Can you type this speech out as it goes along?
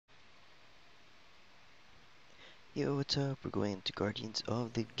Yo, what's up? We're going to Guardians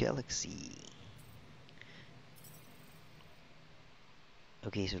of the Galaxy.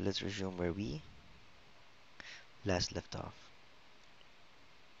 Okay, so let's resume where we last left off.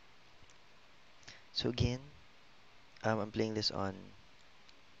 So again, I'm playing this on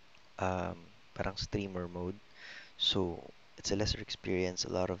um, parang streamer mode. So it's a lesser experience.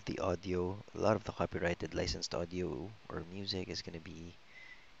 A lot of the audio, a lot of the copyrighted licensed audio or music is gonna be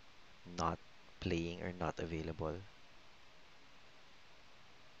not playing or not available.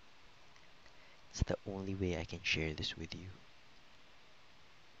 It's the only way I can share this with you.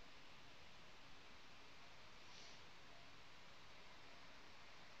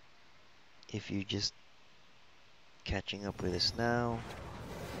 If you're just catching up with us now,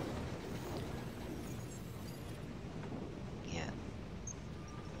 yeah.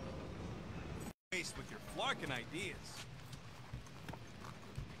 With your flarkin' ideas.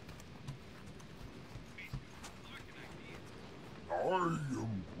 I am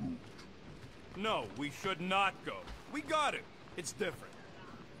Groot. No, we should not go. We got it. It's different.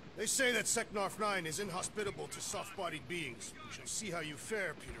 They say that Seknarf 9 is inhospitable to soft-bodied beings. We shall see how you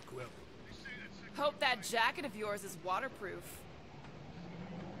fare, Peter Quill. Hope that jacket of yours is waterproof.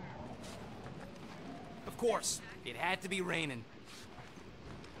 Of course. It had to be raining.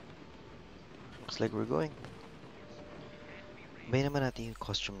 Looks like we're going. Bay naman natin yung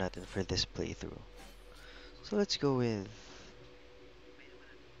costume natin for this playthrough. So let's go with...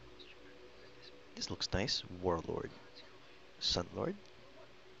 This looks nice. Warlord. Sunlord.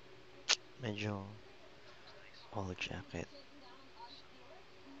 Medyo... all jacket.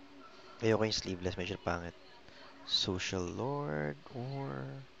 Ayoko yung sleeveless. Medyo pangit. Social Lord or...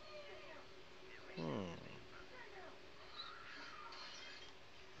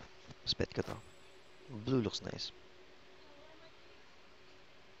 Spet ko to. Blue looks nice.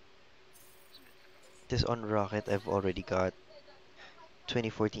 This on Rocket, I've already got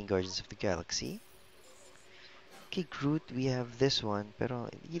 2014 Guardians of the Galaxy. Okay, Groot, we have this one, pero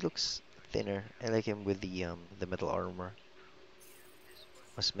he looks thinner. I like him with the metal armor.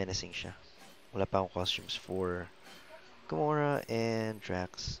 Mas menacing siya. Wala pa akong costumes for Gamora and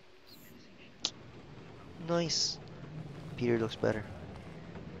Drax. Nice. Peter looks better.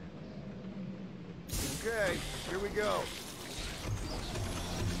 Okay, here we go.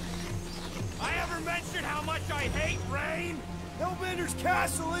 I ever mentioned how much I hate rain? Hellbender's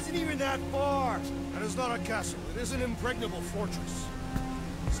castle isn't even that far. That is not a castle. It is an impregnable fortress.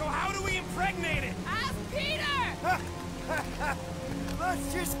 So how do we impregnate it? Ask Peter!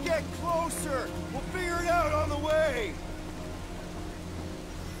 Let's just get closer. We'll figure it out on the way.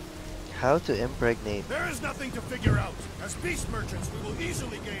 How to impregnate. There is nothing to figure out. As beast merchants, we will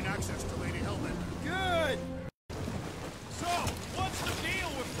easily gain access to Lady Hellbender. Good! So, what's the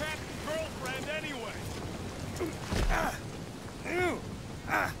deal with Captain's girlfriend anyway?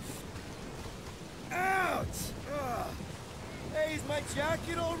 Ouch! Hey, is my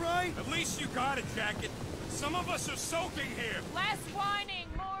jacket all right? At least you got a jacket. Some of us are soaking here. Less whining,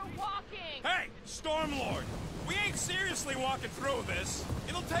 more walking! Hey, Stormlord! We ain't seriously walking through this.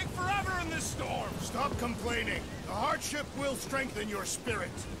 It'll take forever in this storm. Stop complaining. The hardship will strengthen your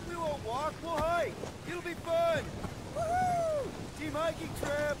spirit. We won't walk, we'll hike. It'll be fun. Woohoo! Team hiking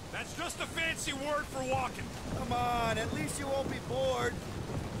trip. That's just a fancy word for walking. Come on, at least you won't be bored.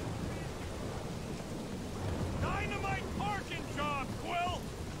 Dynamite parking job, Quill!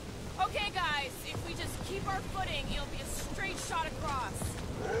 Okay, guys, if we just keep our footing, it'll be a straight shot across.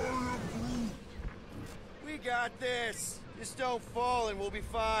 We got this. Just don't fall and we'll be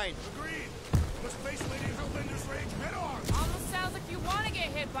fine. Agreed. Let's face Lady Hellbender's rage head on. Almost sounds like you want to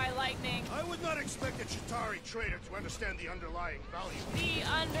get hit by lightning. I would not expect a Chitauri trader to understand the underlying value. The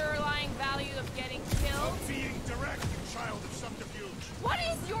underlying value of getting killed? Of being direct, you child of subterfuge. What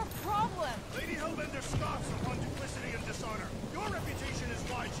is your problem? Lady Hellbender scoffs upon duplicity and dishonor. Your reputation is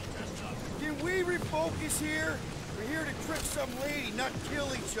why she tests us. Can we refocus here? We're here to trick some lady, not kill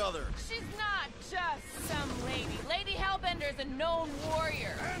each other. She's not just some lady. Lady Hellbender's a known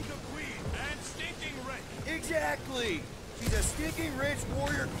warrior. And the queen. And stinking rich. Exactly. She's a stinking rich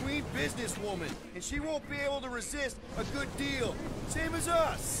warrior queen businesswoman, and she won't be able to resist a good deal. Same as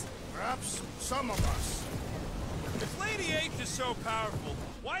us. Perhaps some of us. If Lady H is so powerful,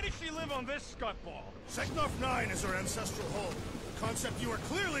 why does she live on this scuttball? Seknarf 9 is her ancestral home. A concept you are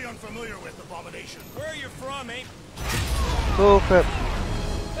clearly unfamiliar with, Abomination. Where are you from, Ape? Oh crap.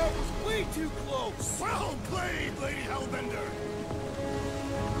 That was way too close. Well played, Lady Hellbender.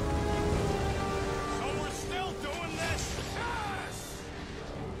 So we're still doing this? Yes!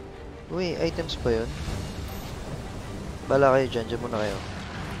 Uy, items pa yun? Bala kayo dyan, dyan muna kayo.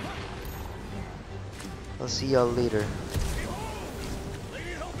 I'll see y'all later. Behold!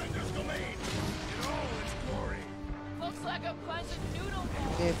 Lady Hellbender's domain! In all its glory! Looks like a bunch of noodle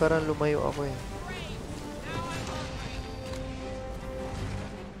balls. Eh, parang lumayo ako eh. Great. Now I'm hungry.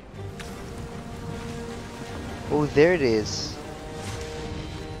 Oh, there it is.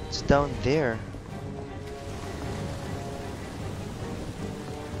 It's down there.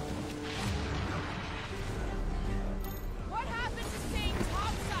 What happened to staying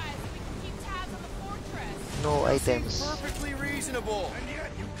topside so we can keep tabs on the fortress? No Seems items. perfectly reasonable. And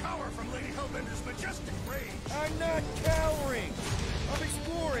yet you cower from Lady Hellbender's majestic rage. I'm not cowering. I'm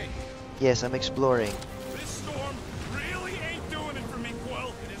exploring. Yes, I'm exploring. This storm really ain't doing it for me,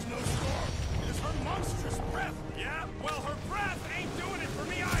 Quill. It is no storm. It is her monstrous breath. Yeah, well, her breath ain't doing it for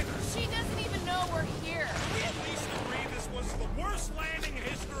me either. She doesn't even know we're here. Can we at least agree this was the worst landing in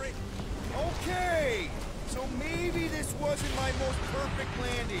history? Okay. So maybe this wasn't my most perfect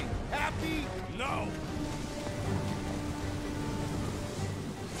landing. Happy? No.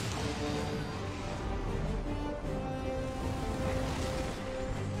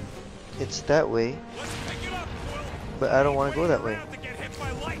 It's that way, Let's pick it up, Quill. but I don't want to go that way. Around to get hit by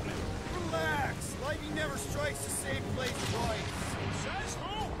lightning. Relax. Lightning never strikes the same place twice. Says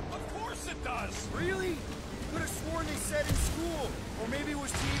who? Of course it does. Really? Could have sworn they said in school. Or maybe it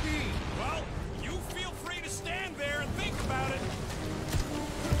was TV. Well, you feel free to stand there and think about it.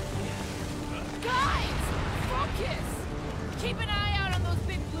 Guys! Focus! Keep an eye out on those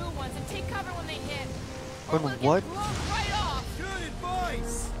big blue ones and take cover when they hit. Or On we'll get what? blown right off. Good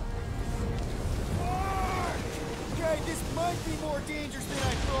advice. Okay, this might be more dangerous than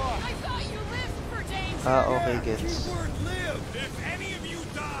I thought. I thought you lived for danger. Okay, Yeah, gets. keyword live. If any of you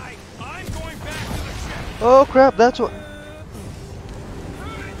die, I'm going back to the ship. Oh crap, that's what.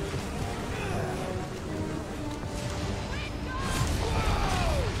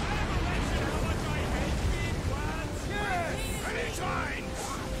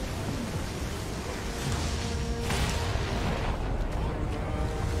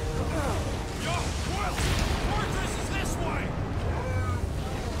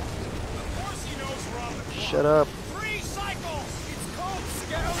 Shut up. 3 cycles! It's called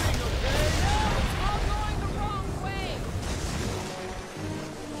scouting, okay? No, it's all going the wrong way.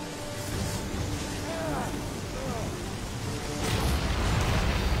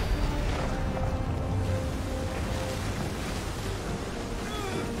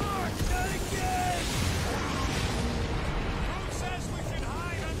 Mark, not again! Who says we should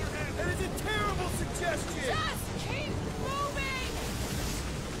hide under him? That is a terrible suggestion! Just keep moving.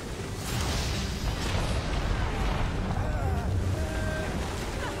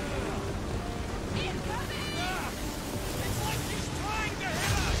 Incoming. It's like he's trying to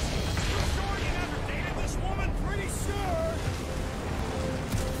hit us! You sure you never dated this woman? Pretty sure!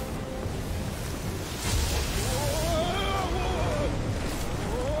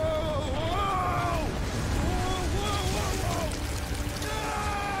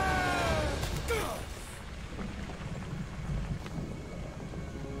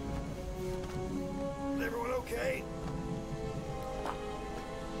 Is everyone okay?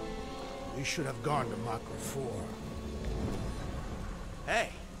 We should have gone to Makra 4. Hey,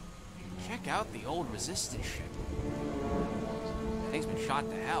 check out the old Resistance ship. Thing's been shot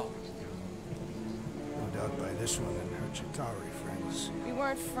to hell. No doubt by this one and her Chitauri friends. We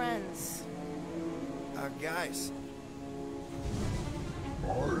weren't friends. Guys,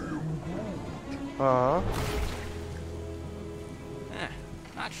 Uh-huh.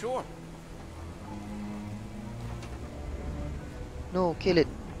 Not sure. No, kill it.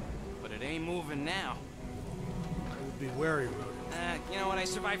 But it ain't moving now. I would be wary, Rodin. You know what? I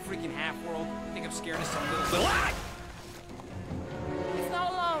survived freaking Half-World. I think I'm scared of some little... Ah! He's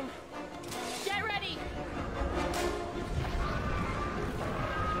not alone. Get ready.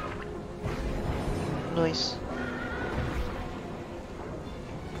 Nice.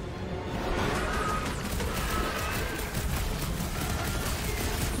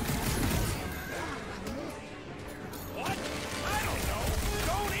 What? I don't know.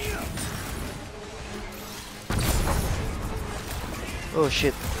 Don't eat him! Oh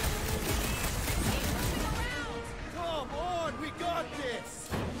shit. come on, we got this!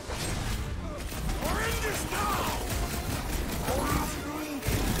 We're in this now!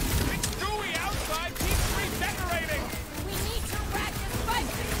 It's dewy outside keeps regenerating! We need to rack this fight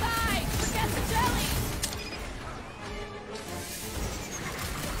inside. Forget the jelly.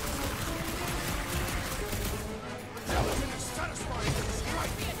 Satisfying to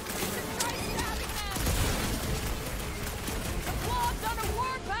strike! Try stabbing them. The claw's done a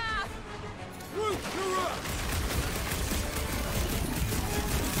war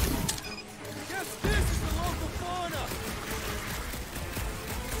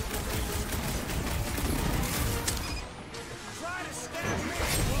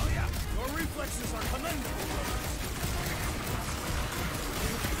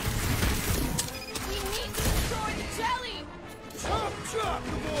job,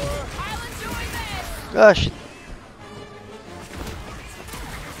 Gamora! I'll enjoy this! Gosh.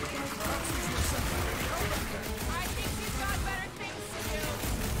 I think she's got better things to do.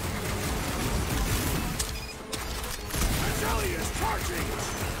 Azalea is charging!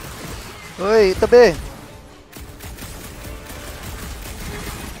 Uy, tabi.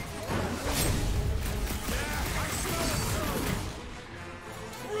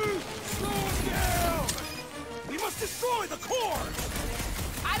 Groot, slow him down! We must destroy the core!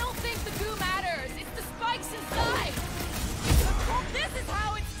 I don't think the goo matters. It's the spikes inside. This is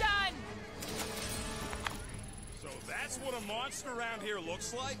how it's done. So that's what a monster around here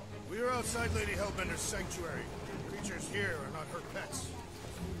looks like? We are outside Lady Hellbender's sanctuary. Creatures here are not her pets.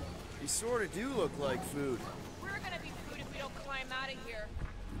 You sort of do look like food. We're gonna be food if we don't climb out of here.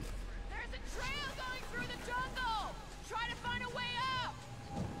 There's a trail going through the jungle. Try to find a way up.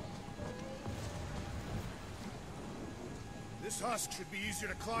 This husk should be easier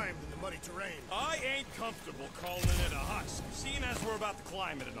to climb than the muddy terrain. I ain't comfortable calling it a husk, seeing as we're about to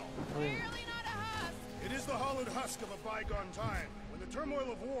climb it and all. Clearly not a husk. It is the hollowed husk of a bygone time, when the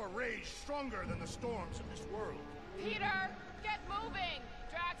turmoil of war raged stronger than the storms of this world. Peter, get moving.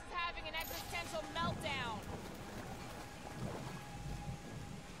 Drax is having an existential meltdown.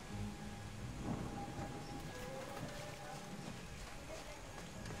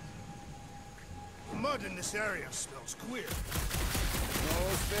 The mud in this area smells queer.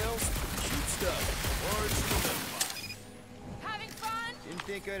 All fails, shoot stuff. Words to live by. Having fun? Didn't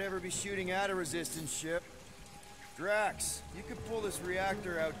think I'd ever be shooting at a resistance ship. Drax, you could pull this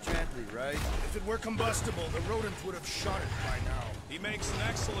reactor out gently, right? If it were combustible, the rodents would have shot it by now. He makes an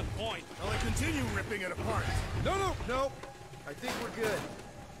excellent point. Shall I continue ripping it apart? No. I think we're good.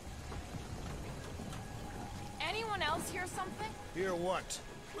 Anyone else hear something? Hear what?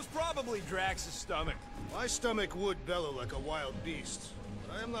 It was probably Drax's stomach. My stomach would bellow like a wild beast,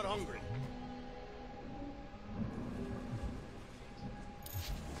 but I am not hungry.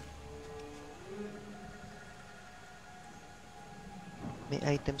 May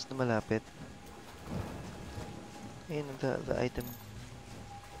items na malapit. Ayun, the item.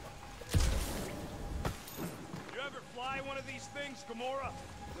 You ever fly one of these things, Gamora?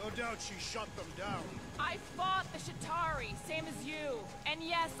 No doubt she shot them down. I fought the Chitauri, same as you. And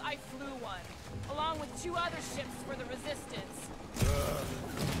yes, I flew one. Along with 2 other ships for the Resistance.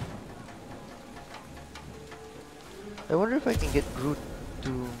 I wonder if I can get Groot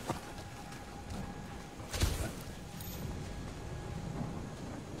to...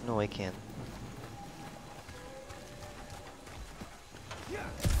 No, I can't.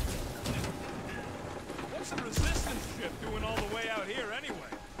 What's a resistance ship doing all the way out here anyway?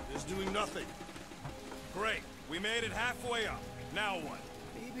 Is doing nothing. Great, we made it halfway up. Now what?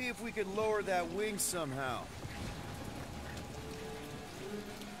 Maybe if we could lower that wing somehow.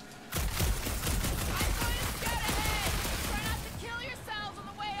 I'm going to scout ahead. Try not to kill yourselves on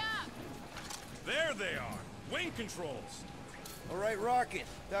the way up. There they are. Wing controls. All right, Rocket.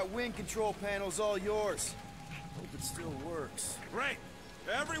 That wing control panel's all yours. Hope it still works. Great.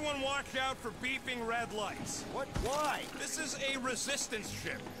 Everyone watch out for beeping red lights. What? Why? This is a resistance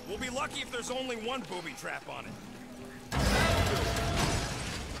ship. We'll be lucky if there's only one booby trap on it.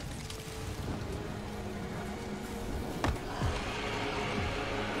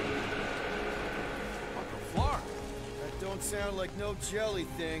 That don't sound like no jelly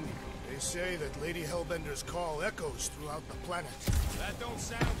thing. They say that Lady Hellbender's call echoes throughout the planet. That don't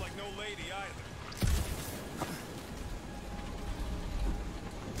sound like no lady either.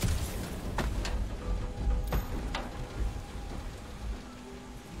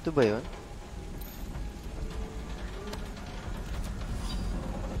 Ito ba yun?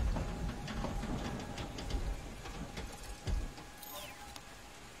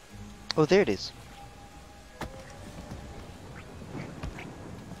 Oh, there it is.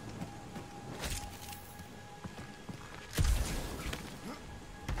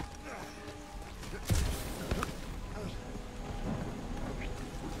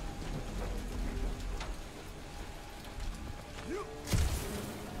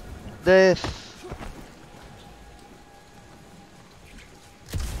 Death.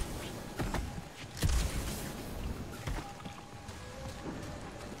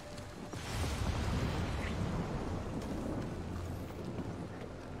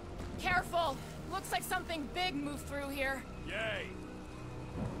 Careful. Looks like something big moved through here. Yay.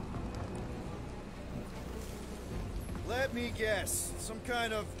 Let me guess. Some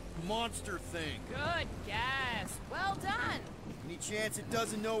kind of monster thing. Good guess. Well done. Any chance it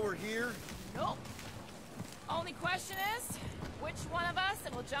doesn't know we're here? Nope. Only question is, which one of us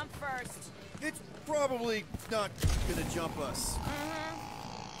it will jump first. It's probably not gonna jump us.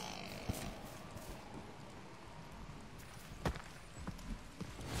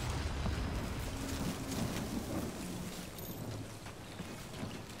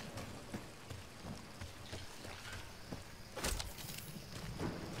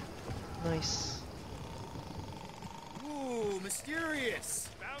 Nice. Ooh, mysterious.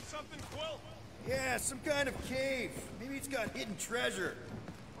 Found something, Quill? Yeah, some kind of cave. Maybe it's got hidden treasure.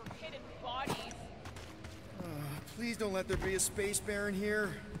 Or hidden bodies. Please don't let there be a space baron here.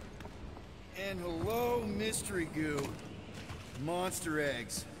 And hello, mystery goo. Monster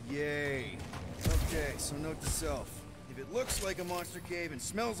eggs. Yay. Okay, so note to self. If it looks like a monster cave and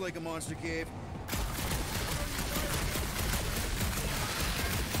smells like a monster cave...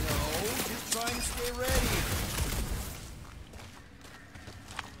 No, just trying to stay ready.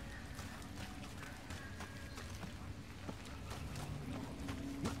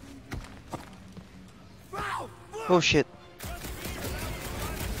 Oh shit.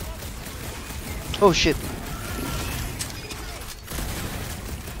 Oh shit.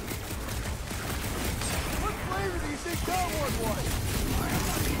 What flavor do you think that one was?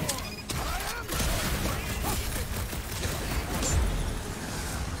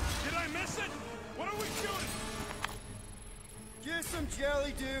 Did I miss it? What are we shooting? Just some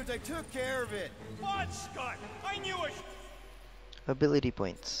jelly dudes. I took care of it. What, Scott? I knew it. Ability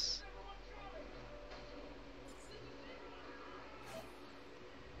points.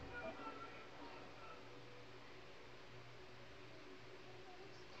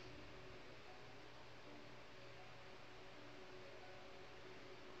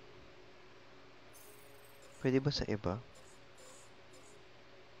 Pwede ba sa iba?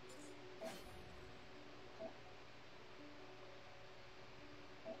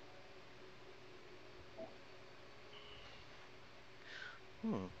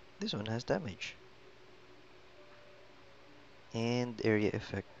 This one has damage. And area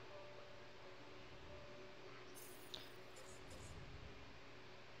effect.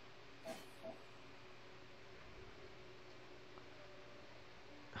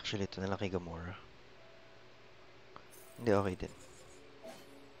 Actually, ito na lang kay Gamora. Hindi, okay din.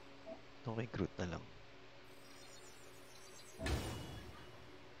 Okay, Groot na lang.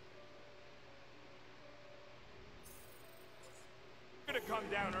 Could have come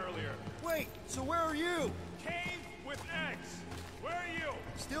down earlier. Wait, so where are you? Cave with eggs. Where are you?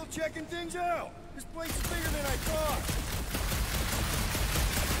 Still checking things out. This place is bigger than I thought.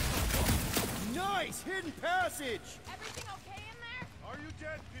 Nice! Hidden passage! Everything okay in there? Are you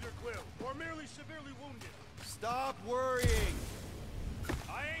dead, Peter Quill, or merely severely wounded? Stop worrying.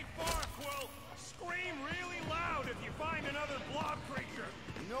 I ain't far, Quill. Scream really loud if you find another blob creature.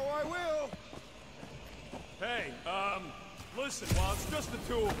 You know I will. Hey, listen, while it's just the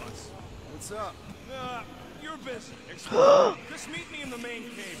two of us. What's up? You're busy. Explore. Just meet me in the main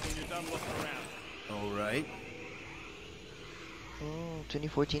cave when you're done looking around. All right.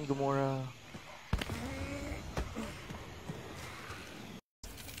 2014 Gamora.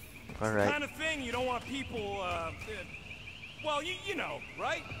 Alright. Kind of thing you don't want people, well, you know,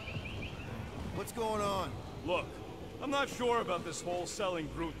 right? What's going on? Look, I'm not sure about this whole selling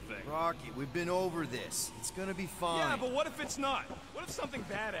Groot thing. Rocky, we've been over this. It's gonna be fine. Yeah, but what if it's not? What if something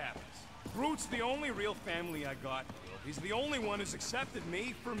bad happens? Groot's the only real family I got. He's the only one who's accepted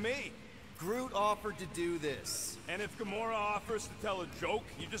me for me. Groot offered to do this. And if Gamora offers to tell a joke,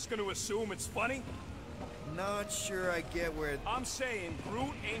 you're just gonna assume it's funny? Not sure I get where... I'm saying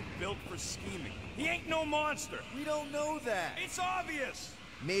Groot ain't built for scheming. He ain't no monster. We don't know that. It's obvious.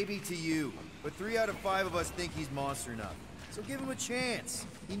 Maybe to you, but 3 out of 5 of us think he's monster enough. So give him a chance.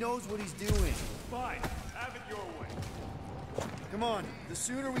 He knows what he's doing. Fine, have it your way. Come on, the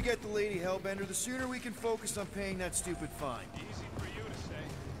sooner we get the Lady Hellbender, the sooner we can focus on paying that stupid fine. Easy for you to say.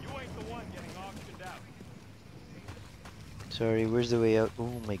 You ain't the one getting auctioned out. Sorry, where's the way out?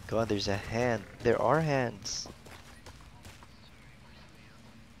 Oh my god, there's a hand. There are hands.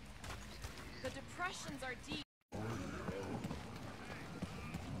 The depressions are deep.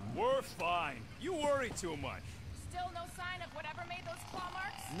 We're fine. You worry too much. Still no sign of whatever made those claw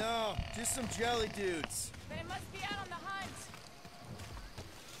marks? No, just some jelly dudes. Then it must be out on the hunt.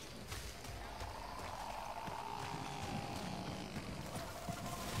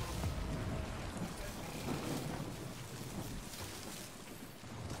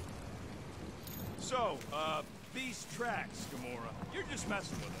 So, these tracks, Gamora, you're just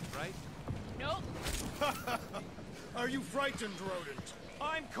messing with us, right? Nope. Are you frightened, rodent?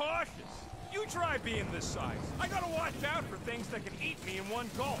 I'm cautious. You try being this size. I gotta watch out for things that can eat me in one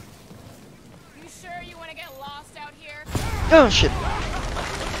gulp. You sure you want to get lost out here? Oh shit.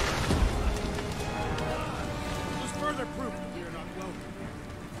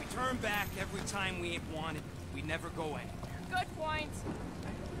 time we ain't wanted, we never go anywhere. Good point.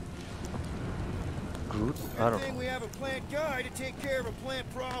 Groot? I Good don't thing know. we have a plant guy to take care of a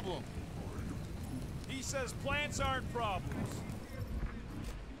plant problem. He says plants aren't problems.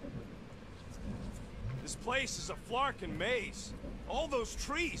 This place is a flarkin' maze. All those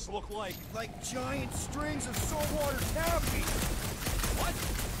trees look like... Like giant strings of saltwater taffy. What?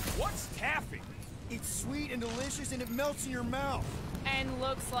 What's taffy? It's sweet and delicious and it melts in your mouth. And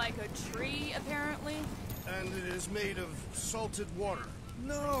looks like a tree, apparently. And it is made of salted water.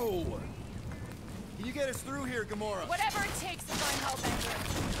 No! Can you get us through here, Gamora? Whatever it takes to find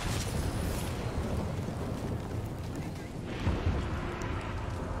Hellbender.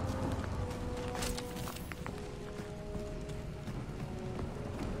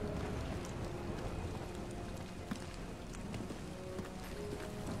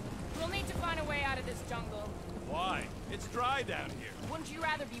 We'll need to find a way out of this jungle. Why? It's dry down here. Wouldn't you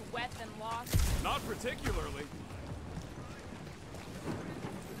rather be wet than lost? Not particularly.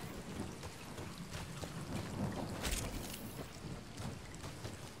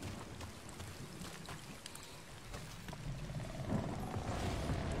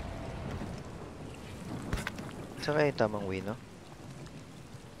 Saka yung tamang way, no?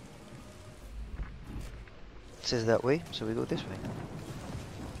 It says that way, so we go this way.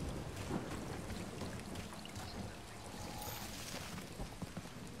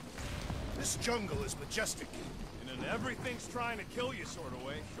 This jungle is majestic. In an everything's trying to kill you sort of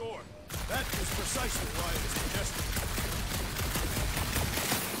way, sure. That is precisely why it is majestic.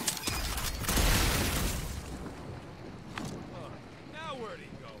 Now where'd he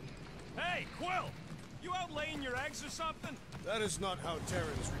go? Hey, Quill! You out laying your eggs or something? That is not how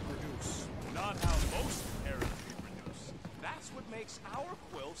Terrans reproduce. Not how most Terrans reproduce. That's what makes our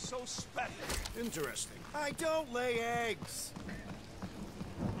Quill so special. Interesting. I don't lay eggs.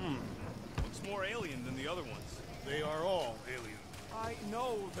 Looks more alien than the other ones. They are all alien. I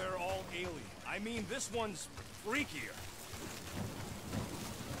know they're all alien. I mean, this one's freakier.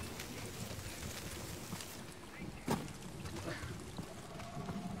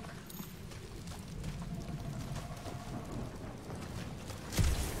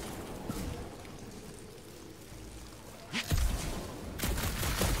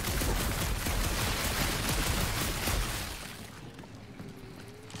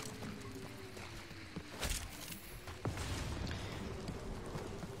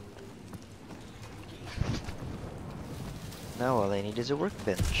 Now all I need is a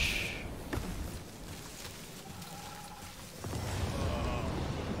workbench.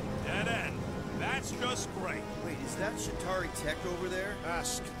 Dead end. That's just great. Wait, is that Shatari tech over there?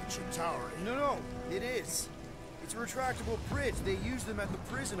 Ask Chitauri. No, it is. It's a retractable bridge. They used them at the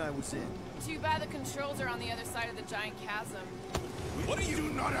prison I was in. Too bad the controls are on the other side of the giant chasm. What do you do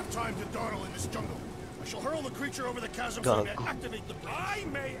not have time to dawdle in this jungle? I shall hurl the creature over the chasm Go. so you may activate the bridge. I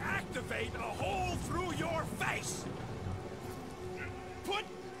may activate a hole through your face. Put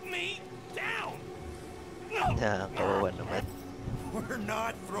me down. Nakakawawa naman. We're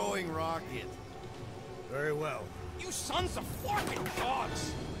not throwing rocket. Very well. You sons of fucking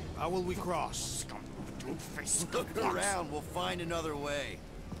dogs. How will we cross? Scum of a face. Look around. We'll find another way.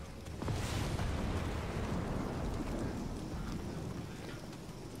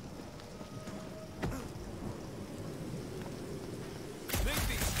 Think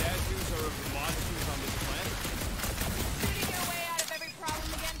these statues are of the monsters on this planet? Shooting your way out of every problem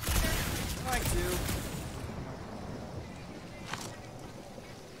again, Peter? I do.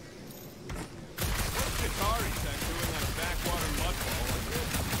 What's Chitauri tech doing on a backwater mudfall like this?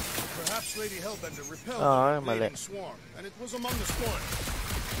 Perhaps Lady Hellbender repelled Ah, the mali. invading swarm, and it was among the spoils.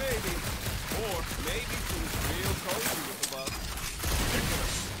 Maybe. Or maybe she was real cozy with the bug.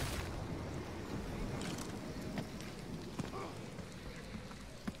 Ridiculous.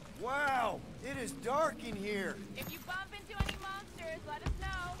 Wow, it is dark in here. If you bump into any monsters, let us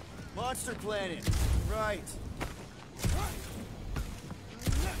know. Monster Planet. Right.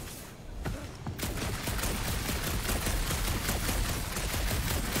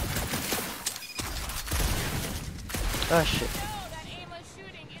 Ah, shit. No, that aimless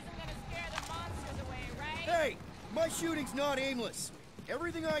shooting isn't gonna scare the monsters away, right? Hey, my shooting's not aimless.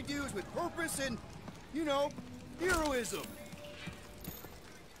 Everything I do is with purpose and, you know, heroism.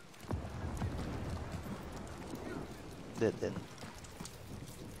 Dead then.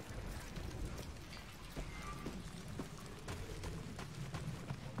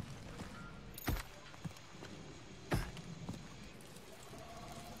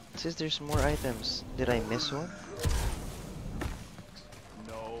 It says there's more items. Did I miss one?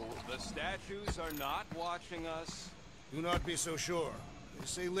 No, the statues are not watching us. Do not be so sure. They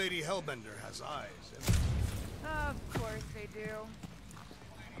say Lady Hellbender has eyes. Of course they do.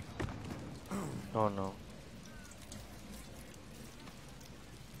 Oh no.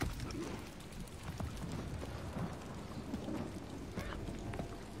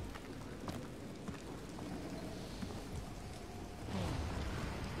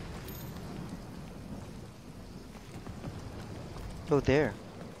 Oh, there.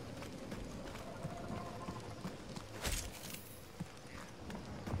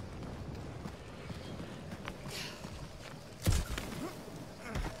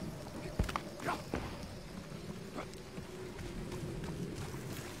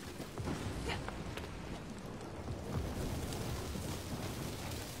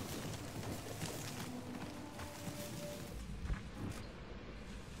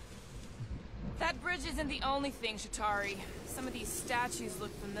 That bridge isn't the only thing, Shatari. Some of these statues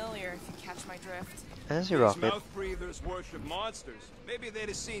look familiar, if you catch my drift. That's a These rocket. mouth breathers worship monsters. Maybe they'd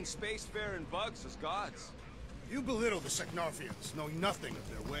have seen spacefaring bugs as gods. You belittle the Seknarfians, knowing nothing of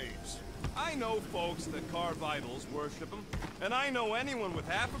their ways. I know folks that carve idols worship them, and I know anyone with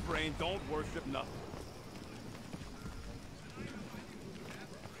half a brain don't worship nothing.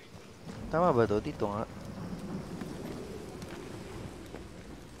 Tama ba to? Dito nga.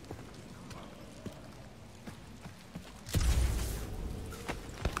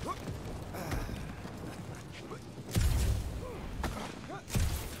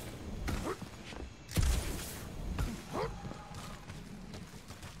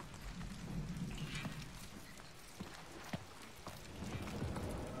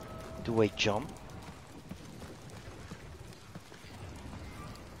 Do I jump?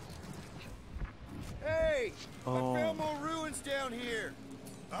 Hey! I Oh. found more ruins down here.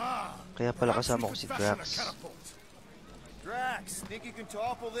 Kaya pala Perhaps kasama we ko si could fashion Drax. a catapult. Drax, think you can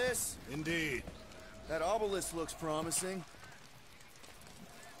topple this? Indeed. That obelisk looks promising.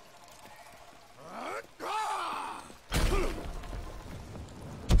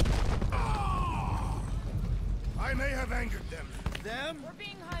 I may have angered them. Them? We're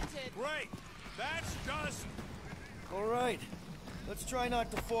being hunted. Great! That's just... All right. Let's try not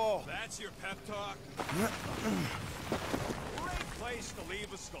to fall. That's your pep talk? Great place to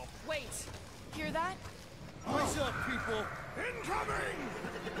leave a sculpture. Wait, hear that? What's up, people? Incoming!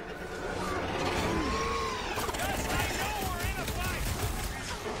 Yes, I know we're in a fight!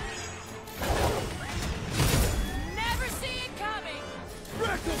 Never see it coming!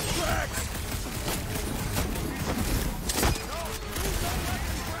 Reckle Drax!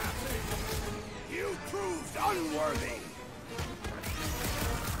 You proved unworthy!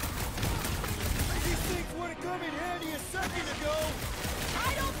 These things would have come in handy a second ago!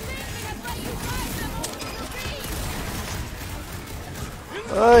 I don't think we have let you ride them over the beach!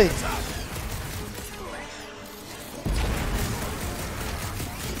 Ay!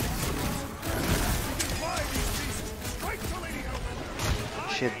 Fly these beasts straight to Lady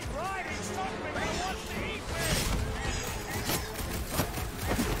Hellbender! Shit. Riding something that wants to eat me!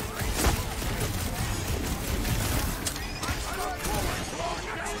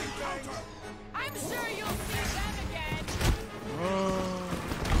 I'm sure you'll see them again!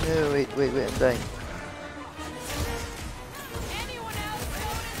 No, wait, I'm dying. Anyone else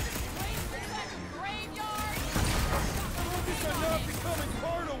notice this place looks like a graveyard? Focus on not becoming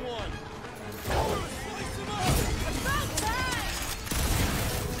part of one! Slice them up! About time!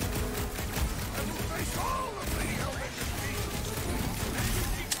 Face all of Lady Hellbender's beasts!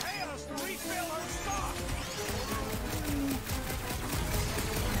 Chaos to refill her stock!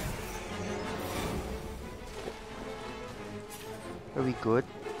 Are we good?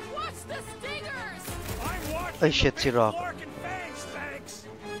 Watch the stingers! I'm watching Ay, shit, the si big Rock. Lark and Fangs, thanks!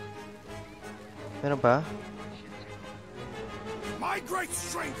 Meron ba? My great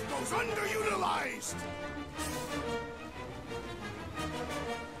strength goes underutilized!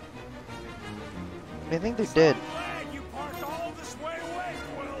 I think they're dead. I'm glad you parked all this way away,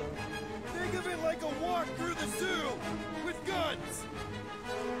 Quill! Think of it like a walk through the zoo! With guns!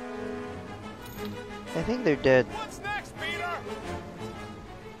 I think they're dead. What's next, Peter?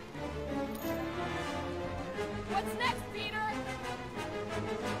 What's next, Peter?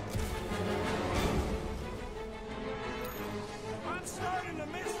 I'm starting to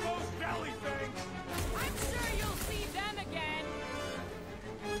miss those jelly things! I'm sure you'll see them again!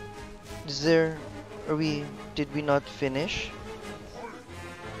 Is there... Did we not finish?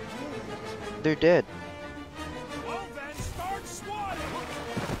 They're dead. Well then, start swatting!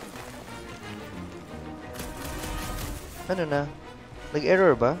 Ano na?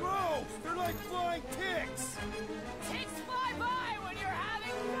 Nag-error ba? Gross! They're like flying ticks! Ticks fly by when you're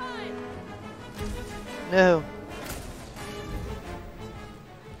having fun! No.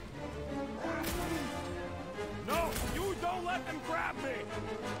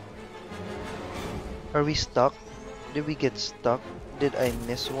 Are we stuck? Did we get stuck? Did I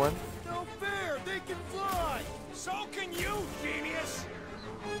miss one? No fair! They can fly! So can you, genius!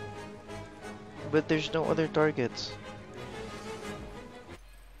 But there's no other targets.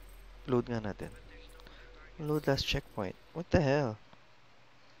 Load nga natin. Load last checkpoint. What the hell?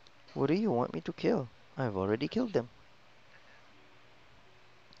 What do you want me to kill? I've already killed them.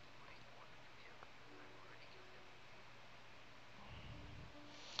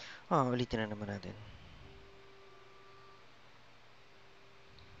 Ulitin na naman natin.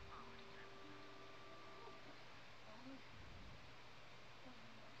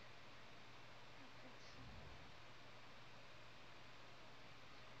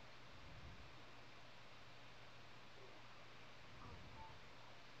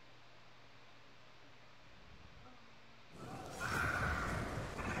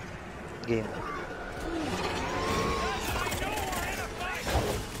 Game.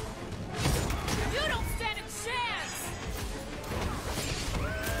 You don't stand a chance!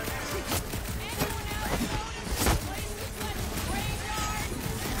 Anyone else notice this place looks like a graveyard?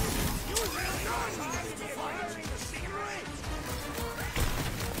 You really are firing the secret!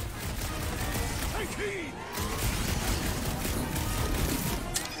 Take heed!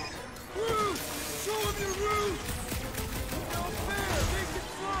 Root! Show them your root! No fair! They can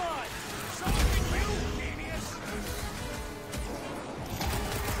fly! So can you, genius!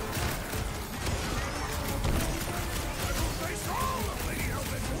 I will face all of Lady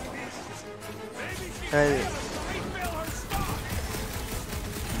Hellbender's pieces. Maybe she Hey. failed to refill her stock.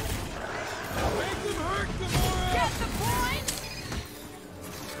 Make them hurt, Gamora! Get the point?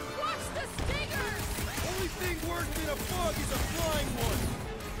 Watch the stingers! Only thing worse than a bug is a flying one!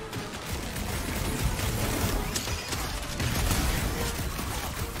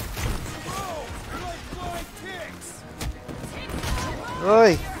 Oh! They're like flying ticks!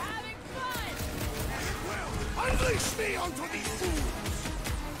 Oi! You're having fun! Well, unleash me onto these fools!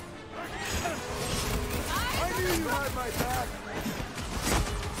 I knew you had my back!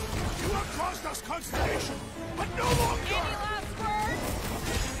 You have caused us consternation, but no longer! Any last words?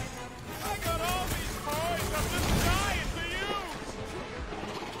 I got all these toys up this giant to use!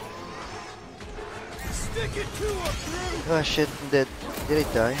 Stick it to a brute! Oh shit, I'm dead. Did I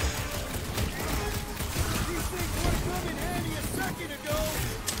die? These things would have come in handy a second ago!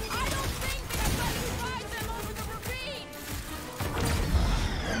 I don't think that I'd let you ride them over the ravine!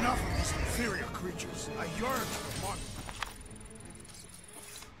 Enough of these inferior creatures. I yearn for one.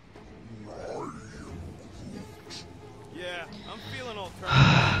 Yeah, I'm feeling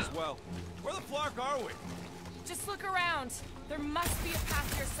alternative as well. Where the flark are we? Just look around. There must be a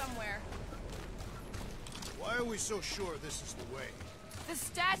path here somewhere. Why are we so sure this is the way? The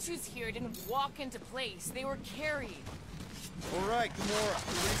statues here didn't walk into place. They were carried. All right, Gamora.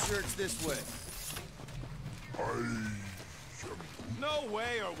 Pretty sure it's this way. No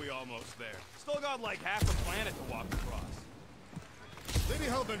way are we almost there. Still got like half a planet to walk across. Lady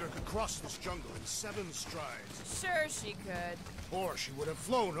Hellbender could cross this jungle in 7 strides. Sure she could. Or she would have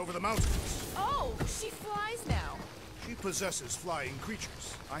flown over the mountains. Oh, she flies now. She possesses flying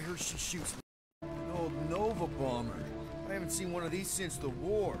creatures. I heard she shoots an old Nova bomber. I haven't seen one of these since the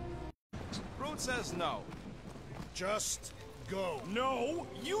war. Groot says no. Just go. No,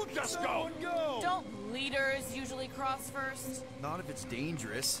 you just go! Someone go! Don't leaders usually cross first? Not if it's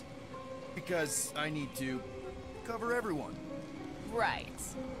dangerous. Because I need to cover everyone. Right.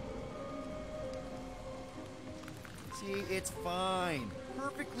 See, it's fine.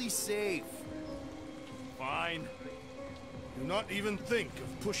 Perfectly safe. Fine. Do not even think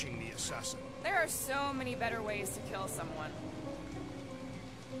of pushing the assassin. There are so many better ways to kill someone.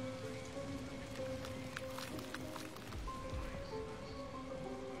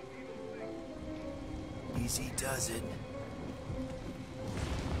 Easy does it.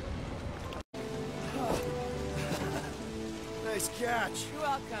 Nice catch. You're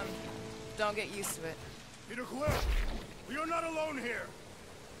welcome. Don't get used to it. Peter Quill, we are not alone here.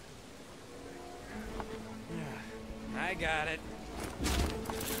 I got it.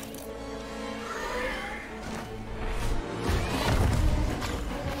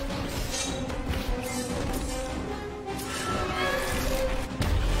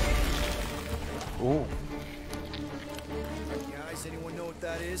 Oh. Guys, anyone know what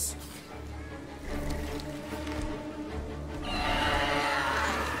that is?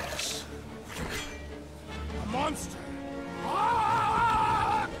 A monster.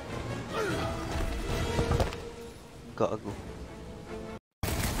 Gago.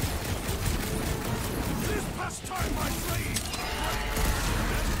 This past time, my slave.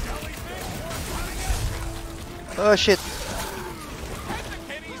 Oh shit.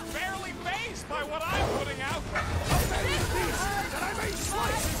 Kitty's barely phased by what I'm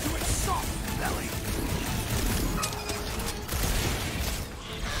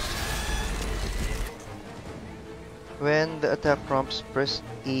When the attack prompts, press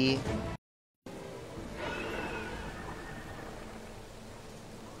E.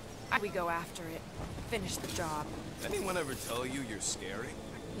 We go after it. Finish the job. Anyone ever tell you you're scary?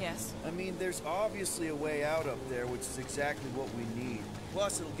 Yes. I mean, there's obviously a way out up there, which is exactly what we need.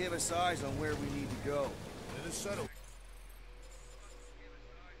 Plus, it'll give us eyes on where we need to go. It is settled.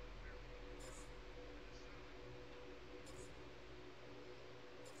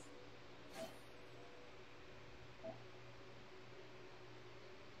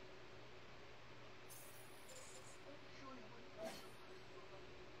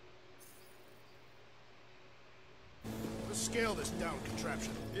 Let's scale this down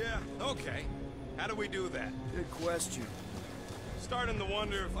contraption. Yeah, okay. How do we do that? Good question. Starting to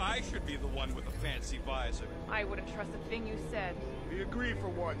wonder if I should be the one with the fancy visor. I wouldn't trust a thing you said. We agree for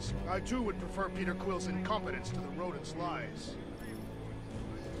once. I too would prefer Peter Quill's incompetence to the rodent's lies.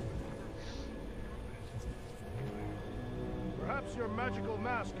 Perhaps your magical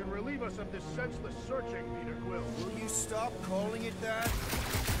mask can relieve us of this senseless searching, Peter Quill. Will you stop calling it that?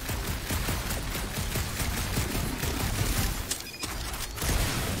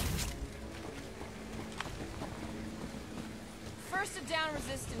 First a down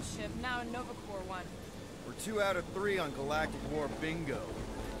resistance ship, now a Nova Corps one. We're 2 out of 3 on Galactic War bingo.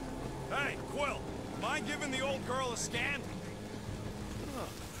 Hey, Quill, mind giving the old girl a scan? Huh.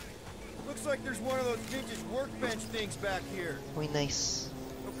 Looks like there's one of those vintage workbench things back here. Uy, nice.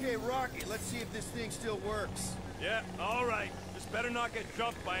 Okay, Rocky, let's see if this thing still works. Yeah, all right. Just better not get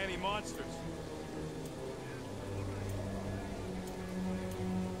jumped by any monsters.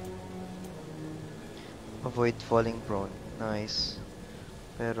 Avoid falling prone. Nice.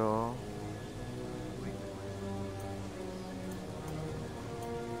 Pero...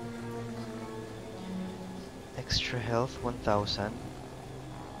 extra health, 1,000.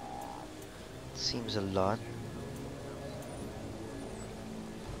 Seems a lot.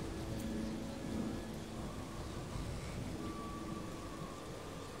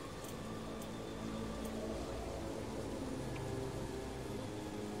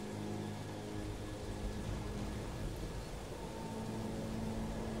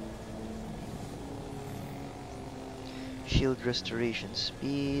 Shield restoration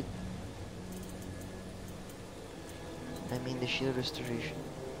speed. I mean the shield restoration.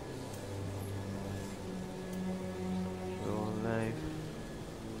 Roll life.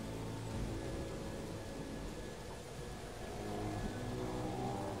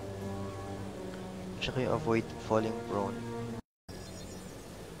 Tsaka yung avoid falling prone.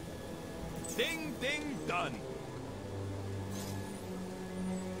 Ding, ding, done.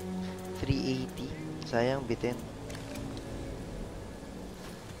 380. Sayang bitin.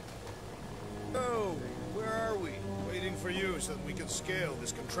 Oh, where are we? Waiting for you so that we can scale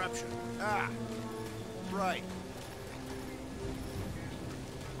this contraption. Ah, right.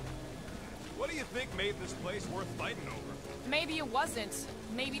 What do you think made this place worth fighting over? Maybe it wasn't.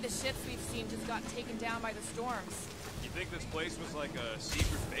 Maybe the ships we've seen just got taken down by the storms. You think this place was like a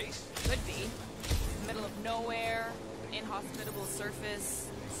secret base? Could be. Middle of nowhere, inhospitable surface,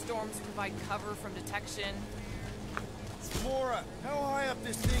 storms provide cover from detection. Mora, how high up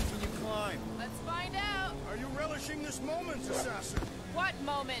this thing can you climb? Let's find out! Are you relishing this moment, assassin? What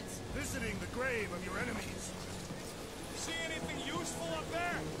moment? Visiting the grave of your enemies. See anything useful up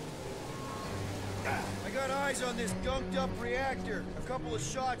there? I got eyes on this gunked up reactor. A couple of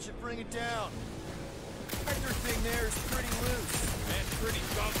shots should bring it down. Reactor thing there is pretty loose. And pretty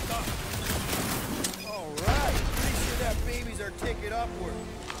gunked up. Alright, pretty sure that baby's our ticket upward.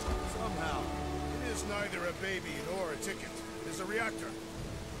 Somehow. It is neither a baby nor a ticket. It is a reactor.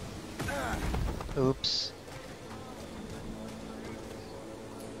 Ah, Oops.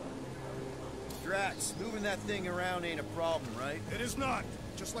 Drax, moving that thing around ain't a problem, right? It is not.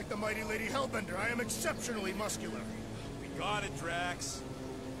 Just like the mighty Lady Hellbender, I am exceptionally muscular. We got it, Drax.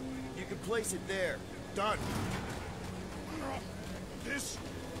 You can place it there. Done. This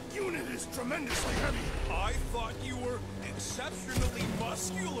unit is tremendously heavy. I thought you were exceptionally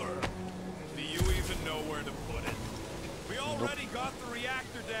muscular. Do you even know where to put it? We already got the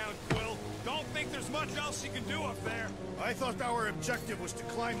reactor down, Quill. Don't think there's much else you can do up there. I thought our objective was to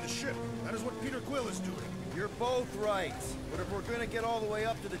climb the ship. That is what Peter Quill is doing. You're both right. But if we're gonna get all the way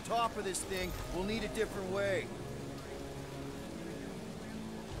up to the top of this thing, we'll need a different way.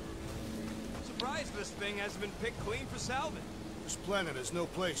 Surprised this thing hasn't been picked clean for salvage. This planet is no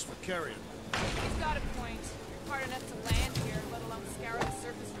place for carrion. He's got a point. Hard enough to land here, let alone scour the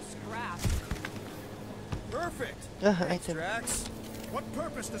surface for scrap. Perfect! Thanks, Item. Drax. What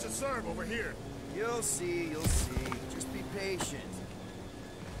purpose does it serve over here? You'll see, you'll see. Just be patient.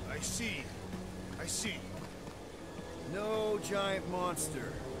 I see. I see. No giant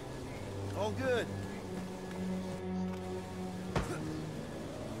monster. All good.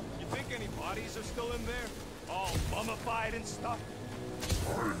 You think any bodies are still in there? All mummified and stuff?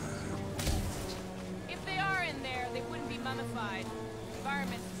 If they are in there, they wouldn't be mummified. The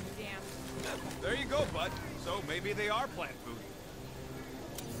environment's too damp. There you go, bud. So maybe they are plant food.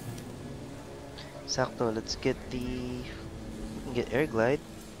 Sakto, let's get the... We can get air glide.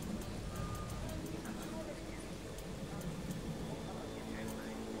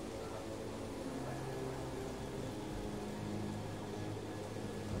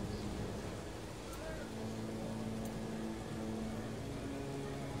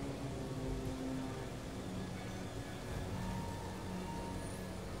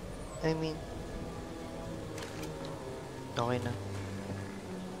 I mean, okay na.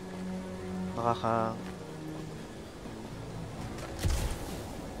 Nakaka...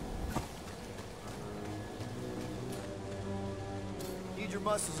 Need your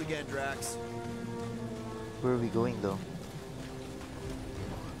muscles again, Drax. Where are we going though?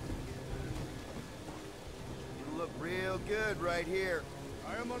 You look real good right here.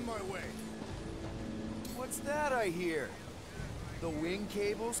 I am on my way. What's that I hear? The wing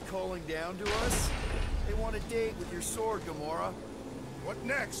cables calling down to us? They want a date with your sword, Gamora. What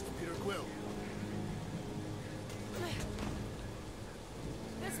next, Peter Quill?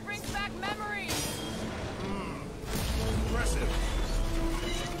 This brings back memories. Impressive.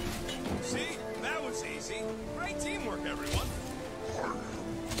 See? That was easy. Great teamwork, everyone.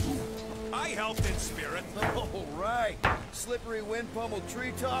 I helped in spirit. All right. Slippery wind-pummeled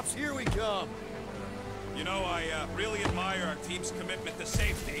treetops, here we come. You know, I really admire our team's commitment to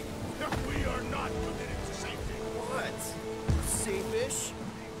safety. We are not committed to safety. What? Safe-ish?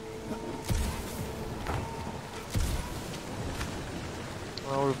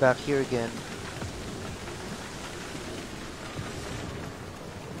 Well, we're back here again.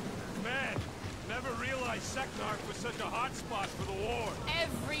 Man, never realized Seknarf was such a hot spot for the war.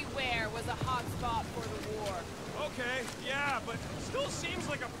 Everywhere was a hot spot for the war. Okay, yeah, but still seems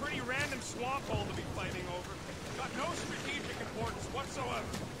like a pretty random swamp hole to be fighting over. Got no strategic importance whatsoever.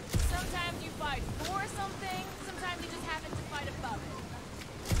 Sometimes you fight for something, sometimes you just happen to fight above it.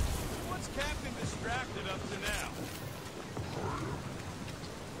 What's Captain distracted up to now?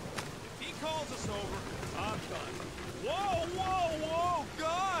 If he calls us over, I'm done. Whoa, whoa, whoa,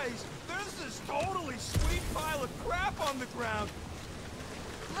 guys! There's this totally sweet pile of crap on the ground.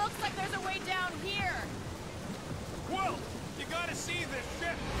 Looks like there's a way down here. Quill, you gotta see this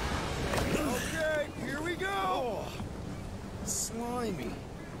ship. Okay, here we go! Slimy.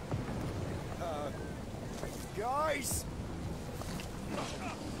 Guys!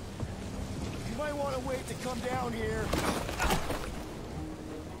 You might want to wait to come down here.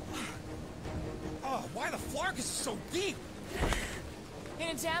 Oh, why the Flark is so deep? In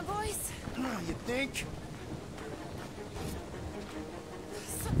a jam, boys? You think?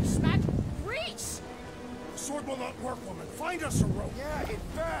 Smack! Reach! Sword will not work, woman. Find us a rope. Yeah, get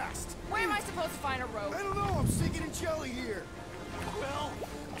fast! Where am I supposed to find a rope? I don't know, I'm sinking in jelly here. Well,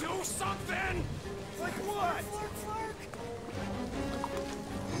 do something! Like what?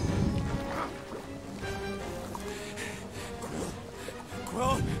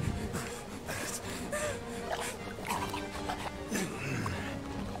 Quill?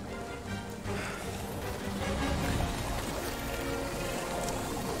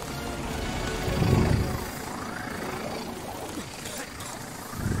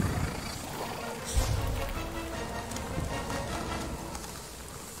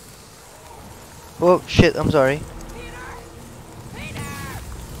 Oh shit, I'm sorry. Peter! Peter!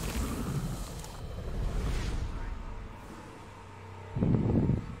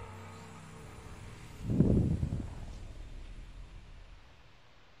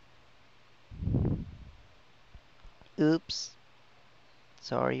 Oops.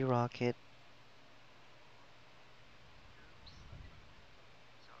 Sorry, Rocket.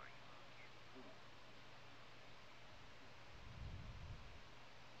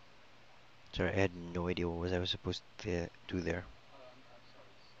 Sorry, I had no idea what was I was supposed to do there.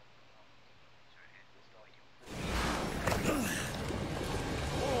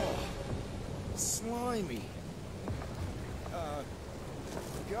 Oh, slimy.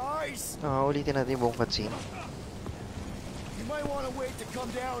 Guys, Ah, ulitin natin yung buong cutscene. you might want to wait to come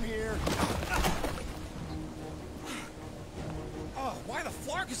down here. Oh, why the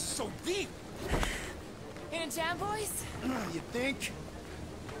Flark is so deep? In a jam, boys? You think?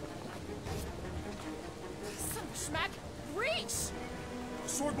 Smack! Reach!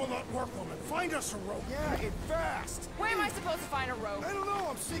 Sword will not work, woman. Find us a rope. Yeah, get fast. Where am I supposed to find a rope? I don't know,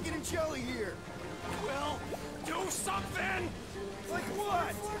 I'm sinking in jelly here. Quill, do something! Like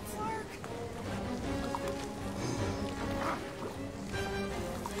what?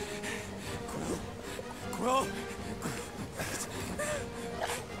 Quill?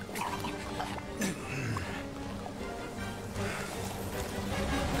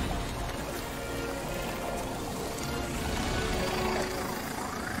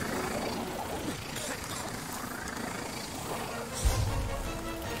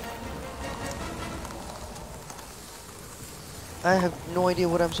 I have no idea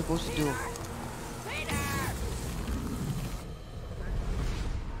what I'm supposed to do.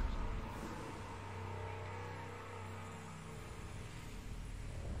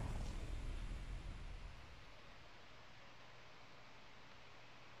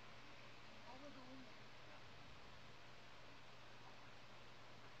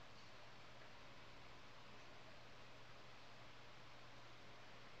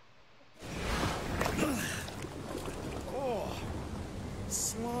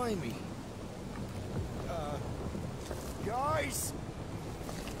 Slimy. Guys!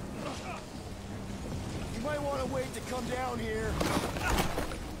 You might want to wait to come down here.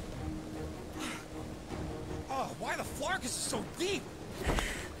 Oh, why the Flarkus is so deep?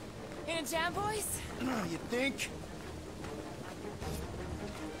 In a jam, boys? You think?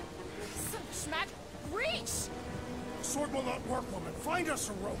 Some schmack. Reach! Sword will not work, woman. Find us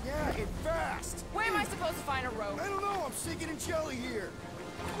a rope. Yeah, and fast! Where am I supposed to find a rope? I don't know, I'm sinking in jelly here.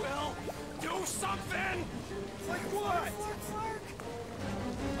 Quill, do something! Like what?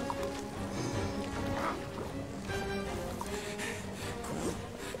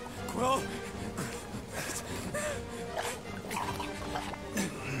 Quill?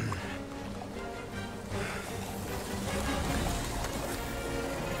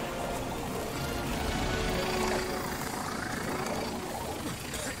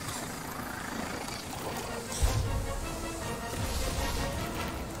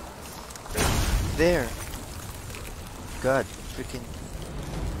 There. God, freaking.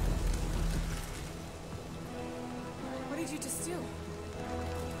 What did you just do?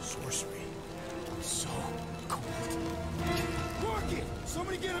 Sorcery. So cold. Rocket!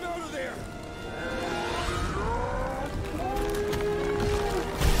 Somebody get him out of there!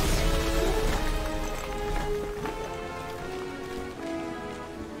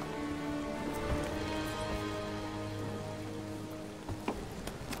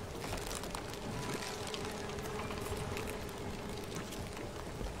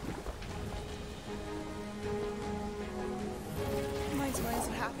 Mind telling us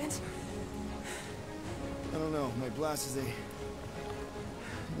what happened? I don't know, my blast is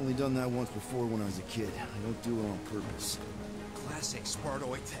only done that once before when I was a kid. I don't do it on purpose. Classic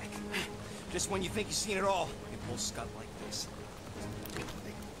Spartoid tech. Just when you think you've seen it all, it pulls scut like this.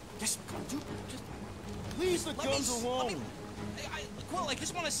 Just, dude, just Leave the guns alone! Quill, I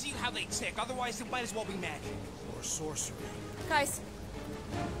just want to see how they tick. Otherwise, it might as well be magic. Or sorcery. Guys,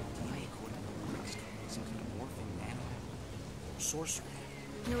 DNA coding works. Some kind of morphing nano. Sorcery.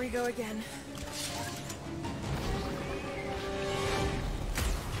 here we go again.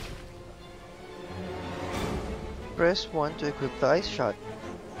 Press 1 to equip the ice shot.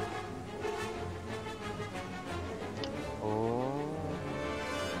 Oh.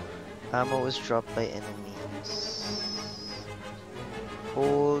 Ammo is dropped by enemies.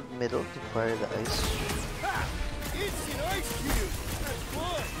 Hold middle to fire the ice. Ha! It's an ice cube! That's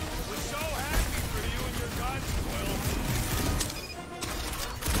fun! We're so happy for you and your guns, Quill.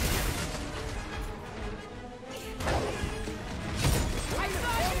 I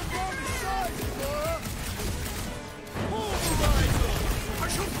thought I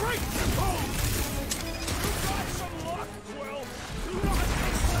shall break the bones! You got some luck, Quill. Do not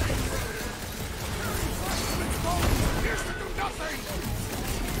hesitate. Its bones appears to do nothing!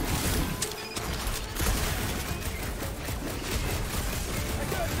 I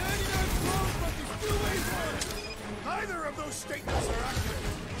got 99 clothes, but there's 2 ways on it! Neither of those statements are accurate.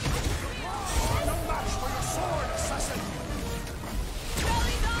 No match for your sword, assassin!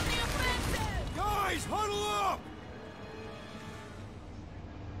 Sully's on the offensive! Guys, huddle up!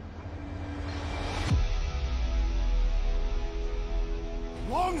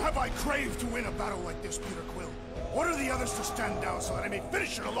 Long have I craved to win a battle like this, Peter Quill. Order the others to stand down so that I may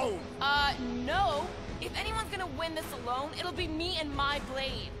finish it alone. No. If anyone's gonna win this alone, it'll be me and my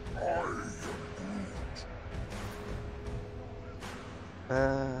blade.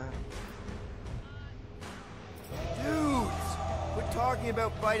 Dudes! Quit talking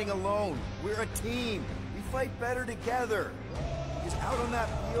about fighting alone. We're a team. We fight better together. Because out on that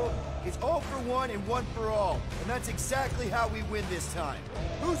field, it's all for one and one for all. And that's exactly how we win this time.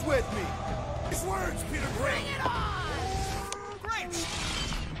 Who's with me? Nice words, Peter Quill. Bring it on! Great!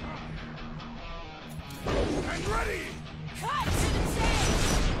 And ready. Cut to the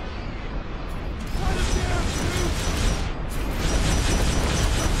chase! Cut him down, dude. I'm on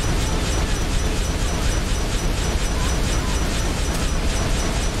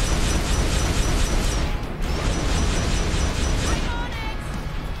it!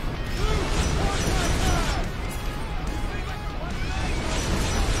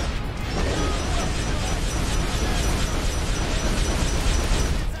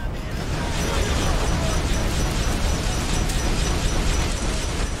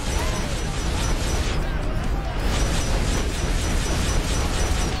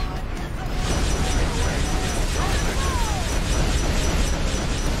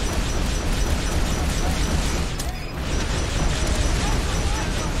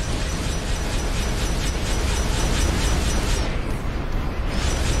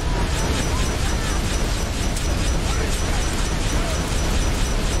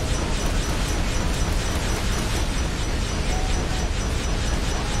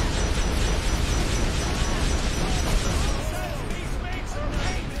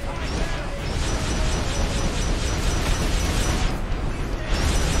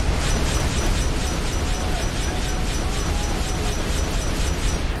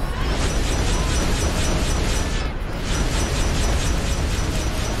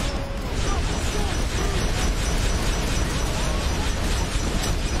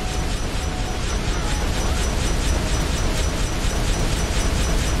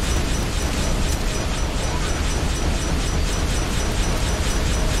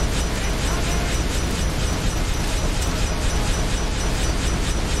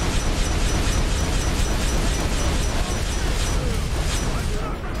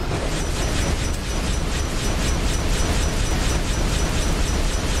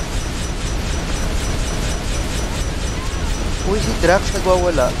 Uy, si Drax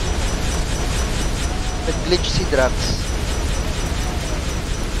nagwawala. Nag-glitch si Drax.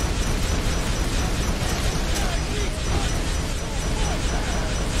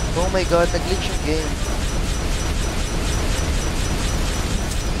 Oh my god, nag-glitch yung game.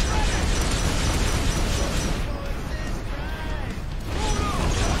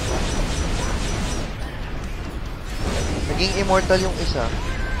 Naging immortal yung isa.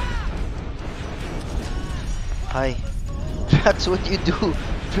 Hi. Drax, what do you do?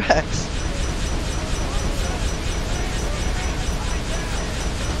 Drax!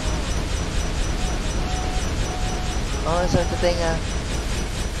 Oh, nasa tenga.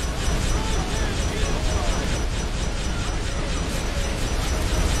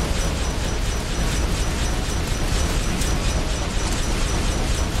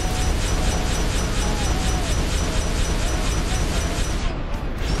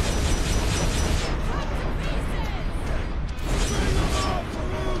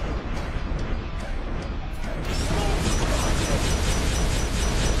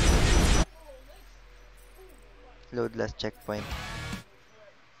 Load last checkpoint.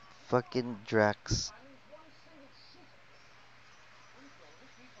 Fucking Drax.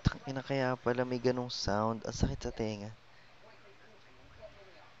 Tangina, kaya pala may ganong sound. Ang sakit sa tenga.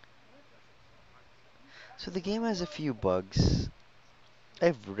 So the game has a few bugs.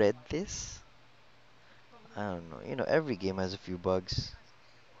 I've read this. I don't know. You know, every game has a few bugs.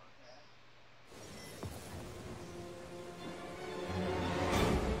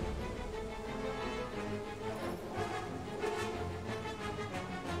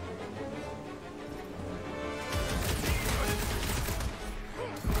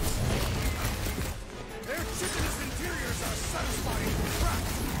 Their chitinous interiors are satisfying to track.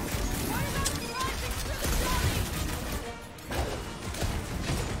 What about rising to the jelly?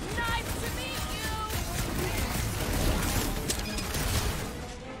 Nice to meet you!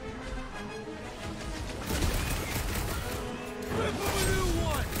 Rip of a new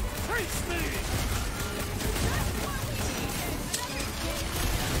one. Taste me. That's what we needed! Another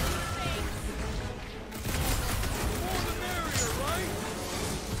game with More the merrier, right?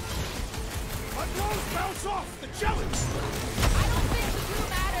 My blows bounce off the jellies. I don't think the glue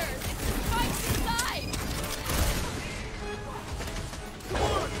matters. It's the spikes inside. Come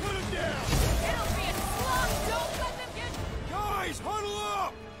on, put him down. It'll be a slug. Don't let them get... Guys, huddle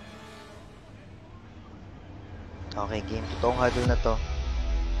up. Okay, game. Totoong huddle na to.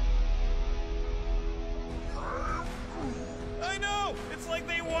 I know! It's like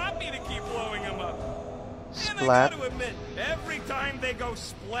they want me to keep blowing them up. And I Splat. gotta admit, every time they go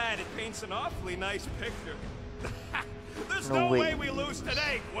splat, it paints an awfully nice picture. There's No no way. way we lose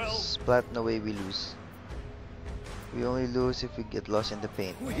today, Quill. Splat, no way we lose. We only lose if we get lost in the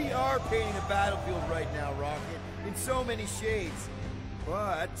paint. We are painting the battlefield right now, Rocket, in so many shades.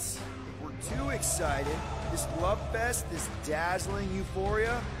 But if we're too excited, this love fest, this dazzling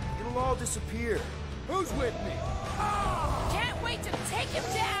euphoria, it'll all disappear. Who's with me? Can't wait to take him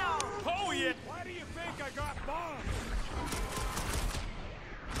down! Oh, yeah. Why do you think I got bombs?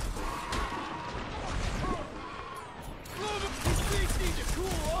 The streets need to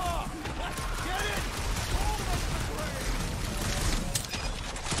cool off. Get it?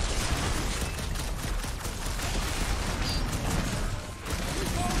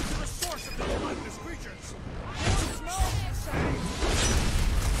 We're going to the source of these lightness creatures. More smoke?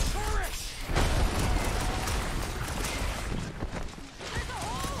 Perish! There's a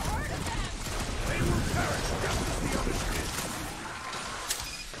whole herd of them! They will perish just as the others did.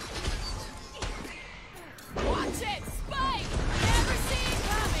 Watch it! Spike! Never see it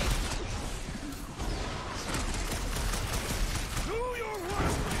coming! Do your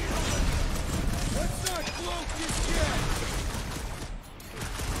worst, Lady Helen. Let's not gloat just yet.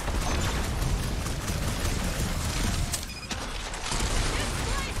 This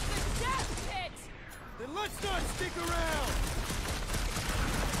place is a death pit! Then let's not stick around.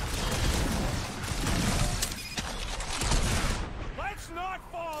 Let's not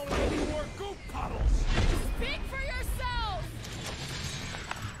fall into any more goop puddles. Speak for yourself!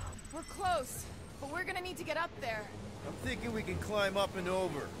 We're close, but we're gonna need to get up there. I'm thinking we can climb up and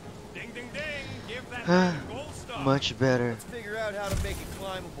over. Ding, ding, ding. Give that man gold star. Much better. Let's figure out how to make it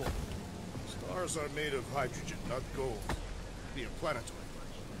climbable. Stars are made of hydrogen, not gold. Be a planetoid.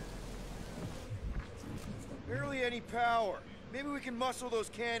 Barely any power. Maybe we can muscle those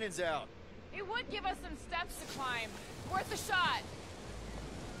cannons out. It would give us some steps to climb. Worth a shot.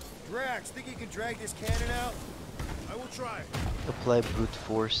 Drax, think you can drag this cannon out? I will try. Apply brute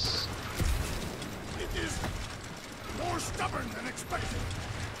force. It is more stubborn than expected.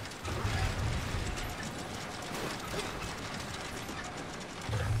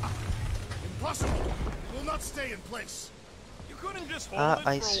 Impossible! It will not stay in place. You couldn't just hold it for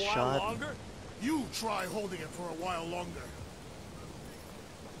a ice while shot. longer? You try holding it for a while longer.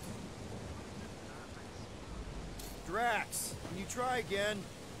 Drax, can you try again?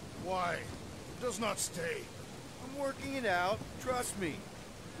 Why? It does not stay. I'm working it out. Trust me.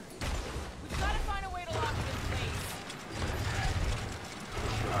 We've gotta find a way to lock it in place.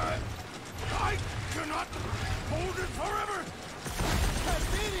 I cannot hold it forever! I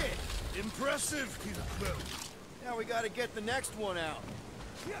did it! Impressive, Peter Quill. Now we gotta get the next one out.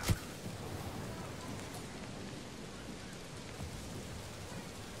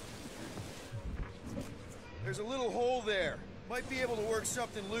 There's a little hole there. Might be able to work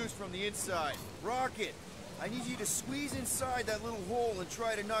something loose from the inside. Rocket, I need you to squeeze inside that little hole and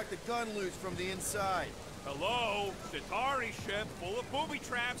try to knock the gun loose from the inside. Hello? Chitauri ship full of booby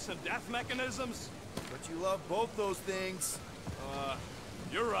traps and death mechanisms? But you love both those things.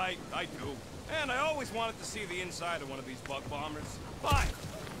 You're right, I do. And I always wanted to see the inside of one of these bug bombers. But...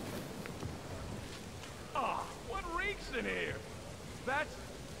 Ah, what reeks in here? That's...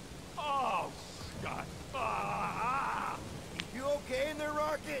 Oh, Scott. Ah! You okay in there,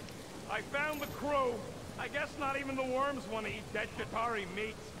 Rocket? I found the crew. I guess not even the worms want to eat dead Chitauri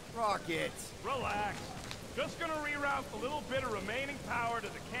meat. Rocket. Relax. Just gonna reroute a little bit of remaining power to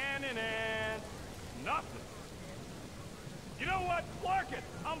the cannon and... nothing. You know what? Clark it!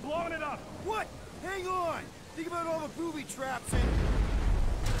 I'm blowing it up! What? Hang on! Think about all the booby traps and...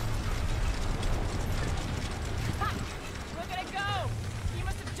 Ha! Look at it go! He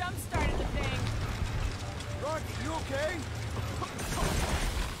must have jump-started the thing. Rocket, you okay?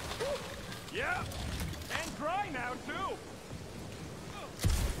 Yeah! And dry now, too!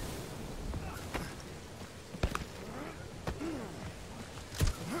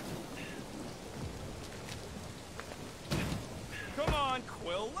 Come on,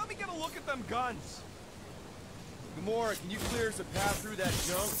 Quill. Let me get a look at them guns. Gamora, can you clear us a path through that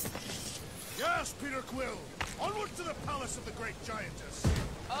junk? Yes, Peter Quill. Onward to the palace of the great giantess.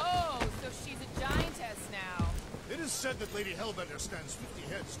 Oh, so she's a giantess now. It is said that Lady Hellbender stands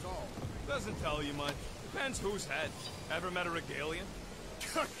 50 heads tall. Doesn't tell you much. Depends whose head. Ever met a Regalian?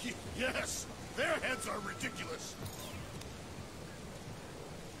 Yes, their heads are ridiculous.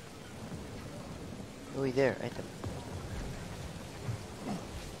 Oh, there, item.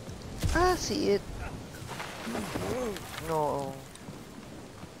 Ah, see it. No.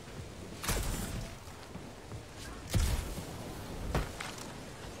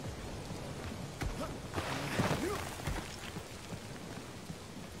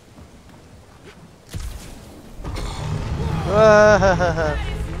 That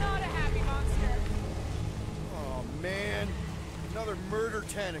is not a happy monster. Oh, man.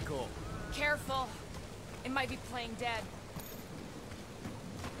 tentacle. Careful. It might be playing dead.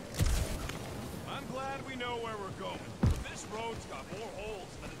 I'm glad we know where we're going. This road's got more holes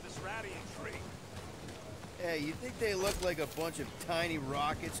than a Disradian tree. Hey, you think they look like a bunch of tiny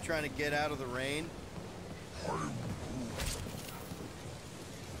rockets trying to get out of the rain?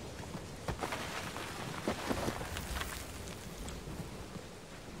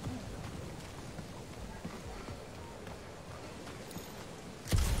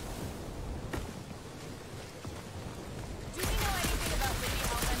 Do we know anything about Lady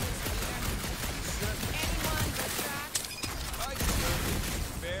Hellbender's leader? Anyone but Drax? I deserve to be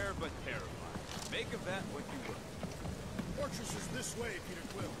fair but terrified. Make of that what you will. Fortress is this way, Peter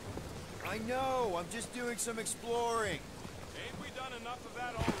Quill. I know, I'm just doing some exploring. Ain't we done enough of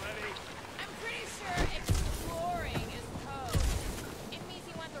that already? I'm pretty sure exploring is code. It means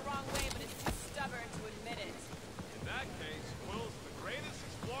he went the wrong way, but is too stubborn to admit it. In that case, Quill's the greatest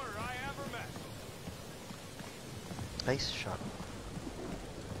explorer I ever met. Nice shot.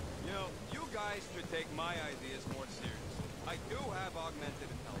 You know, you guys should take my ideas more seriously. I do have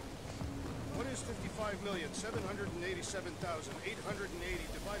augmented intelligence. What is 55,787,880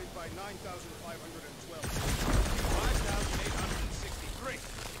 divided by 9,512? 5,863.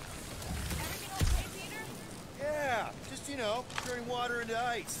 Everything okay, Peter? Yeah, just, you know, turning water into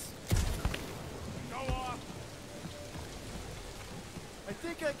ice. Go off. I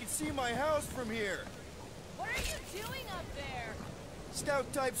think I can see my house from here. What are you doing up there?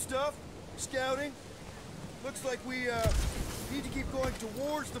 Scout type stuff. Scouting. Looks like we, need to keep going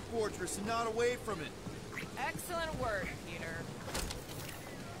towards the fortress and not away from it. Excellent work, Peter.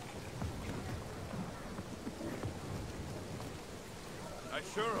 I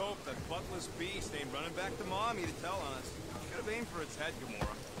sure hope that buttless beast ain't running back to Mommy to tell on us. Should have aimed for its head,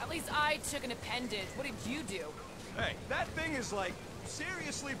 Gamora. At least I took an appendage. What did you do? Hey, that thing is like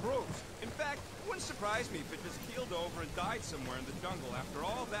seriously bruised. In fact, it wouldn't surprise me if it just keeled over and died somewhere in the jungle after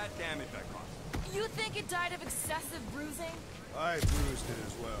all that damage I caused. You think it died of excessive bruising? I bruised it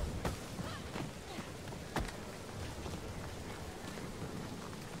as well.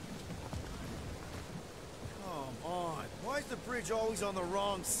 Come on. Why is the bridge always on the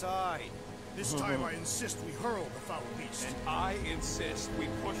wrong side? This time I insist we hurl the foul beast. And I insist we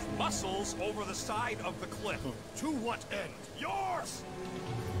push muscles over the side of the cliff. To what end? Yours!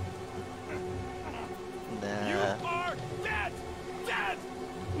 You Nah. are dead! Dead!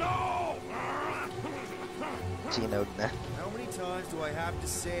 No! Genoed na. How many times do I have to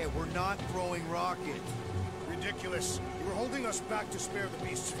say it? We're not throwing rockets. Ridiculous. You were holding us back to spare the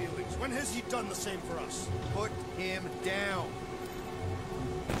beast's feelings. When has he done the same for us? Put him down.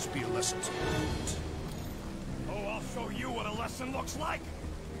 This be a lesson to learn. Oh, I'll show you what a lesson looks like!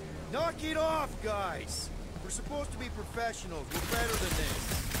 Knock it off, guys. We're supposed to be professionals. We're better than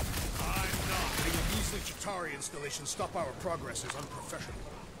this. I'm not. Letting a measly Chitauri installation stop our progress is unprofessional.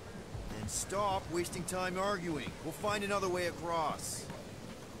 And stop wasting time arguing. We'll find another way across.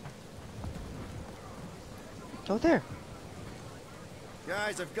 Oh, there.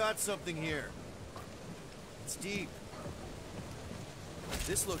 Guys, I've got something here. It's deep.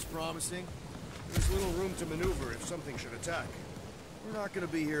 This looks promising. There's little room to maneuver if something should attack. We're not gonna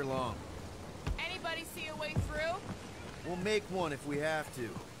be here long. Anybody see a way through? We'll make one if we have to.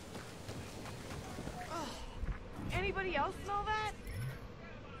 Anybody else smell that?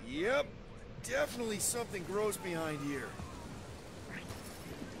 Yep. Definitely something gross behind here.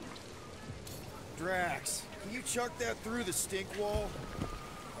 Drax, can you chuck that through the stink wall?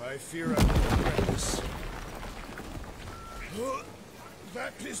 I fear I will regret this.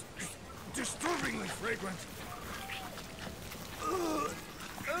 That is disturbingly fragrant.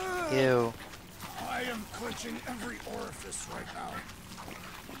 Ew. I am clenching every orifice right now.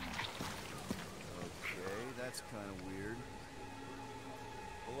 Okay, that's kind of weird.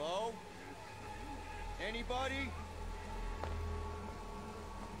 Hello? Anybody?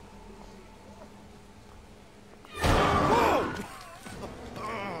 Whoa!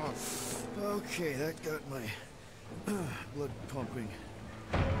 Okay, that got my blood pumping.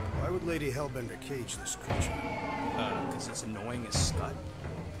 Why would Lady Hellbender cage this creature? Because it's annoying as scud.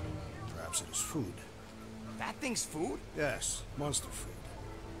 Perhaps it is food. That thing's food? Yes, monster food.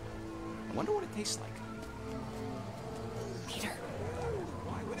 I wonder what it tastes like. Peter,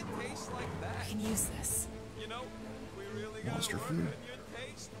 Why would it taste like I that? can use this. You know, we really gotta Monster work food? on your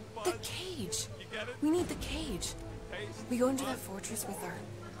taste The buds. cage. You get it? We need the cage. Taste We go into that buds. fortress with our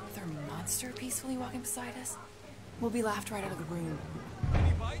monster peacefully walking beside us. We'll be laughed right out of the room.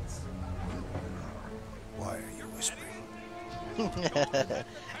 Any bites? Why are you whispering?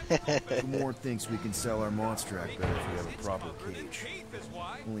 Gamorrean thinks we can sell our monster act better if we have a proper cage.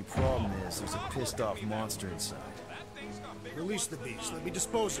 Only problem is there's a pissed off monster inside. Release the beast. Let me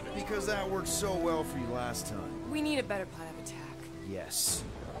dispose of it. Because that worked so well for you last time. We need a better plan of attack. Yes.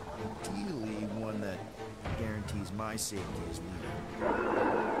 Ideally, one that guarantees my safety as leader.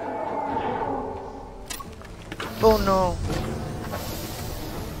 Oh no!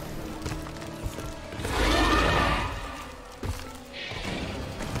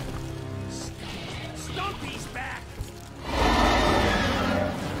 Stumpy's back!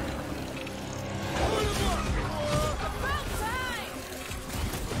 About time!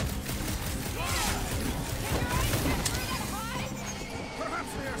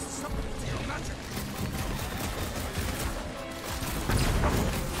 Perhaps there's something to your magic.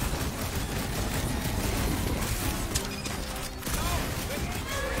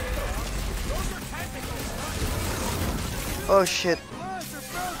 Oh shit! Plants are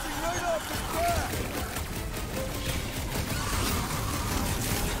bouncing right off the back!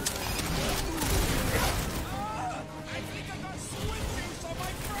 I think I got squid juice on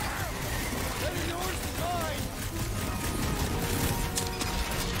my farm! Better yours than mine!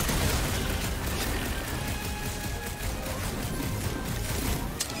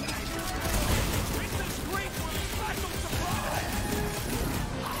 Princess Greek with a special surprise!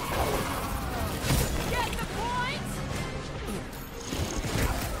 Get the point?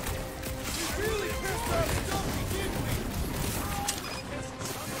 Really pissed off Stumpy, didn't we?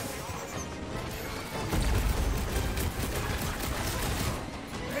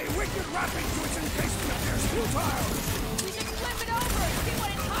 A wicked wrapping to its encasement appears futile. We should flip it over and see what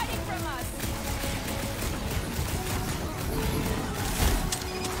it's hiding from us.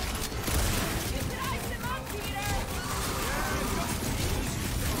 You should ice him up, Peter.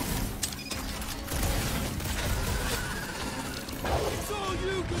 It's all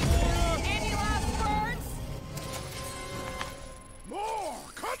you, Gamora! Any last words? More!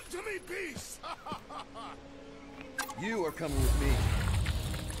 Come to me, beast! You are coming with me.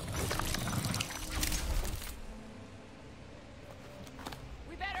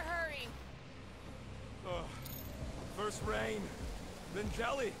 We better hurry. First rain, then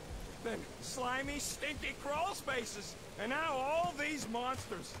jelly, then slimy, stinky crawl spaces, and now all these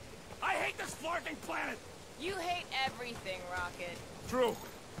monsters. I hate this flarking planet! You hate everything, Rocket. True,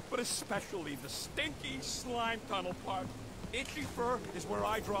 but especially the stinky slime tunnel part. Itchy fur is where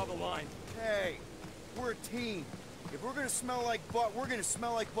I draw the line. Hey, we're a team. If we're gonna smell like butt, we're gonna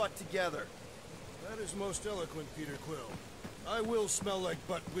smell like butt together. That is most eloquent, Peter Quill. I will smell like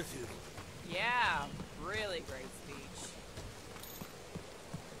butt with you. Yeah, really great speech.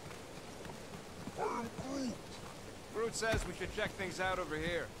 Groot says we should check things out over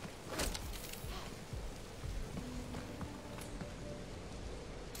here.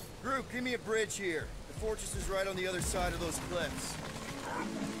 Groot, give me a bridge here. The fortress is right on the other side of those cliffs.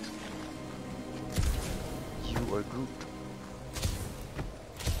 You are Groot.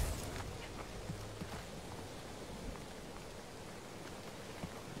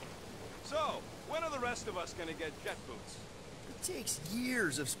 So, when are the rest of us gonna get jet boots? It takes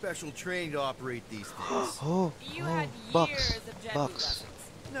years of special training to operate these things. Oh, You oh, had Bucks, years of jet boot Bucks. lessons.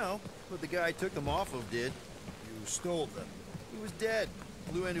 No, but the guy I took them off of did. You stole them. He was dead.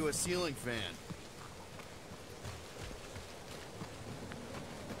 Blew into a ceiling fan.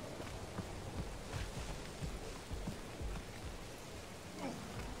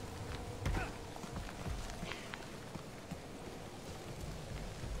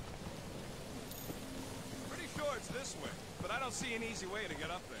 Pretty sure it's this way, but I don't see an easy way to get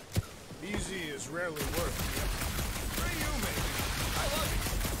up there. Easy is rarely work. For you, maybe. I love it.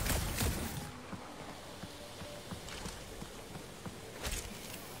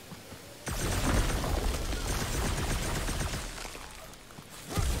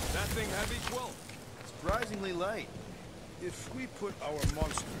 That thing heavy, Quill? Surprisingly light. If we put our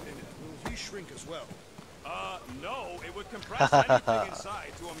monster in it, will he shrink as well? No. It would compress anything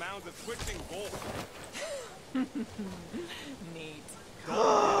inside to a mound of twitching gold. Neat.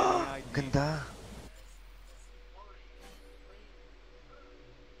 Ganda.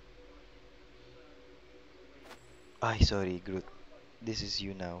 Ay, sorry, Groot. This is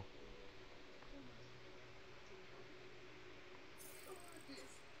you now.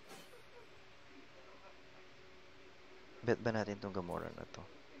 Bet ba natin tong Gamora na to?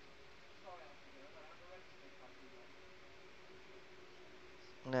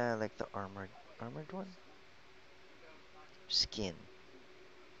 Nah, like the armored one? Skin.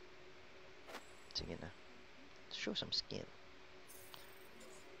 Sige na. Show some skin.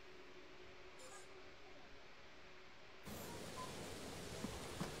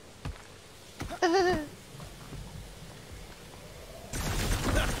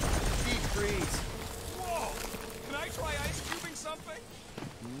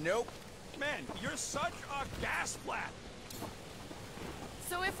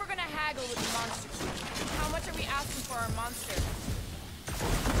 haggle with the monster king. How much are we asking for our monster?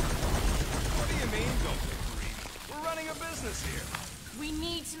 What do you mean, don't agree? We're running a business here. We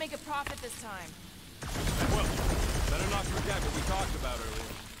need to make a profit this time. Well, better not forget what we talked about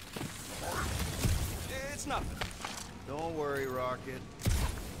earlier. It's nothing. Don't worry, Rocket.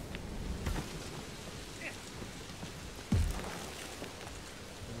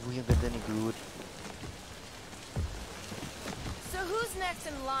 Ang ganda ni Groot. So who's next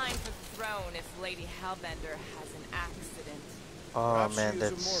in line for the throne if Lady Hellbender has an accident? Oh Perhaps man, she is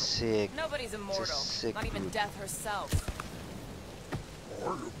that's immortal. sick. Nobody's immortal. sick Not even Groot. death herself.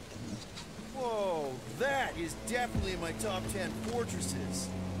 Whoa, that is definitely in my top 10 fortresses.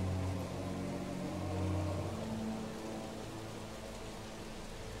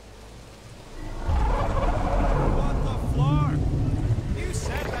 What the flark? You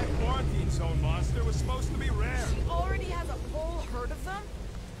said that quarantine zone monster was supposed to be rare. She already has a whole herd of them?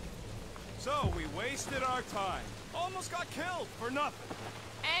 So we wasted our time. Almost got killed for nothing.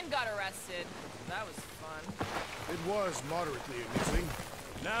 And got arrested. That was fun. It was moderately amusing.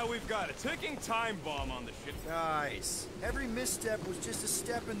 Now we've got a ticking time bomb on the ship. Guys, every misstep was just a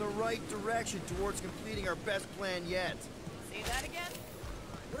step in the right direction towards completing our best plan yet. Say that again?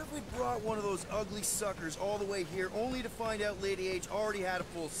 What if we brought one of those ugly suckers all the way here only to find out Lady H already had a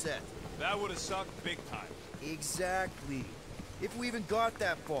full set? That would have sucked big time. Exactly. If we even got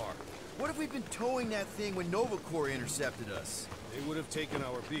that far. What if we'd been towing that thing when Nova Corps intercepted us? They would have taken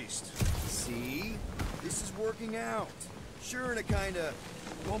our beast. See? This is working out. Sure, in a kinda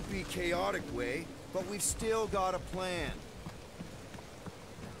bumpy, chaotic way, but we've still got a plan.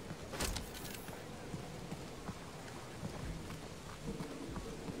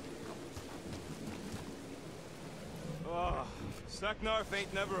 Ugh. Seknarf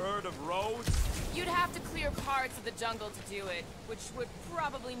ain't never heard of roads? You'd have to clear parts of the jungle to do it, which would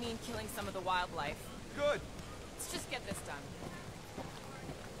probably mean killing some of the wildlife. Good. Let's just get this done.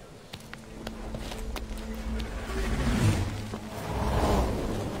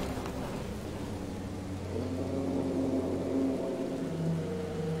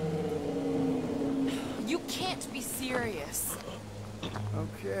 You can't be serious.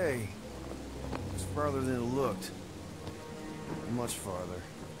 Okay. It's farther than it looked. Much farther.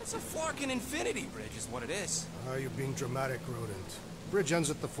 It's a flarkin' infinity bridge is what it is. Ah, you're being dramatic, Rodent. Bridge ends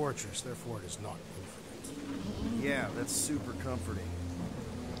at the fortress, therefore it is not infinite. Yeah, that's super comforting.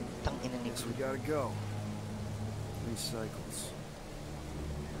 Tangina ni Guess we Groot. gotta go. 3 cycles.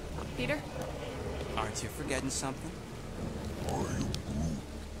 Peter? Aren't you forgetting something?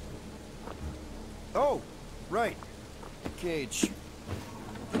 Oh! Right. Cage.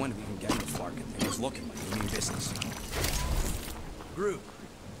 The point of even getting the flarkin' thing was looking like you mean business. Groot,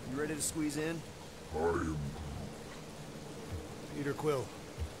 you ready to squeeze in? Peter Quill,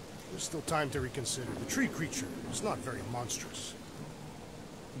 there's still time to reconsider. The tree creature is not very monstrous.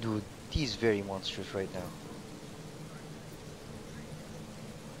 Dude, he's very monstrous right now.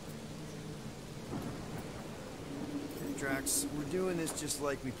 Drax, we're doing this just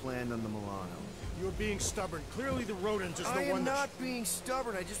like we planned on the Milano. You're being stubborn. Clearly the rodent is the I am one that... not being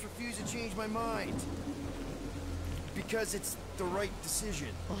stubborn, I just refuse to change my mind. Because it's the right decision.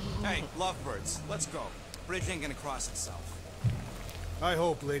 Hey, lovebirds, let's go. Bridge ain't gonna cross itself. I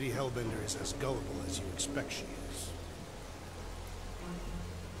hope Lady Hellbender is as gullible as you expect she is.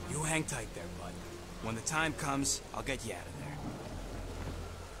 You hang tight there, bud. When the time comes, I'll get you out of there.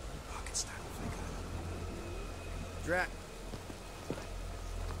 Rocket style, if I got it. Drax.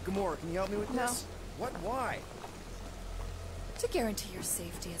 Gamora, can you help me with No. this? What? Why? To guarantee your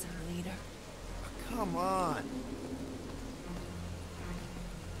safety as our leader. Come on.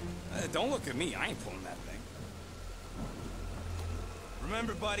 Don't look at me, I ain't pulling that thing.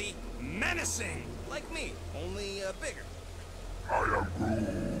 Remember, buddy, menacing! Like me, only bigger.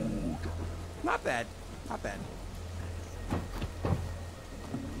 Not bad, not bad.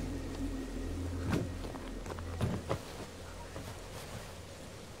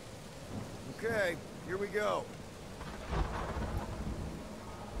 Okay, here we go.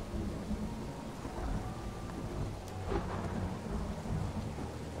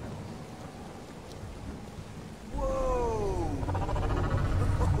 Whoa!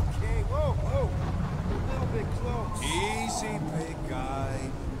 Okay, whoa! A little bit close. Easy, big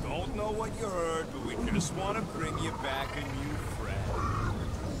guy. Don't know what you heard, but we just want to bring you back a new friend.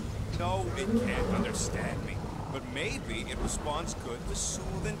 No, it can't understand me, but maybe it responds good to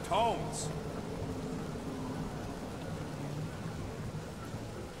soothing tones.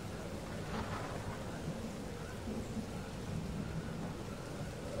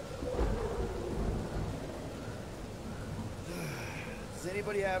 Does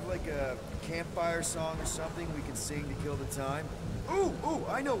anybody have like a campfire song or something we can sing to kill the time? Ooh,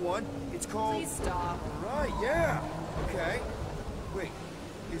 I know one. It's called... Please stop. Right, yeah. Okay. Wait,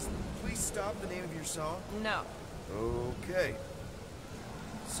 is Please Stop the name of your song? No. Okay.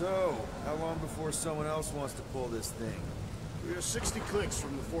 So, how long before someone else wants to pull this thing? We are 60 clicks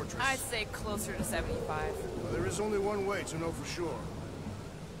from the fortress. I'd say closer to 75. Well, there is only one way to know for sure.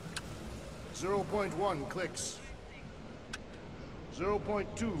 0.1 clicks.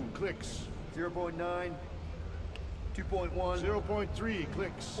 0.2 clicks. 0.9, 2.1, 0.3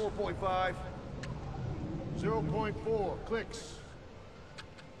 clicks. 4.5. 0.4 clicks.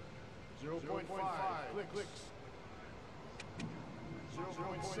 0.5 clicks.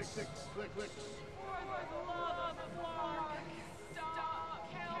 0.6 clicks.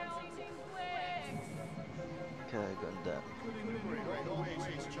 Kaganda.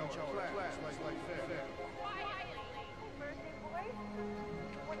 Birthday boy?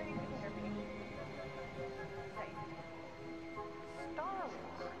 What are you doing here, baby? Say, Star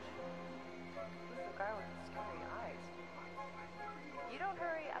Wars. Who's the guy with the starry eyes? You don't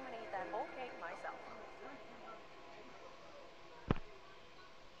hurry, I'm gonna eat that whole cake myself.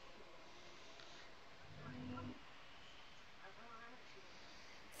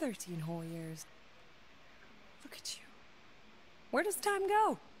 13 whole years. Look at you. Where does time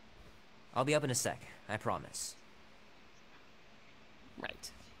go? I'll be up in a sec, I promise.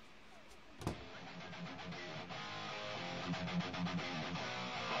 Right.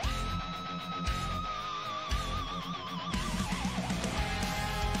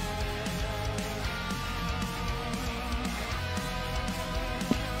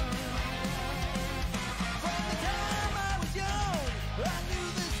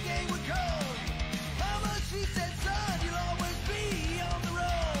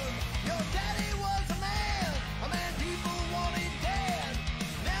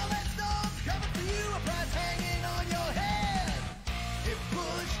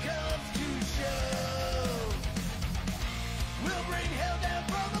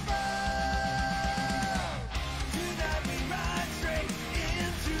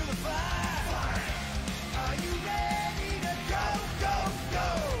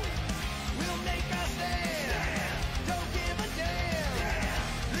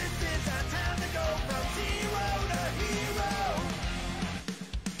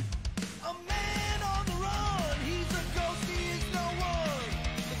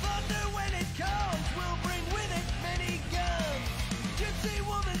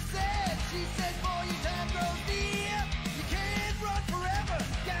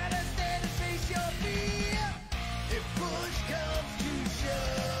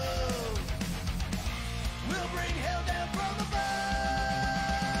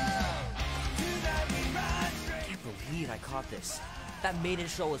 I caught this. That maiden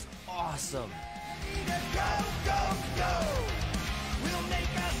show was awesome. Be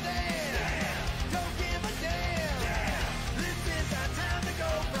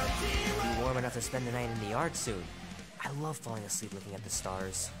warm enough to spend the night in the yard soon. I love falling asleep looking at the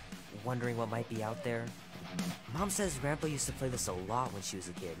stars, wondering what might be out there. Mom says Grandpa used to play this a lot when she was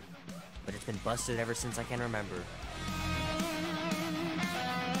a kid, but it's been busted ever since I can remember.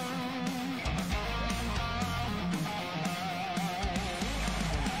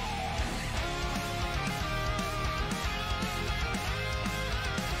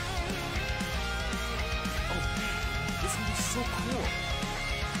 So cool.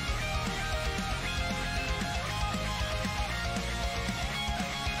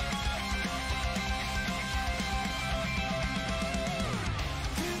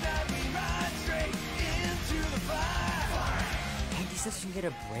 Andy says you can get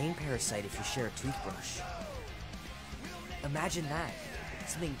a brain parasite if you share a toothbrush. Imagine that.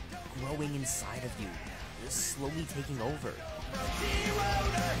 Something growing inside of you, slowly taking over.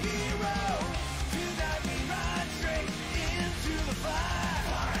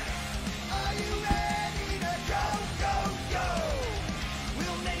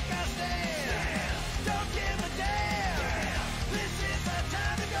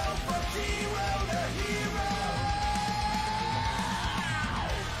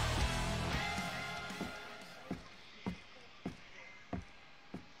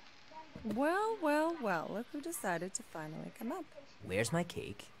 Well, look who decided to finally come up. Where's my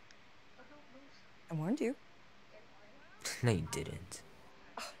cake? I warned you. No, you didn't.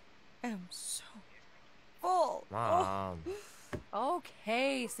 I am so full. Mom.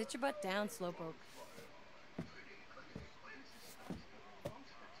 Okay, sit your butt down, Slowpoke.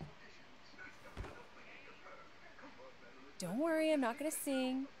 Don't worry, I'm not gonna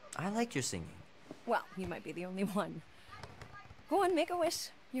sing. I like your singing. Well, you might be the only one. Go on, make a wish.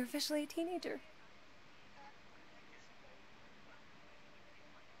 You're officially a teenager.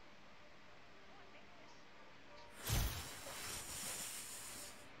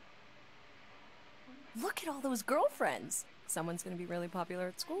 Look at all those girlfriends. Someone's gonna be really popular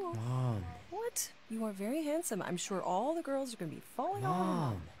at school. Mom. What? You are very handsome. I'm sure all the girls are gonna be falling on you.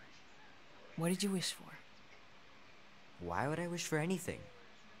 Mom. What did you wish for? Why would I wish for anything?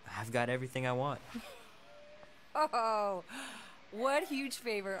 I've got everything I want. Oh, what huge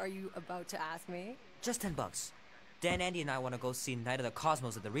favor are you about to ask me? Just $10. Dan, Andy, and I want to go see Night of the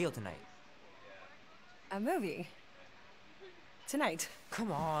Cosmos at the Rio tonight. A movie? Tonight?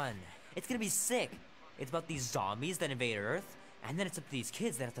 Come on. It's gonna be sick. It's about these zombies that invade Earth, and then it's up to these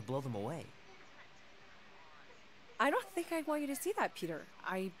kids that have to blow them away. I don't think I want you to see that, Peter.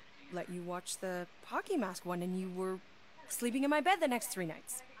 I let you watch the hockey mask one and you were sleeping in my bed the next 3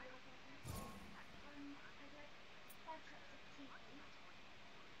 nights.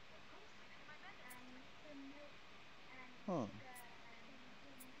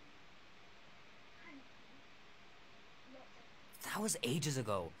 That was ages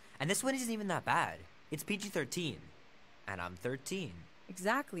ago. And this one isn't even that bad. It's PG-13. And I'm 13.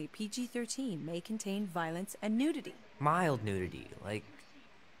 Exactly. PG-13 may contain violence and nudity. Mild nudity, like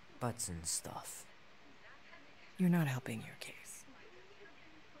butts and stuff. You're not helping your case.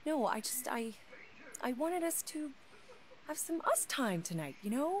 No, I wanted us to have some us time tonight, you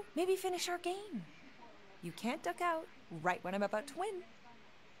know? Maybe finish our game. You can't duck out right when I'm about to win.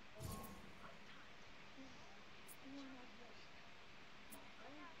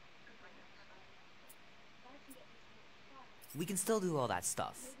 We can still do all that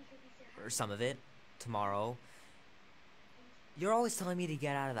stuff. Or some of it. Tomorrow. You're always telling me to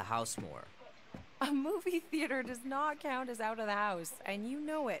get out of the house more. A movie theater does not count as out of the house, and you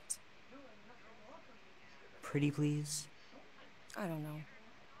know it. Pretty please? I don't know.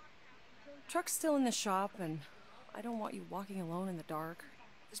 Truck's still in the shop, and I don't want you walking alone in the dark.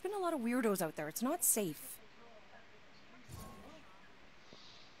 There's been a lot of weirdos out there. It's not safe.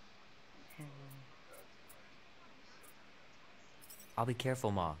 I'll be careful,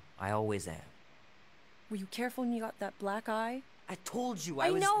 Ma. I always am. Were you careful when you got that black eye? I told you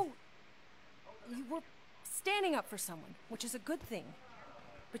I was... know! You were standing up for someone, which is a good thing.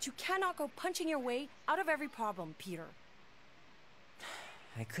 But you cannot go punching your way out of every problem, Peter.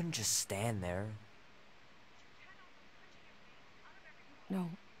 I couldn't just stand there. No.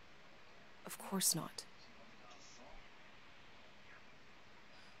 Of course not.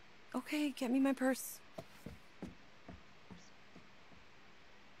 Okay, get me my purse.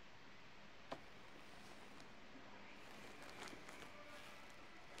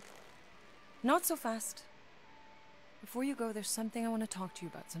 Not so fast. Before you go, there's something I want to talk to you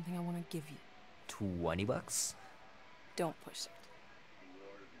about, something I want to give you. $20? Don't push it.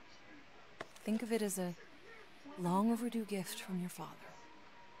 Think of it as a long overdue gift from your father.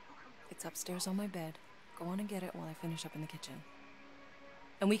 It's upstairs on my bed. Go on and get it while I finish up in the kitchen.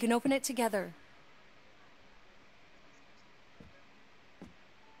 And we can open it together.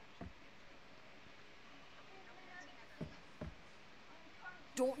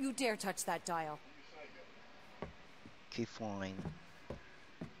 Don't you dare touch that dial. Okay, fine.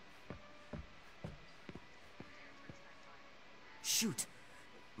 Shoot!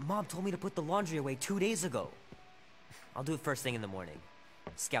 Mom told me to put the laundry away 2 days ago. I'll do it first thing in the morning.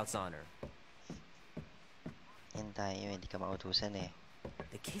 Scout's honor. Yan tayo, hindi ka mautusan eh.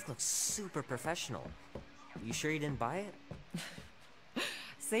 The cake looks super professional. You sure you didn't buy it?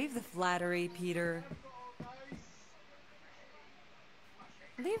 Save the flattery, Peter.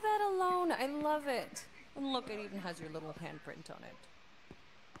 Leave that alone. I love it. And look, it even has your little handprint on it.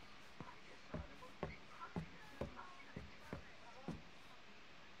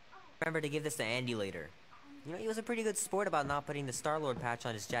 Remember to give this to Andy later. You know, he was a pretty good sport about not putting the Star-Lord patch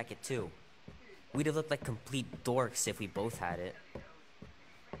on his jacket, too. We'd have looked like complete dorks if we both had it.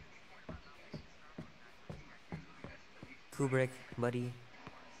 Kubrick, buddy.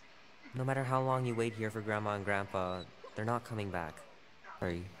 No matter how long you wait here for Grandma and Grandpa, they're not coming back.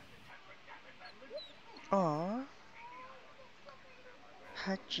 Hurry. Aww.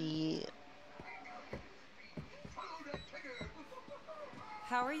 Hachi.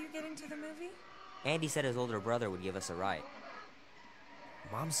 How are you getting to the movie? Andy said his older brother would give us a ride.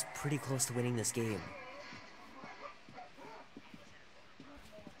 Mom's pretty close to winning this game.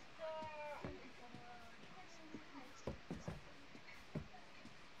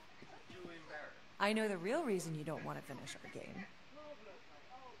 I know the real reason you don't want to finish our game.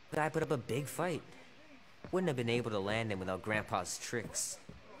 But I put up a big fight. Wouldn't have been able to land him without Grandpa's tricks.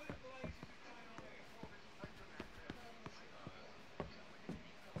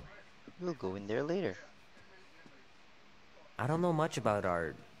 We'll go in there later. I don't know much about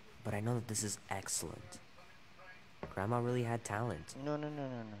art, but I know that this is excellent. Grandma really had talent. No, no, no,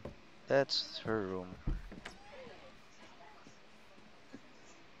 no, no. That's her room.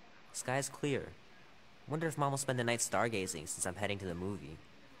 Sky's clear. Wonder if Mom will spend the night stargazing since I'm heading to the movie.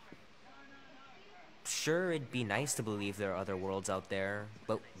 Sure, it'd be nice to believe there are other worlds out there,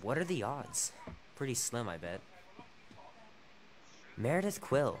 but what are the odds? Pretty slim, I bet. Meredith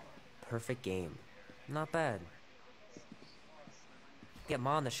Quill. Perfect game. Not bad. Get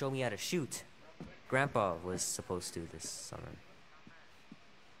Mom to show me how to shoot. Grandpa was supposed to this summer.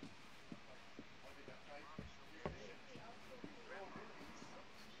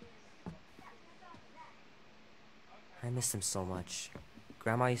 I miss him so much.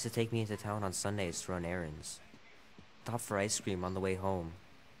 Grandma used to take me into town on Sundays to run errands. Stop for ice cream on the way home.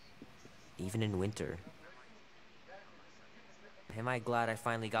 Even in winter. Am I glad I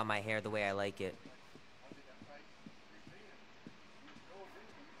finally got my hair the way I like it.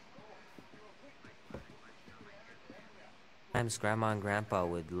 Sometimes Grandma and Grandpa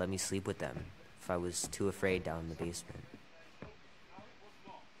would let me sleep with them if I was too afraid down in the basement.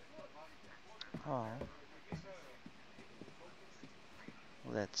 Oh.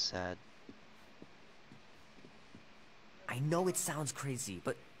 Well, that's sad. I know it sounds crazy,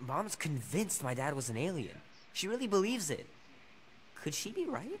 but Mom's convinced my dad was an alien. She really believes it. Could she be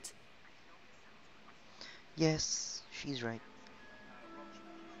right? Yes, she's right.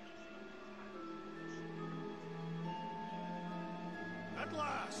 At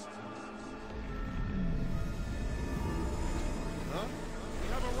last! Huh?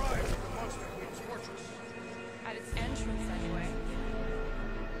 We have arrived at the Monster Queen's fortress. At its entrance, anyway.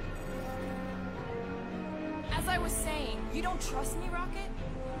 As I was saying, you don't trust me, Rocket?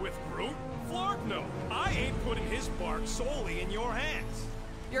 With Groot? Flark, no. I ain't putting his bark solely in your hands.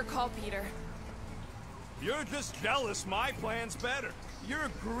 Your call, Peter. You're just jealous my plan's better. You're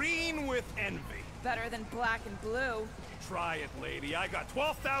green with envy. Better than black and blue. Try it, lady. I got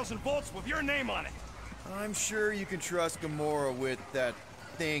 12,000 volts with your name on it. I'm sure you can trust Gamora with that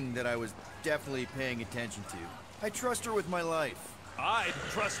thing that I was definitely paying attention to. I trust her with my life. I'd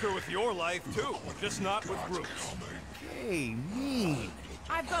trust her with your life, too. Just not with Groot's. Hey, mean.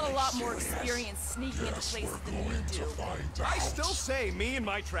 I've got a lot more experience sneaking into places than you do. I still say me and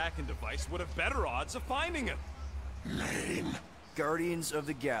my tracking device would have better odds of finding him. Name? Guardians of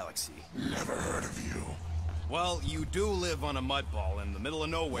the Galaxy. Never heard of you. Well, you do live on a mud ball in the middle of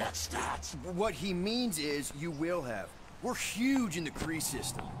nowhere. What's that? What he means is you will have. We're huge in the Kree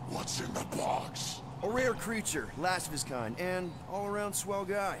system. What's in the box? A rare creature, last of his kind, and all-around swell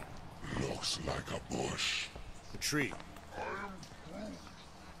guy. Looks like a bush. A tree.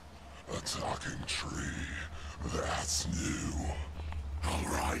 A talking tree. That's new. All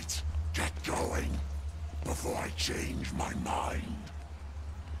right, get going before I change my mind.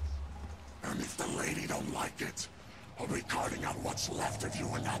 And if the lady don't like it, I'll be carting out what's left of you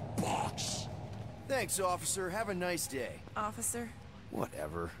in that box. Thanks, officer. Have a nice day. Officer?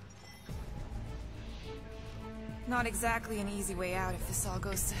 Whatever. Not exactly an easy way out if this all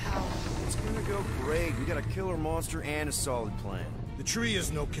goes to hell. It's gonna go great. We got a killer monster and a solid plan. The tree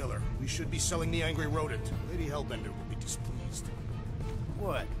is no killer. We should be selling the angry rodent. Lady Hellbender will be displeased.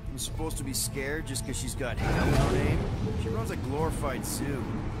 What? I'm supposed to be scared just because she's got hell in her name? She runs a glorified zoo.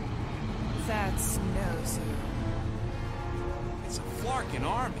 That's no zoo. It's a Flarkin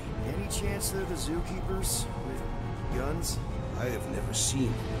army. Any chance they're the zookeepers? With guns? I have never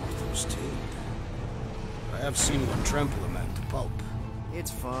seen Arthur's tamed. I have seen one trample a man to pulp.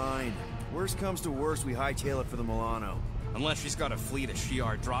 It's fine. Worst comes to worst, we hightail it for the Milano. Unless she's got a fleet of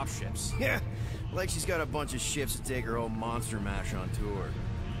Shi'ar dropships. Yeah, like she's got a bunch of ships to take her whole monster mash on tour.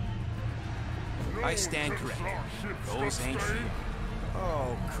 I stand corrected. Those ain't Shi'ar.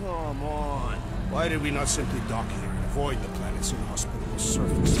 Oh, come on. Why did we not simply dock here and avoid the planet's inhospitable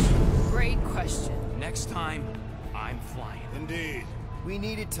surface? Great question. Next time, I'm flying. Indeed. We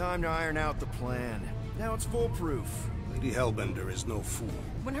needed time to iron out the plan. Now it's foolproof. Lady Hellbender is no fool.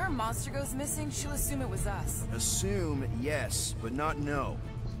 When her monster goes missing, she'll assume it was us. Assume, yes, but not know.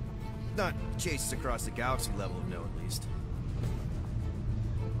 Not chase us across the galaxy level of no, at least.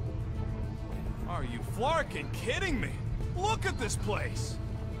 Are you Flarkin kidding me? Look at this place!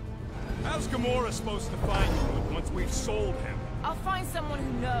 How's Gamora supposed to find you once we've sold him? I'll find someone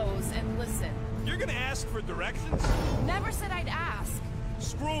who knows and listen. You're gonna ask for directions? Never said I'd ask.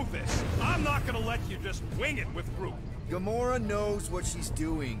 Screw this. I'm not gonna let you just wing it with Groot. Gamora knows what she's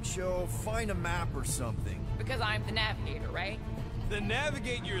doing. She'll find a map or something. Because I'm the navigator, right? Then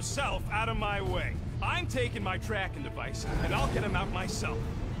navigate yourself out of my way. I'm taking my tracking device, and I'll get him out myself.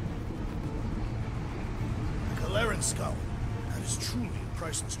 Teleran skull. That is truly a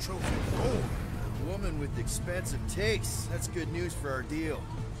priceless trophy of gold. A woman with expensive tastes. That's good news for our deal.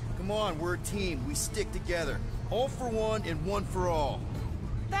 Come on, we're a team. We stick together. All for one and one for all.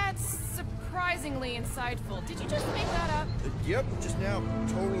 That's surprisingly insightful. Did you just make that up? Yep, just now.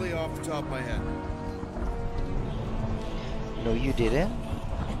 Totally off the top of my head. No, you didn't.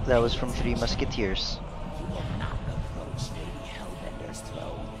 That was from Three Musketeers. You will not approach Lady Hellbender's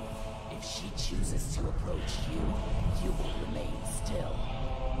throne. If she chooses to approach you, you will remain still.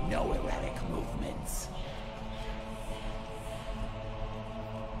 No erratic movements.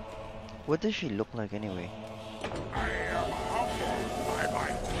 What does she look like anyway? I am humbled by my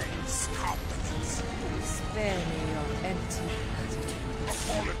queen's confidence. Spare me your empty attitude.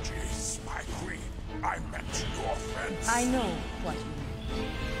 Apologies, my queen. I meant no offense. I know what you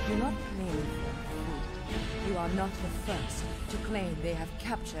mean. You're not playing for food. You are not the first to claim they have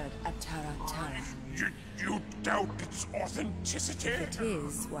captured Atara Tara. You doubt its authenticity? If it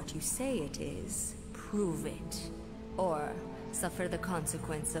is what you say it is, prove it. Or suffer the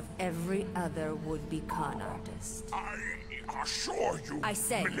consequence of every other would-be con artist. I assure you, I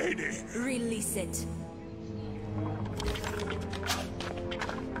say, milady. Release it.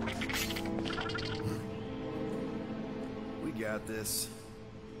 We got this.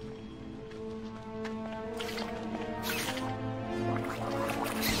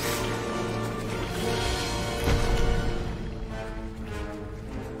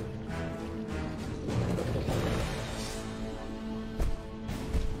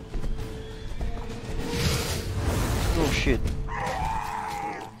 Oh shit.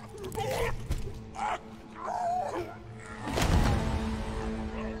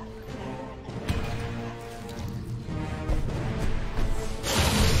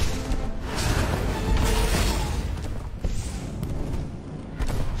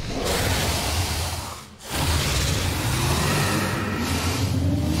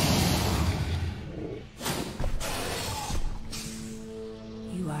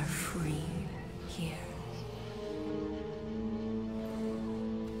 You are free here.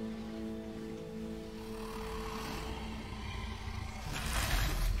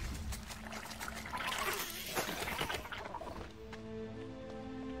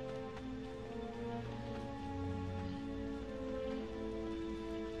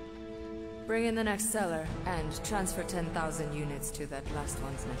 Bring in the next cellar and transfer 10,000 units to that last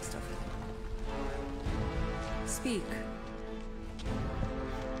one's next of it. Speak.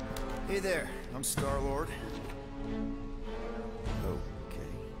 Hey there, I'm Star-Lord.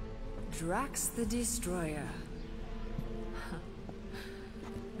 Okay. Drax the Destroyer.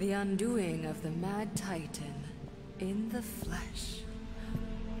 The undoing of the Mad Titan in the flesh.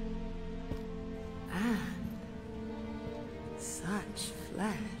 And such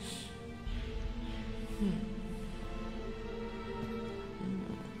flesh.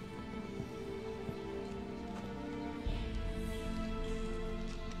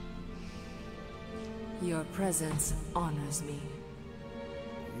 Your presence honors me.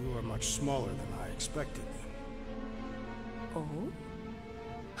 You are much smaller than I expected. Oh?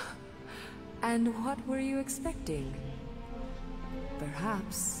 And what were you expecting?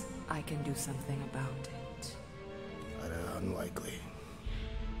 Perhaps I can do something about it. Unlikely.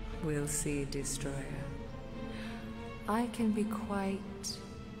 We'll see, Destroyer. I can be quite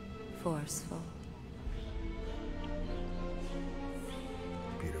forceful.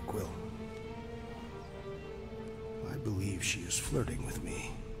 Peter Quill. I believe she is flirting with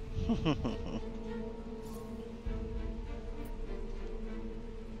me.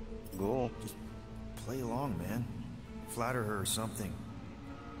 Go. Just play along, man. Flatter her or something.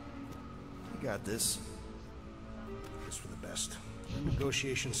 You got this. It's for the best. Your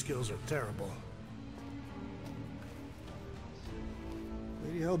negotiation skills are terrible.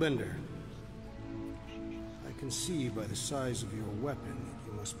 Lady Hellbender, I can see by the size of your weapon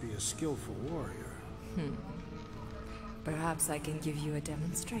that you must be a skillful warrior. Perhaps I can give you a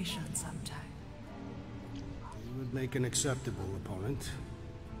demonstration sometime. You would make an acceptable opponent.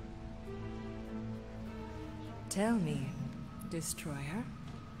 Tell me, Destroyer,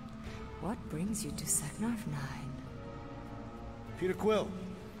 what brings you to Seknarf 9? Peter Quill,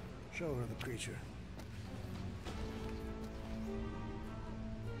 show her the creature.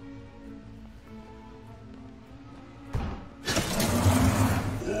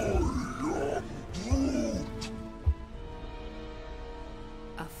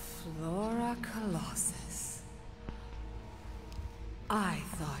 A Flora Colossus. I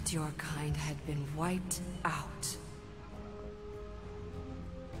thought your kind had been wiped out.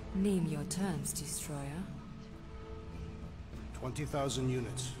 Name your terms, Destroyer. 20,000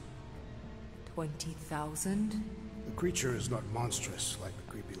 units. 20,000? The creature is not monstrous like the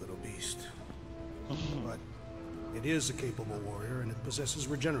creepy little beast. But it is a capable warrior and it possesses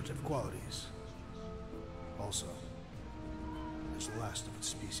regenerative qualities. Also, it's the last of its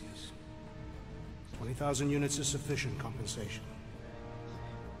species. 20,000 units is sufficient compensation.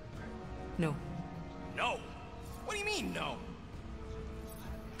 No. No! What do you mean, no?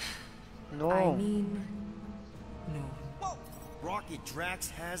 No. I mean, no. Whoa! Rocket Drax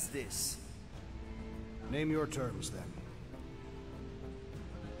has this. Name your terms, then.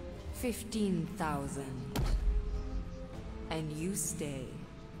 15,000. And you stay.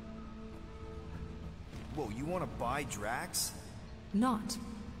 Whoa, you want to buy Drax? Not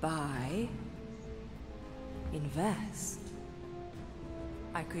buy. Invest.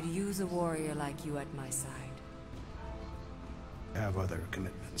 I could use a warrior like you at my side. Have other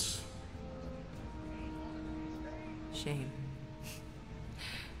commitments. Shame.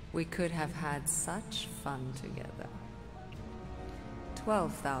 We could have had such fun together.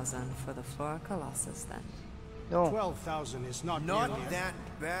 12,000 for the Flora Colossus, then. No. 12,000 is not Not nearly that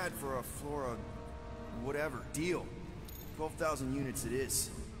bad for a Flora... whatever. Deal. 12,000 units it is.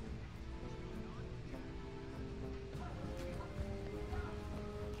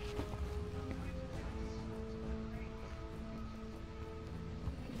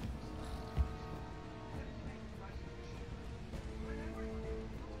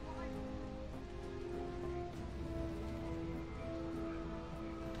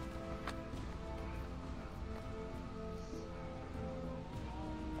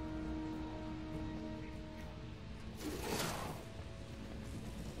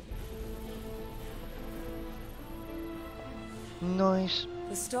 Nice.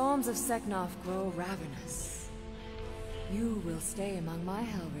 The storms of Seknarf grow ravenous. You will stay among my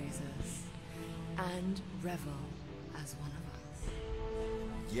Hellraisers and revel as one of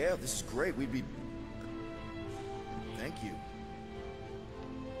us. Yeah, this is great. We'd be... Thank you.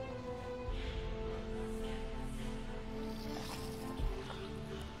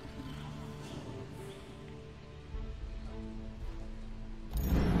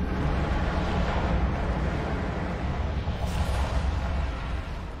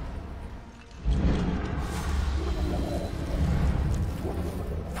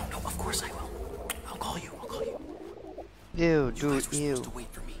 Ew, You dude, guys were ew. supposed to wait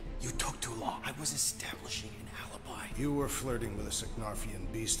for me. You took too long. I was establishing an alibi. You were flirting with a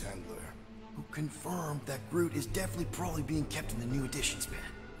Seknarfian beast handler. Who confirmed that Groot is definitely probably being kept in the new editions bin.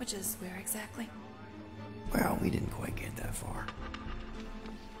 Which is where exactly? Well, we didn't quite get that far.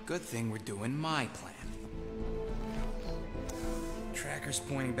 Good thing we're doing my plan. Tracker's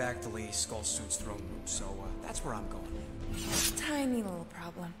pointing back to Lady Skull Suit's throne room, so that's where I'm going. Tiny little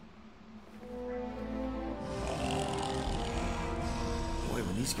problem. Boy,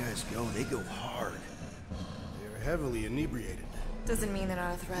 when these guys go, they go hard. They're heavily inebriated. Doesn't mean they're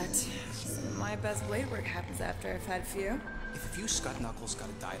not a threat. My best blade work happens after I've had a few. If a few Scut Knuckles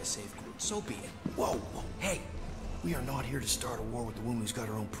gotta die to save Groot, so be it. Whoa, whoa, hey! We are not here to start a war with the woman who's got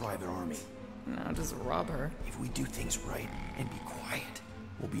her own private army. No, just rob her. If we do things right and be quiet,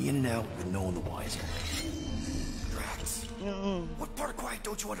 we'll be in and out with no one the wiser. Drax, what part of quiet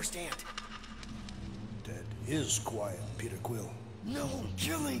don't you understand? Dead is quiet, Peter Quill. No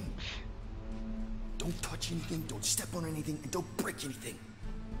killing! Don't touch anything, don't step on anything, and don't break anything.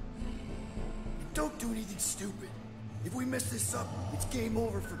 And don't do anything stupid. If we mess this up, it's game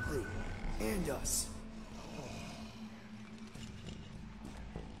over for Groot. And us.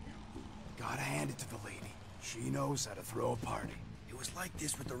 Gotta hand it to the lady. She knows how to throw a party. It was like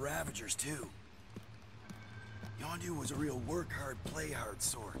this with the Ravagers, too. Yondu was a real work hard, play hard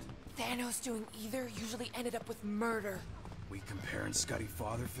sort. Thanos doing either usually ended up with murder. We comparing Scuddy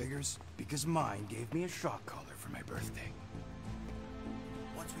father figures? Because mine gave me a shock collar for my birthday.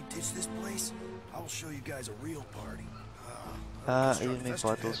 Once we ditch this place, I'll show you guys a real party. Ayun, may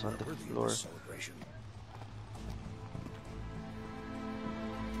bottles on the floor. Celebration.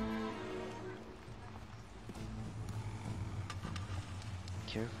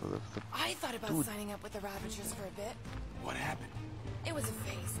 Careful of the... I thought about Dude. signing up with the Ravagers for a bit. What happened? It was a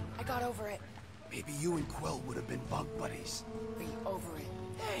phase. I got over it. Maybe you and Quill would have been bug buddies. Be over it.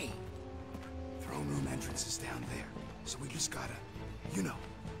 Hey! Throne room entrance is down there, so we just gotta, you know.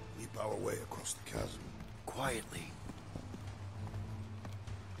 Leap our way across the chasm. Quietly.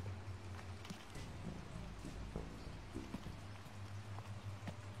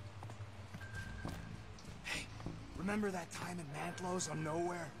 Hey, remember that time in Mantlos on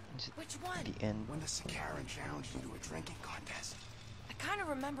Nowhere? Is it Which one? the end? When the Sakaran challenged you to a drinking contest? I kind of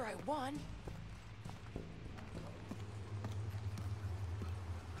remember I won.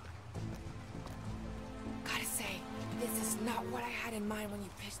 not what I had in mind when you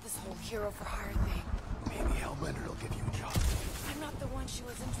pitched this whole hero for hire thing. Maybe Hellbender will give you a job. I'm not the one she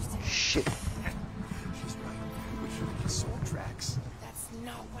was interested in. Shit. She's right. We should have just sold Drax. That's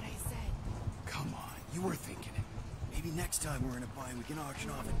not what I said. Come on, you were thinking it. Maybe next time we're in a bind, we can auction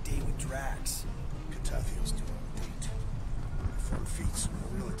off a date with Drax. Catathiel's due on a date. Firm feats of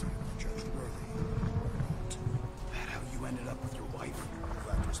nobility are judged worthy, or not. That how you ended up with your wife?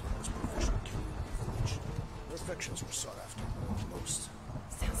 That was the most proficient killer in the village. Her affections were sought after more than most.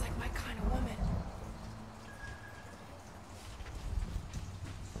 Sounds like my kind of woman.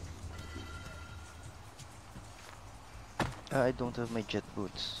 I don't have my jet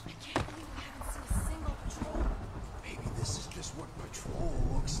boots. I can't believe we haven't seen a single patrol. Maybe this is just what patrol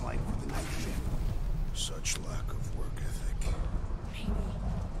looks like for the night shift. Such lack of work ethic. Maybe.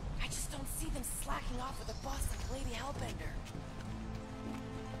 I just don't see them slacking off with a boss like Lady Hellbender.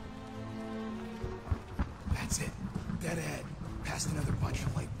 That's it. Dead ahead. Past another bunch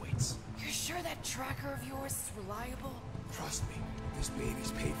of lightweights. You're sure that tracker of yours is reliable? Trust me, this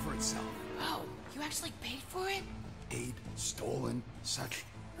baby's paid for itself. Oh, you actually paid for it? Aid, stolen, such.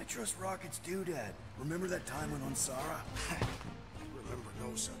 I trust Rocket's doodad. Remember that time when on Sara? Remember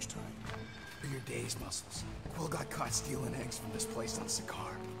no such time. For your days, Muscles. Quill got caught stealing eggs from this place on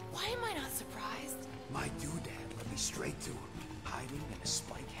Sakaar. Why am I not surprised? My doodad led me straight to him, hiding in a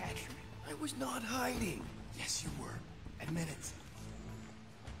spike hatchery. I was not hiding. Yes, you were. Admit it.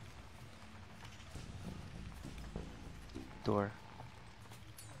 Door.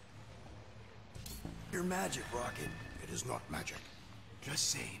 Your magic, Rocket. It is not magic.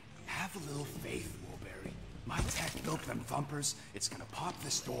 Just saying, have a little faith, Woolberry. My tech built them thumpers, it's gonna pop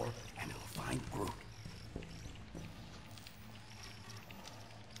this door, and it'll find Groot.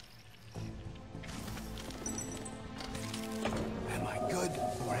 Am I good,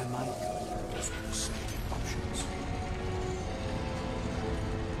 or am I good? Those are the same options.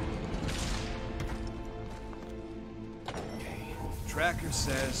 Okay. Tracker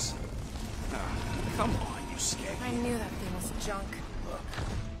says... come on, you skeg. I knew that thing was junk. Look,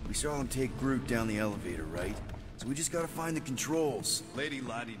 we saw him take Groot down the elevator, right? So we just gotta find the controls. Lady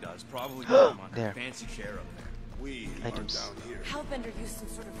Lottie does probably got him on There. her fancy chair up there. We Items. are down here. Hellbender used some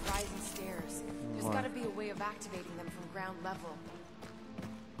sort of rising stairs. There's What? gotta be a way of activating them from ground level.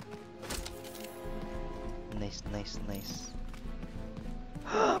 Nice, nice, nice.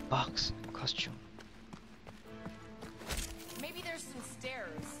 Box. Costume. Maybe there's some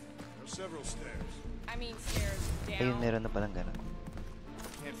stairs. There's several stairs. I mean stairs Ayun, down. meron na palang ganun.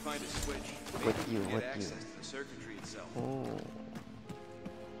 Can't find a switch. What Maybe you, we can what get you? access to the circuitry itself. Oh.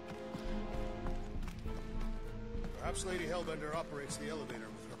 Perhaps Lady Hellbender operates the elevator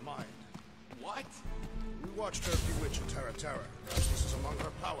with her mind. What? We watched her bewitch a Terra Terra. Perhaps this is among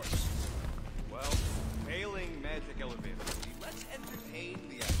her powers. Well, failing magic elevator. Let's entertain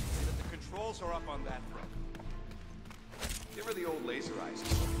the idea that the controls are up on that front. Give her the old laser eyes.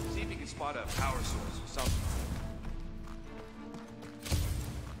 See if you can spot a power source or something.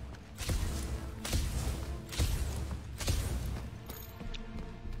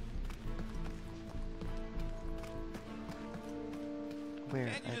 Where?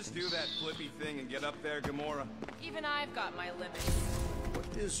 Can't you just do items? that flippy thing and get up there, Gamora? Even I've got my limits. What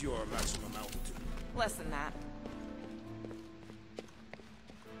is your maximum altitude? Less than that.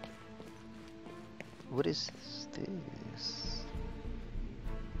 What is this?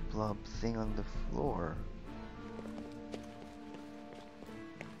 Blob thing on the floor.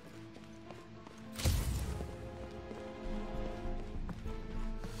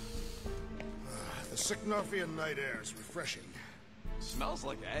 The Sychnarfian night air is refreshing. Smells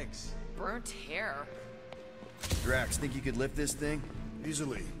like eggs. Burnt hair. Drax, think you could lift this thing?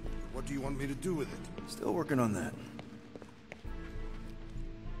 Easily. What do you want me to do with it? Still working on that.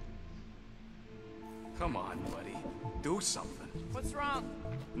 Come on, buddy. Do something. What's wrong?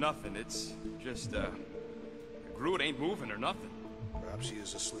 Nothing. It's just, Groot ain't moving or nothing. Perhaps he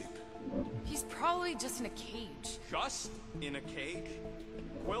is asleep. He's probably just in a cage. Just in a cage?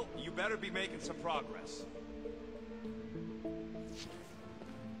 Quill, you better be making some progress.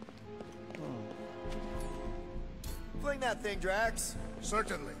 Fling that thing, Drax.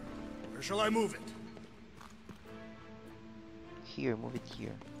 Certainly. Where shall I move it? Here, move it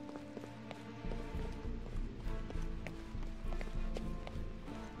here.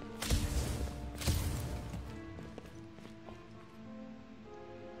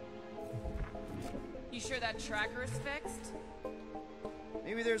 You sure that tracker is fixed?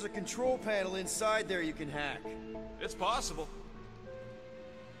 Maybe there's a control panel inside there you can hack. It's possible.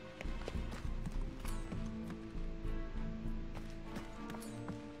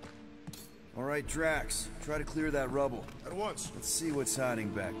 All right, Drax, try to clear that rubble. At once. Let's see what's hiding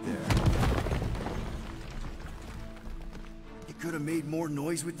back there. You could have made more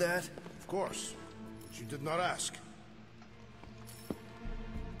noise with that? Of course. She did not ask.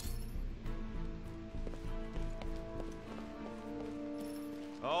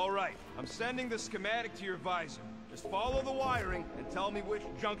 All right, I'm sending the schematic to your visor. Just follow the wiring and tell me which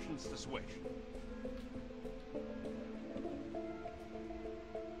junctions to switch.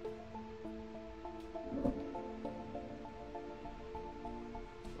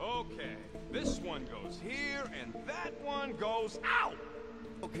 Okay, this one goes here, and that one goes out!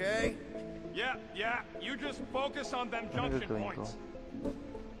 Okay. Yeah, you just focus on them Ano junction gagawin ko? points.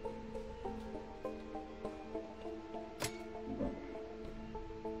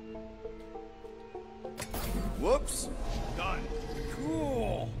 Whoops. Done.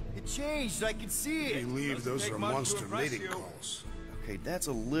 Cool. It changed. I can see I it. believe those take are much to monster impress mating you. calls. Okay, that's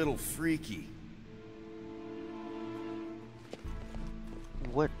a little freaky.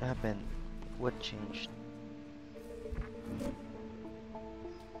 What happened? What changed?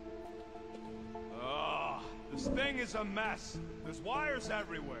 Ugh, this thing is a mess. There's wires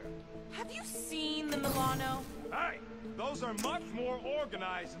everywhere. Have you seen the Milano? Hey, those are much more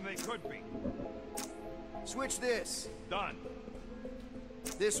organized than they could be. Switch this. Done.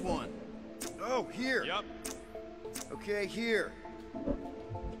 This one. Oh, here. Yep. Okay, here.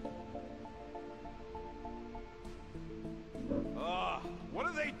 What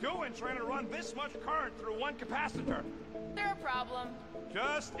are they doing trying to run this much current through one capacitor? They're a problem.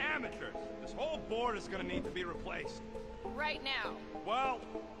 Just amateurs. This whole board is gonna need to be replaced. Right now. Well,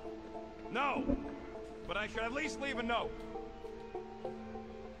 no. But I should at least leave a note.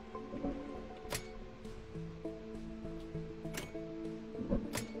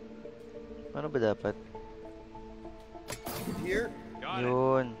 Ano ba dapat? Here. Got it.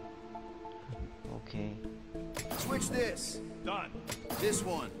 Yun. Okay. Switch this. Done. This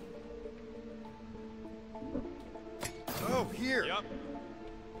one. Oh, here. Yep.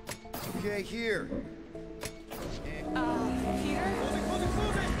 Okay, here. Peter? Close it!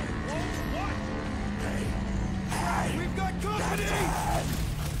 What? We've got company!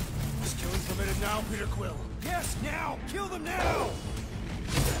 Is killing permitted now, Peter Quill? Yes, now! Kill them now!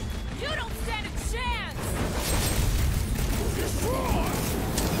 You don't stand a chance!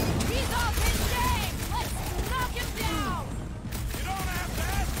 He's off his game! Let's knock him down! You don't have to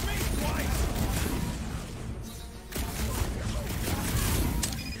ask me twice!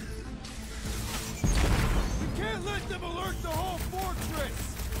 We can't let them alert the whole fortress!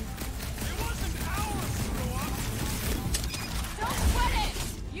 It wasn't ours, screw up! Don't sweat it!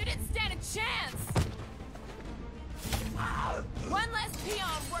 You didn't stand a chance! One less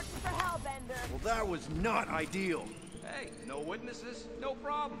peon working for Hellbender. Well, that was not ideal. Hey, no witnesses, no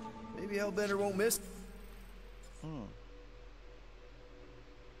problem. Maybe Hellbender won't miss.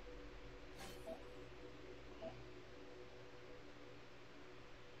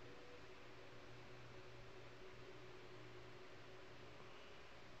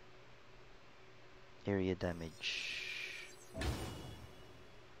 Area damage.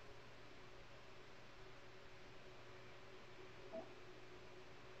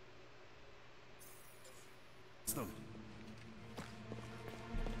 Them.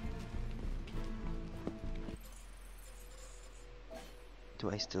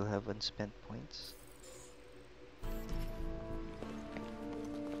 Do I still have unspent points?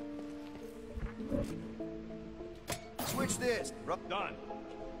 Switch this. Done.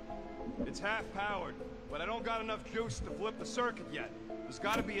 It's half powered, but I don't got enough juice to flip the circuit yet. There's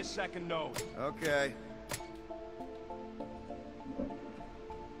gotta be a second node. Okay.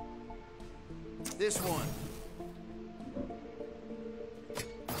 This one.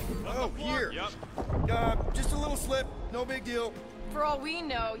 Oh, here. Yep. Just a little slip. No big deal. For all we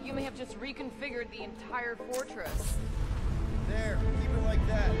know, you may have just reconfigured the entire fortress. There. Keep it like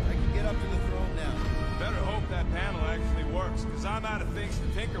that. I can get up to the throne now. Better hope that panel actually works, because I'm out of things to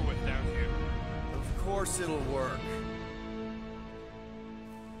tinker with down here. Of course it'll work.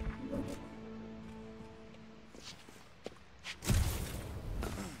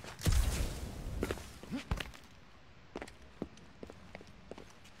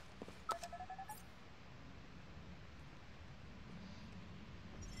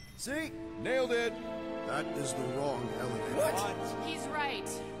 See? Nailed it. That is the wrong elevator. What? He's right.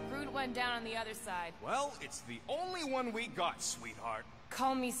 Groot went down on the other side. Well, it's the only one we got, sweetheart.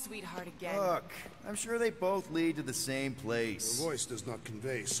 Call me sweetheart again. Look, I'm sure they both lead to the same Your place. voice does not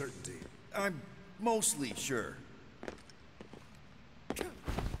convey certainty. I'm mostly sure.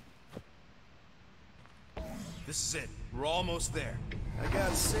 This is it. We're almost there. I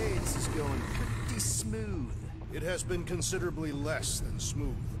gotta say, this is going pretty smooth. It has been considerably less than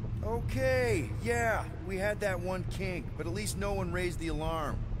smooth. Okay, yeah, we had that one kink, but at least no one raised the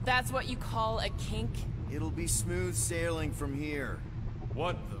alarm. That's what you call a kink? It'll be smooth sailing from here.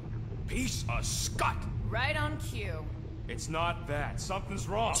 What the piece of scut? Right on cue. It's not that. Something's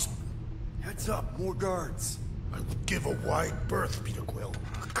wrong. Heads up, more guards. I would give a wide berth, Peter Quill.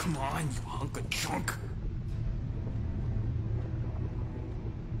 Come on, you hunk of junk.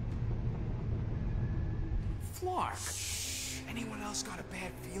 Flark. Anyone else got a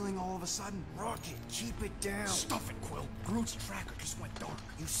bad feeling all of a sudden? Rocket, keep it down. Stuff it, Quill. Groot's tracker just went dark.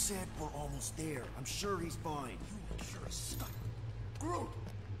 You said we're almost there. I'm sure he's fine. You look sure as stuff. Groot!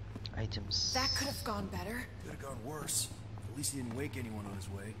 Items. That could have gone better. Could have gone worse. At least he didn't wake anyone on his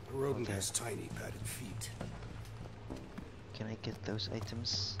way. The rodent Okay. has tiny padded feet. Can I get those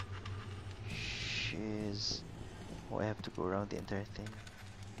items? Shiz. Oh, I have to go around the entire thing.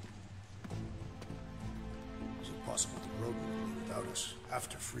 Is it possible the rodent would leave without us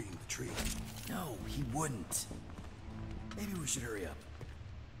after freeing the tree? No, he wouldn't. Maybe we should hurry up.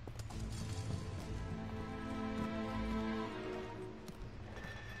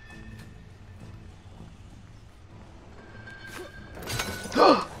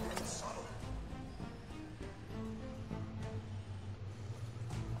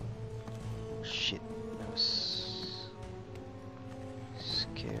 Shit, that was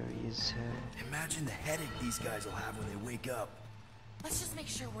scary as hell. Imagine the headache these guys will have when they wake up. Let's just make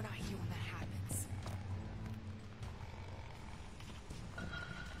sure we're not here when that happens.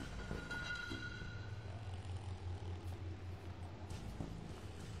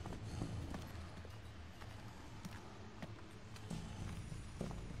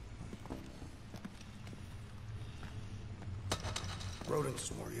 Rodent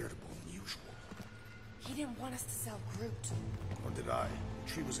is more irritable than usual. He didn't want us to sell Groot. Or did I?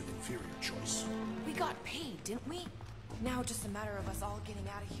 The tree was an inferior choice. We got paid, didn't we? Now just a matter of us all getting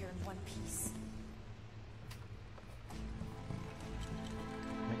out of here in one piece.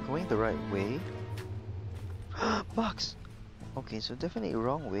 Am I going the right way? Box! Okay, so definitely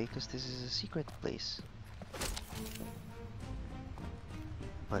wrong way because this is a secret place.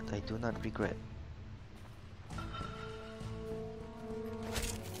 But I do not regret.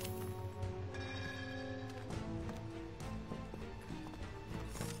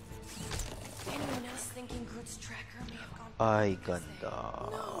 Anyone else thinking Groot's tracker may have gone Ay, because ganda.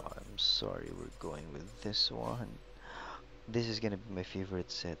 No. I'm sorry, we're going with this one. This is gonna be my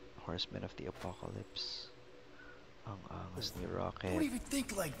favorite set, Horsemen of the Apocalypse. Ang angas ni Don't Rocket. even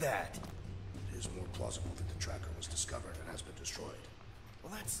think like that. It is more plausible that the tracker was discovered and has been destroyed.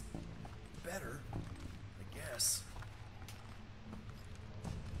 Well, that's better, I guess.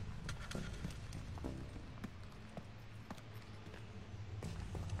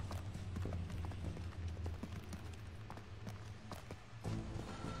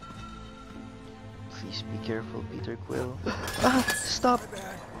 Please be careful, Peter Quill. Ah! Stop! My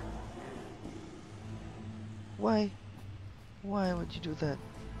bad. Why? Why would you do that?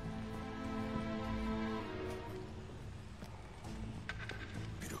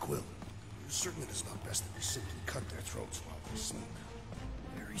 Peter Quill, you're certain it is not best that we simply cut their throats while they sleep?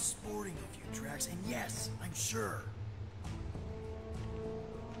 Very sporting of you, Drax, and yes, I'm sure.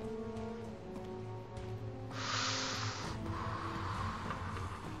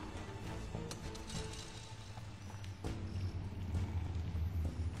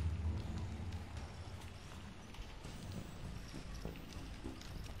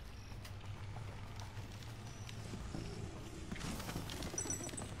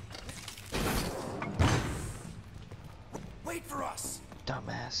 Wait for us!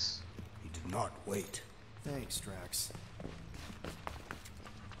 Dumbass. He did not wait. Thanks, Drax.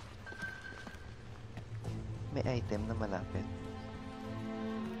 May item na malapit.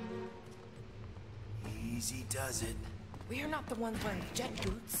 Easy does it. We are not the ones wearing jet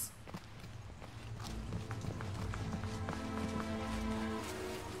boots.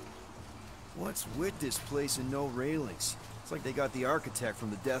 What's with this place and no railings? It's like they got the architect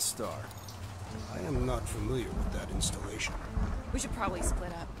from the Death Star. I am not familiar with that installation. We should probably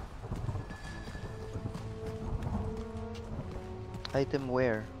split up. Item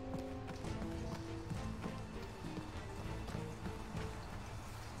where?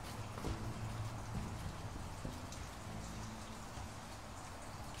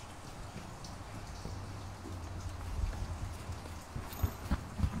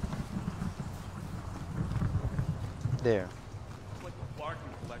 There. Like the Barton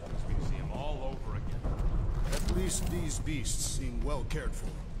Collectors Museum all over again. At least these beasts seem well cared for.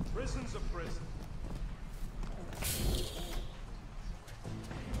 Prison's a prison.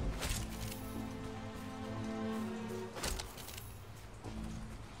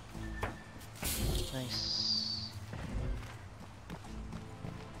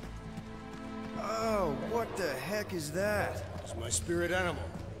 heck is that? It's my spirit animal.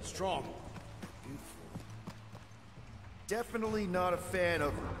 Strong. Beautiful. Definitely not a fan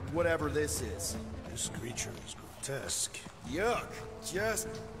of whatever this is. This creature is grotesque. Yuck. Just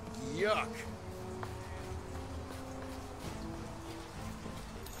yuck.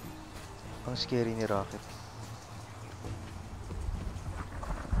 Ang scary ni Rocket.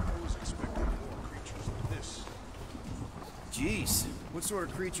 I was expecting more creatures like this. Jeez, what sort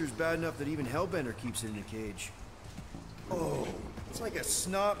of creature is bad enough that even Hellbender keeps it in a cage? Oh, it's like a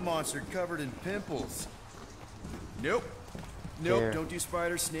snot monster covered in pimples. Nope. Nope, There. don't do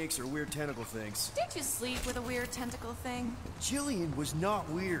spiders, snakes, or weird tentacle things. Did you sleep with a weird tentacle thing? Jillian was not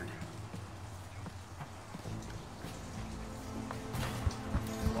weird.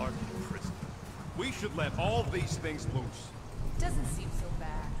 Larkin prison. We should let all these things loose. Doesn't seem so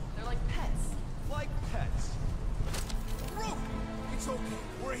bad. They're like pets. Like pets. Groot! It's okay.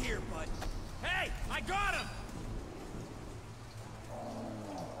 We're here, bud. Hey! I got him!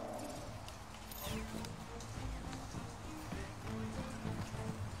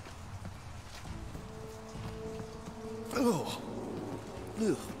 Ugh.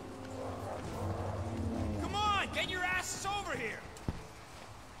 Ugh. Come on! Get your asses over here!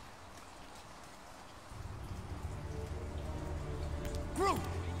 Groot!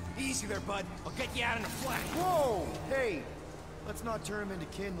 Easy there, bud. I'll get you out in a flash. Whoa! Hey! Let's not turn him into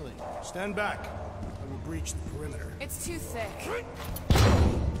kindling. Stand back. I will breach the perimeter. It's too thick.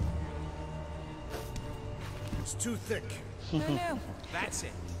 It's too thick. Who knew? That's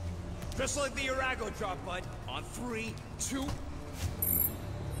it. Just like the Arago drop, bud. On 3, 2...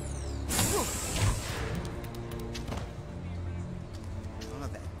 Oh,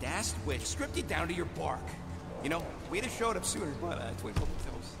 that dashed witch stripped you down to your bark. You know, we'd have showed up sooner, but Twinkle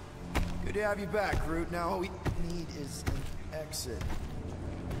Toes. Good to have you back, Groot. Now all we need is an exit.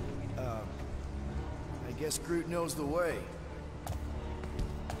 I guess Groot knows the way.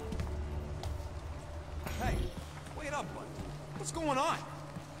 Hey, wait up, bud. What's going on?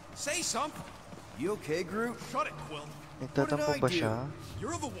 Say something. You okay, Groot? Shut it, Quill. Nagtatampo ba siya?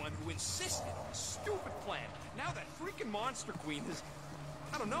 You're the one who insisted on this stupid plan. Now that freaking Monster Queen has...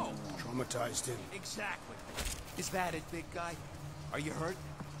 I don't know. Traumatized him. Exactly. Is that it, big guy? Are you hurt?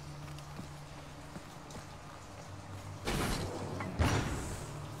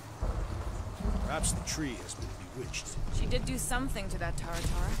 Perhaps the tree has been bewitched. She did do something to that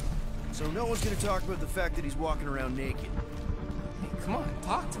Taratara. So no one's gonna talk about the fact that he's walking around naked. Hey, come on,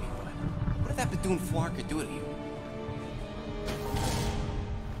 talk to me, bud. What did that Bethune Flarker do to you?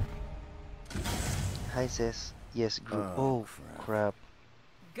 Hi, sis. Yes, Groot. Oh, crap.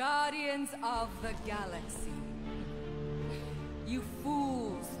 Guardians of the Galaxy. You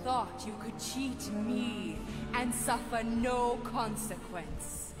fools thought you could cheat me and suffer no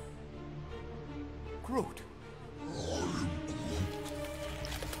consequence. Groot.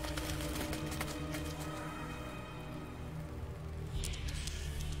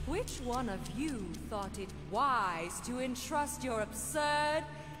 Which one of you thought it wise to entrust your absurd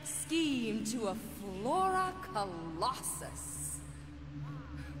scheme to a Flora Colossus?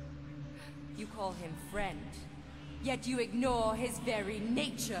 You call him friend, yet you ignore his very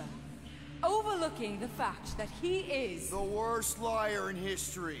nature, overlooking the fact that he is the worst liar in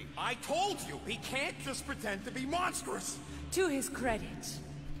history. I told you, he can't just pretend to be monstrous. To his credit,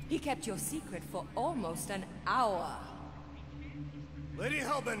 he kept your secret for almost an hour. Lady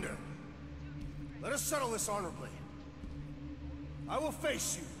Hellbender, let us settle this honorably. I will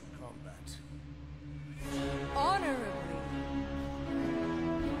face you in combat. Honorably.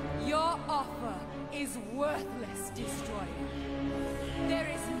 Your offer is worthless, Destroyer. There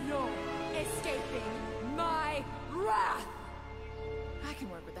is no escaping my wrath! I can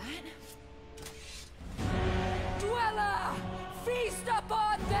work with that. Dweller! Feast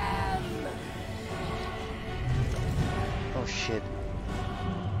upon them! Oh, shit.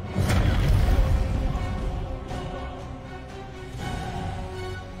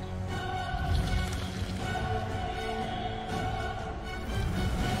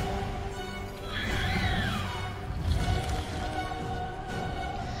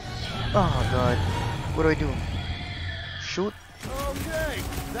 Oh, God. What do I do? Shoot? Okay,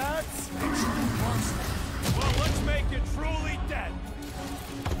 that's... Well, let's make it truly dead.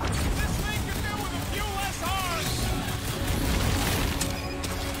 This thing can do with a few less arms.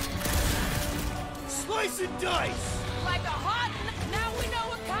 Slice and dice! Like a hot... Now we know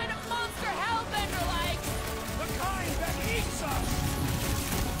what kind of monster Hellbender likes. The kind that eats us.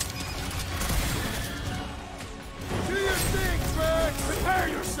 Do your thing, Max! Prepare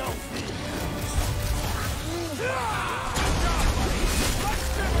yourself.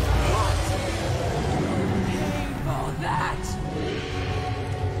 Hey,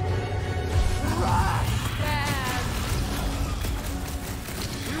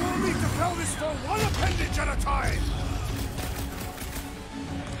 All this for one appendage at a time!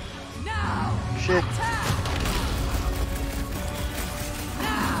 Now! Shit. Attack!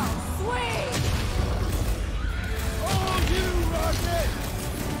 Now! Swing! Oh, you, Rocket!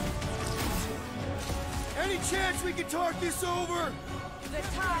 Any chance we can talk this over? The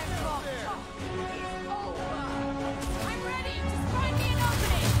time for talk is over. I'm ready. Just find me an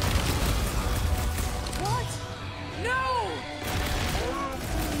opening. What? No!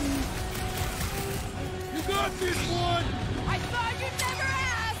 You got this one! I thought you'd never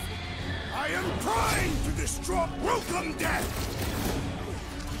ask. I am trying to destroy Welcome Death!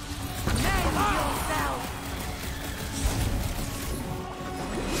 Mend yourself.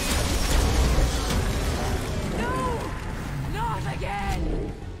 No! Not again!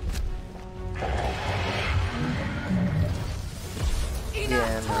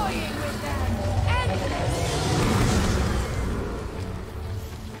 Enough toying with them! End this!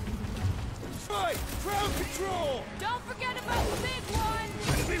 Right! Ground control! Don't forget about the big one!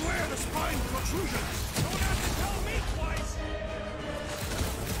 And beware the spine protrusions! Don't have to tell me twice.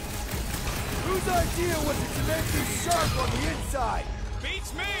 Whose idea was it to make you sharp on the inside?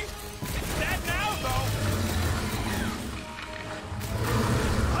 Beats me. It's dead now, though.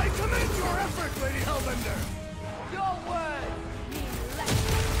 I commend your effort, Lady Hellbender! Your words mean less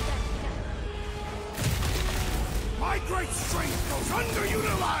than nothing. My great strength goes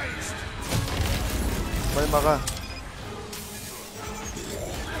underutilized! Malma ka.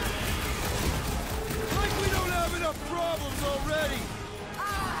 Like we don't have enough problems already!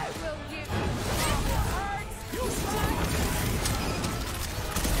 I will give you all the hurts you find.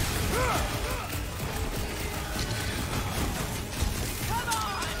 Come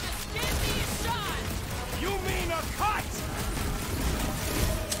on, just give me a shot. You mean a cut?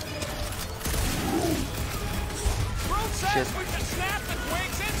 Brute says Shit. we can snap the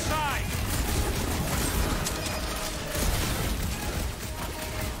twigs inside.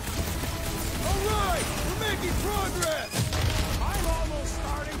 Alright! We're making progress! I'm almost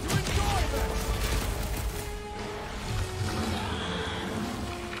starting to enjoy this.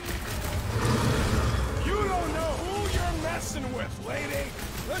 You don't know who you're messing with, lady.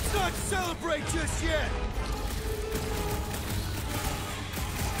 Let's not celebrate just yet!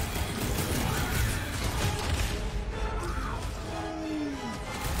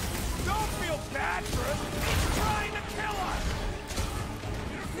 Don't feel bad for it. It's trying to kill us.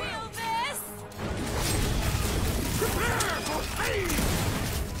 Feel this? Prepare for pain!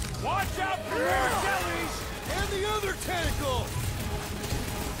 Watch out for your jellies. And the other tentacle!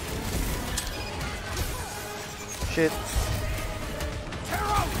 Shit. Tear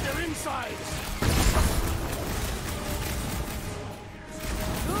out their insides!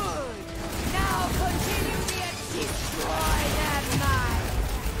 Good. Now continue the destroy that mind.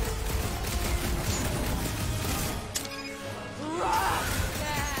 Rock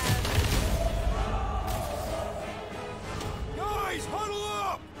them. Guys, huddle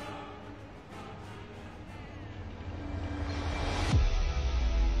up!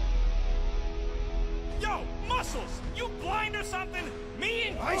 Yo, Muscles, you blind or something? Me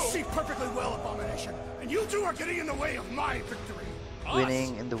and I Groot. see perfectly well, Abomination, and you two are getting in the way of my victory. Us?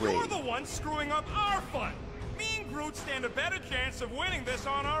 Winning in the way. You're the ones screwing up our fun. Me and Groot stand a better chance of winning this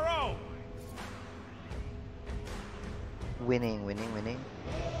on our own. Winning, winning, winning.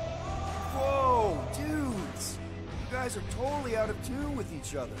 Whoa, dudes! You guys are totally out of tune with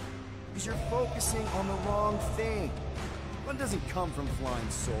each other. Because you're focusing on the wrong thing. Fun doesn't come from flying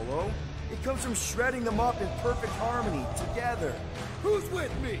solo. It comes from shredding them up in perfect harmony, together. Who's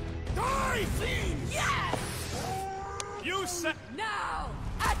with me? Die, fiends! Yes! You said. Now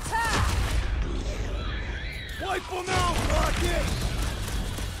attack! Wipe them out, Rocket!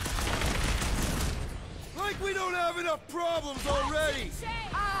 Like we don't have enough problems already!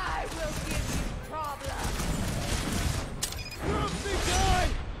 I will give you problems. You're big guy!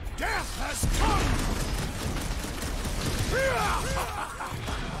 Death has come!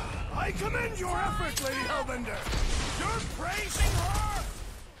 I commend your effort, Lady Hellbender! You're praising her?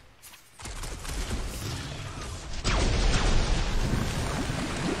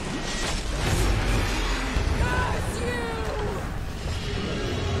 Curse you!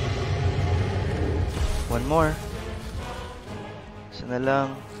 One more. Isa na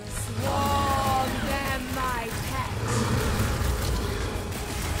lang. Swarm them, my pet.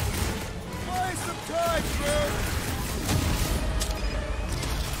 Buy some time, Bert!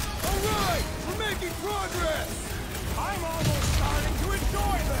 Alright! We're making progress! I'm almost starting to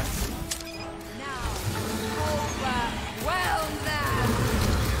enjoy this. Now, overwhelm them.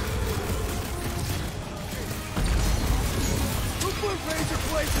 Who put Razor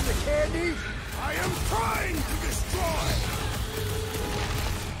Blades in the the candy? I am trying to destroy!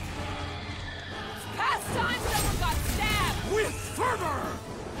 Past time someone got stabbed! With fervor!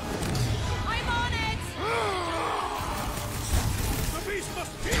 I'm on it! The beast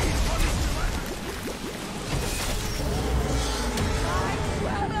must be on his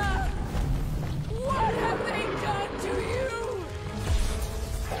Cruella! What have they done to you?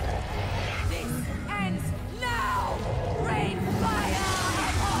 This ends now! Rain fire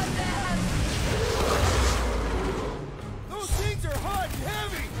upon them! Those things are hot and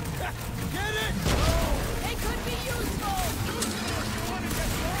heavy! Get it? They could be useful!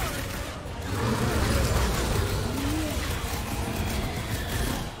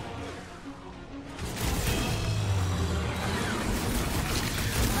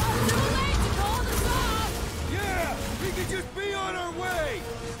 Not too late to call this off! Yeah! We can just be on our way!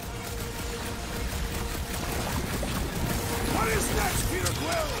 What is next, Peter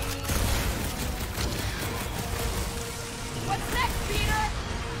Quill? What's next, Peter?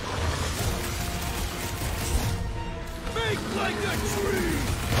 Make like a tree!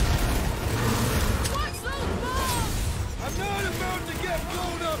 Watch those balls! I'm not about to get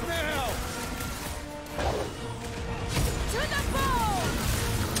blown up now! To the bone!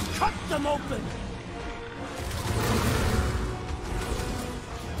 Cut them open!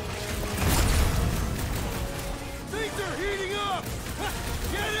 Things are heating up!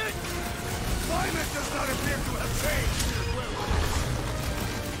 Get it? Climate does not appear to have changed, Peter Quill.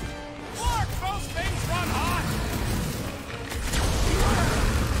 Mark, those things run hot!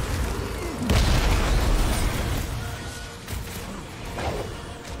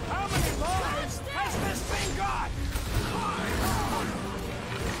 How many lives has this thing got?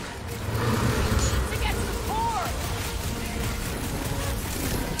 To get to the core!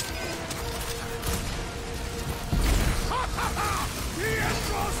 The end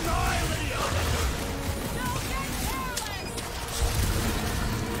draws nigh, Lady Hellbender! Don't get careless!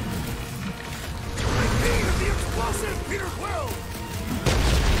 Repeat of the explosive, Peter Quill!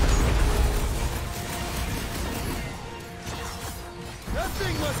 That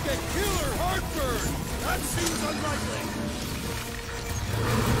thing must get killer heartburn! That seems unlikely.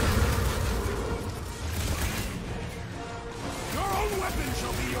 Your own weapon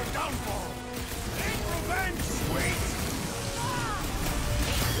shall be your downfall. Ain't revenge, sweet!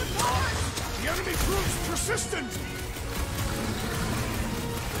 The enemy proves persistent!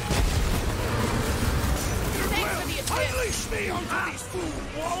 Peter Thanks Quill, for the assist. unleash me onto these fools!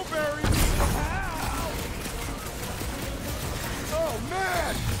 Wallberry! Oh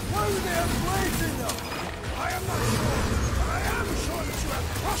man! Why would they have blades in them? I am not sure, but I am sure that you have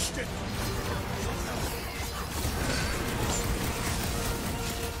crushed it!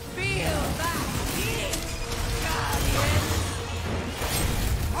 Feel that heat, Guardian!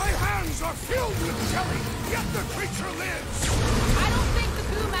 My hands are filled with jelly, yet the creature lives! I don't think the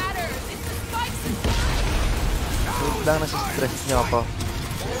goo matters. It's the spikes inside. Huwag lang nasa-stress niyo ako.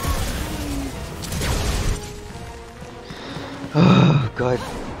 Oh god,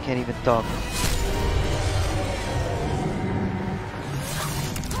 can't even talk.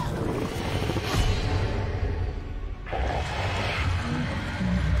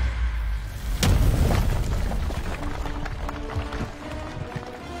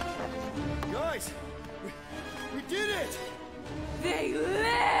 Guys! We did it! They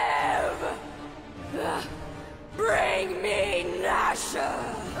live! Bring me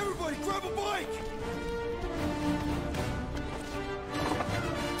Nasha! Everybody grab a bike!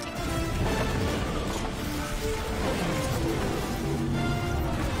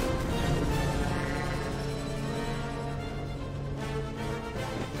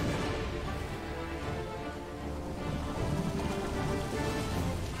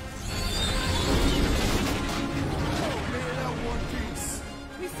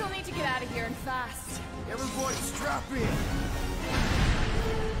 We still need to get out of here and fast. Everybody strap in!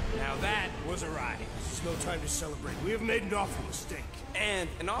 Now that was a ride. This is no time to celebrate. We have made an awful mistake. And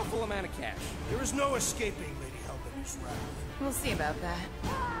an awful amount of cash. There is no escaping Lady Hellbender's wrath. We'll see about that.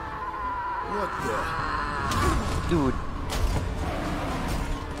 What the? Dude.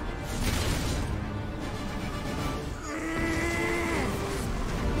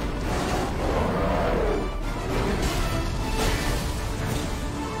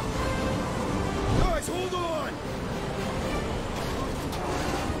 Guys, hold on!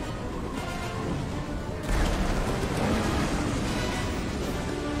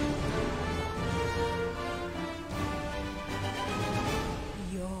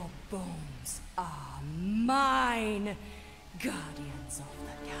 Your bones are mine, Guardians of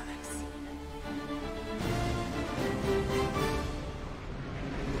the Galaxy.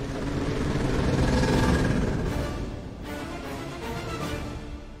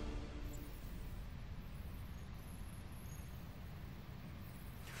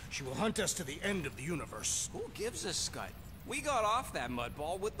 She will hunt us to the end of the universe. Who gives a scut? We got off that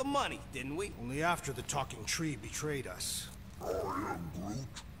mudball with the money, didn't we? Only after the talking tree betrayed us. I am Groot.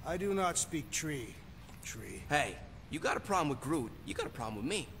 I do not speak tree. Tree. Hey, you got a problem with Groot, you got a problem with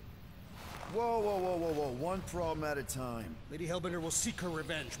me. Whoa, whoa, whoa, whoa, whoa. One problem at a time. Lady Hellbender will seek her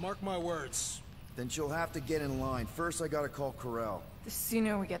revenge. Mark my words. Then she'll have to get in line. First, I gotta call Corel. The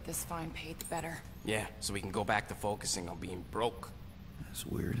sooner we get this fine paid, the better. Yeah, so we can go back to focusing on being broke. That's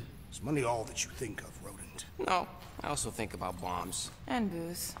weird. Is money all that you think of, rodent? No, I also think about bombs. And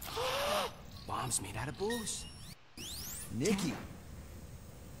booze. Bombs made out of booze. Nikki!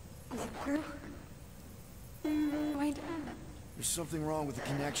 There's something wrong with the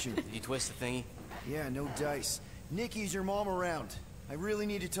connection. Did you twist the thingy? Yeah, no dice. Nikki's your mom around. I really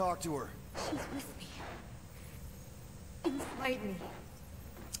need to talk to her. She's with me. Inside me.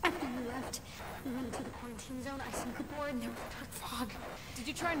 After you left, we went into the quarantine zone. I sunk aboard and there was dark fog. Did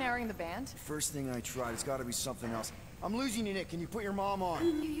you try narrowing the band? First thing I tried, it's gotta be something else. I'm losing you, Nick. Can you put your mom on? I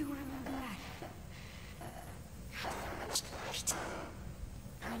knew you were gonna do that.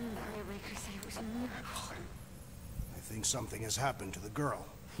 I knew Firebreaker said it was a miracle. I think something has happened to the girl.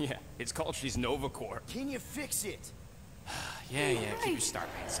 Yeah, it's called she's Nova Corps. Can you fix it? Yeah, keep your star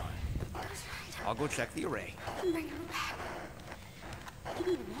pants on. I'll go check the array. Bring her back. I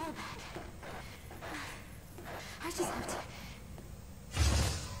need her all back. I just have to...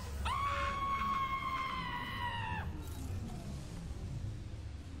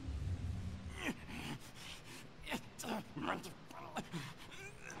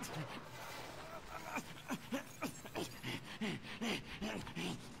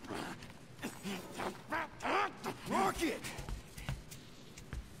 Rocket!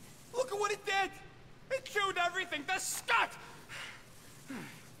 Look at what it did! It chewed everything! The scut!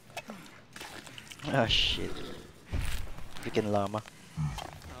 Ah, shit. Freaking llama.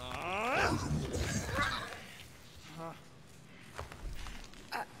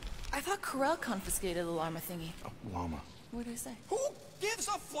 I thought Corel confiscated the llama thingy. Llama. What did I say? Who gives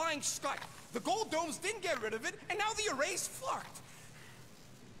a flying scut? The gold domes didn't get rid of it, and now the array's fucked.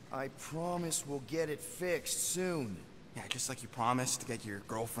 I promise we'll get it fixed soon. Yeah, just like you promised to get your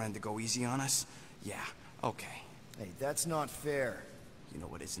girlfriend to go easy on us? Yeah, okay. Hey, that's not fair. You know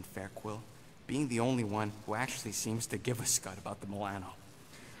what isn't fair, Quill? Being the only one who actually seems to give a scut about the Milano.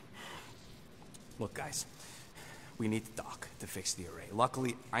 Look, guys, we need the doc to fix the array.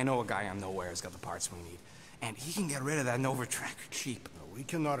 Luckily, I know a guy on Nowhere has got the parts we need, and he can get rid of that Nova tracker cheap. No, we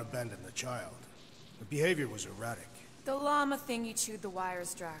cannot abandon the child. The behavior was erratic. The llama thingy chewed the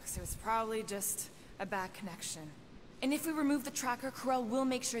wires, Drax. It was probably just a bad connection. And if we remove the tracker, Corel will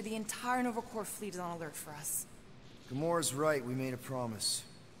make sure the entire Nova Corps fleet is on alert for us. Gamora's right. We made a promise.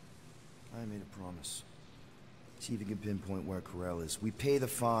 I made a promise. See if you can pinpoint where Corel is. We pay the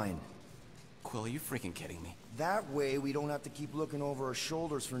fine. Quill, are you freaking kidding me? That way, we don't have to keep looking over our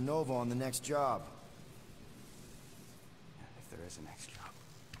shoulders for Nova on the next job. If there is a next job.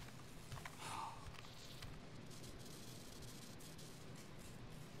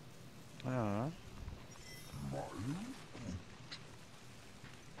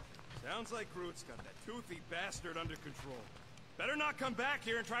 Sounds like Groot's got that toothy bastard under control. Better not come back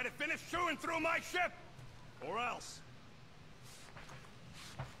here and try to finish chewing through my ship! Or else.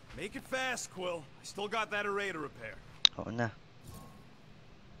 Make it fast, Quill. I still got that array to repair. Oh, nah.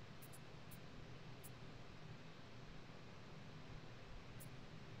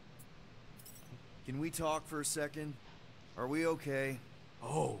 Can we talk for a second? Are we okay?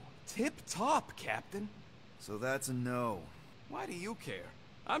 Oh, tip-top, Captain. So that's a no. Why do you care?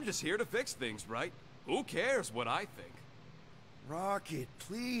 I'm just here to fix things, right? Who cares what I think? Rocket,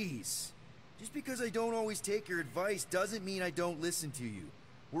 please. Just because I don't always take your advice doesn't mean I don't listen to you.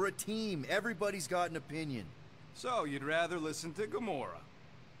 We're a team. Everybody's got an opinion. So, you'd rather listen to Gamora?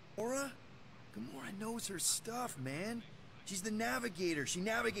 Gamora? Gamora knows her stuff, man. She's the navigator. She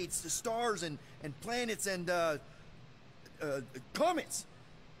navigates the stars and planets and, comets.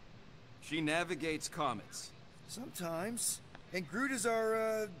 She navigates comets. Sometimes. And Groot is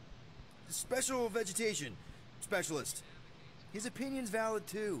our, special vegetation specialist. His opinion's valid,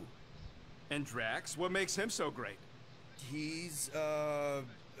 too. And Drax, what makes him so great? He's,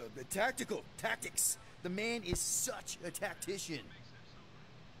 tactical. Tactics. The man is such a tactician.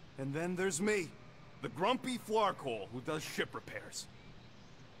 And then there's me, the grumpy Flarkhole who does ship repairs.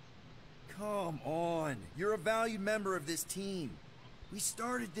 Come on. You're a valued member of this team. We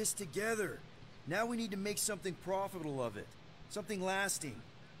started this together. Now we need to make something profitable of it. Something lasting.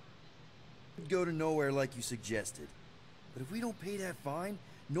 Go to Nowhere like you suggested. But if we don't pay that fine,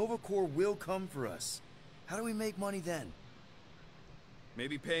 Nova Corps will come for us. How do we make money then?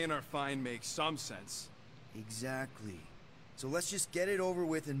 Maybe paying our fine makes some sense. Exactly. So let's just get it over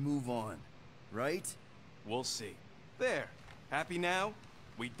with and move on, right? We'll see. There. Happy now?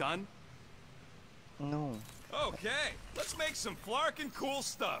 We done? No. Okay, let's make some flarkin' cool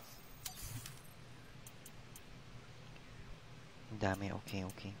stuff. Dami, okay,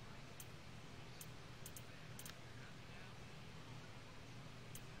 okay.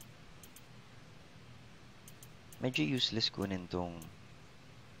 Medyo useless kunin tong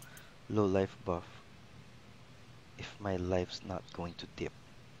low life buff if my life's not going to dip.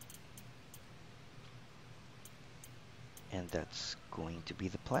 And that's going to be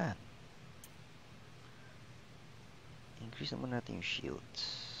the plan. Increase naman natin yung shields.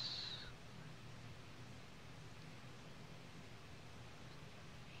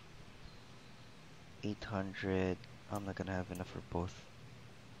 800. I'm not gonna have enough for both.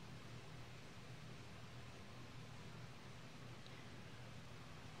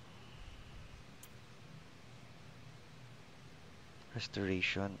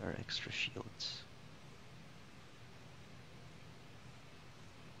 Restoration or extra shields.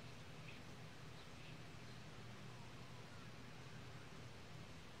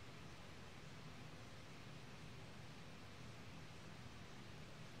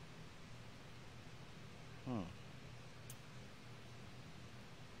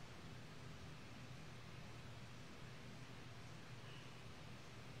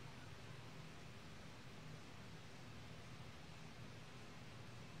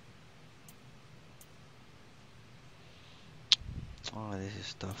 Oh, this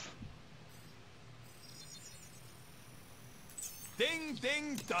is tough. Ding,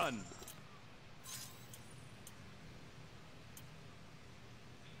 ding, done.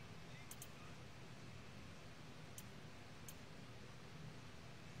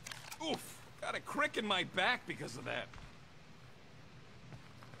 Oof, got a crick in my back because of that.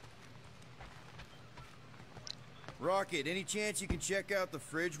 Rocket, any chance you can check out the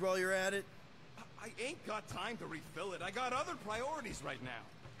fridge while you're at it? I ain't got time to refill it. I got other priorities right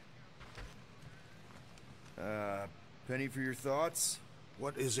now. Penny for your thoughts?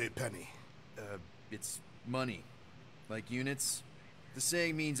 What is a penny? It's money. Like units. The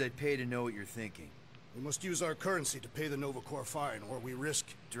saying means I'd pay to know what you're thinking. We must use our currency to pay the Nova Corps fine, or we risk...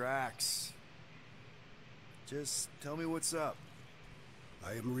 Drax. Just tell me what's up.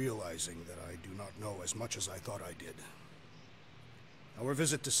 I am realizing that I do not know as much as I thought I did. Our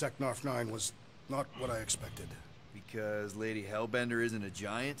visit to Seknarf 9 was not what I expected. Because Lady Hellbender isn't a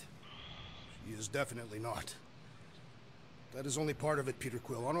giant? She is definitely not. That is only part of it, Peter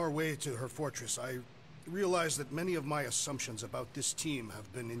Quill. On our way to her fortress, I realized that many of my assumptions about this team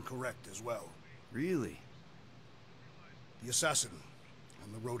have been incorrect as well. Really? The assassin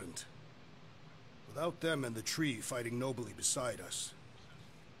and the rodent. Without them and the tree fighting nobly beside us,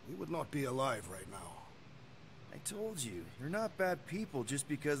 we would not be alive right now. I told you, they're not bad people just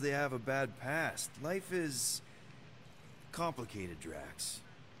because they have a bad past. Life is... complicated, Drax.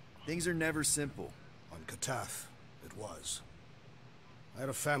 Things are never simple. On Katath, it was. I had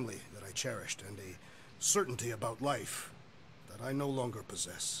a family that I cherished and a certainty about life that I no longer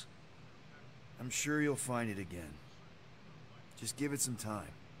possess. I'm sure you'll find it again. Just give it some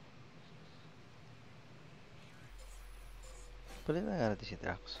time. Pwede na nga natin si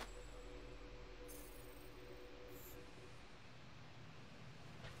Drax.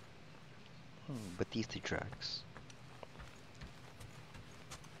 Batista Drax.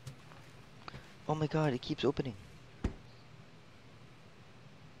 Oh my god, it keeps opening.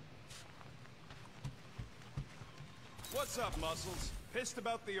 What's up, Muscles? Pissed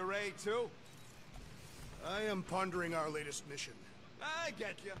about the array, too? I am pondering our latest mission. I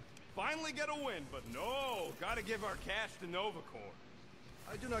get you. Finally get a win, but no, gotta give our cash to Nova Corps.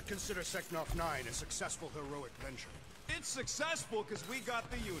 I do not consider Seknarf 9 a successful heroic venture. It's successful because we got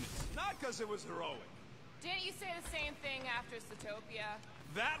the units, not because it was heroic. Didn't you say the same thing after Satopia?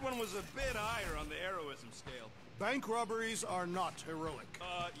 That one was a bit higher on the heroism scale. Bank robberies are not heroic.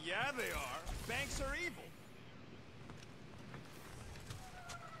 Yeah they are. Banks are evil.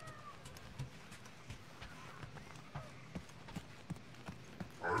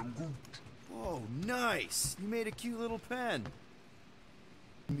 Whoa, nice! You made a cute little pen.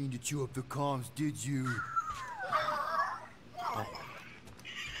 You mean to chew up the comms, did you?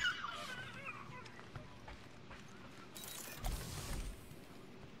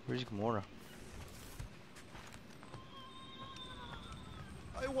 Where's Gamora?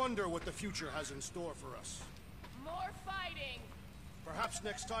 I wonder what the future has in store for us. More fighting! Perhaps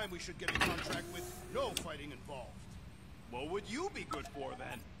next time we should get a contract with no fighting involved. What would you be good for,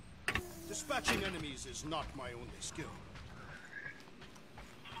 then? Dispatching enemies is not my only skill.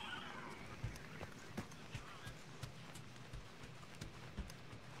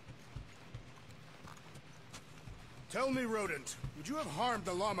 Tell me, Rodent, would you have harmed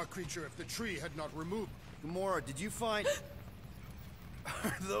the llama creature if the tree had not removed? Gamora, did you find...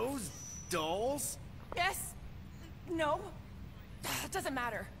 Are those dolls? Yes. No. It doesn't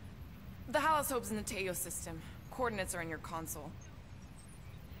matter. The Halosobe's in the Teo system. Coordinates are in your console.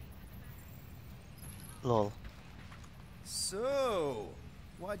 Lol. So,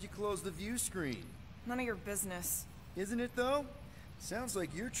 why'd you close the view screen? None of your business. Isn't it, though? Sounds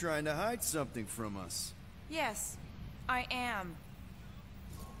like you're trying to hide something from us. Yes, I am.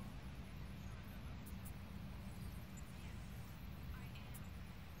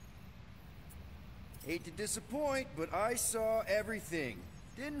 Hate to disappoint, but I saw everything.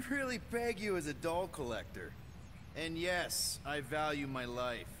 Didn't really peg you as a doll collector. And yes, I value my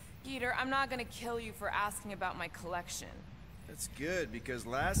life. Peter, I'm not gonna kill you for asking about my collection. That's good, because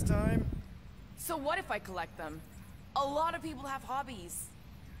last time... So what if I collect them? A lot of people have hobbies.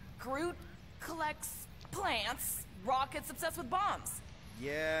 Groot collects plants, Rocket's obsessed with bombs.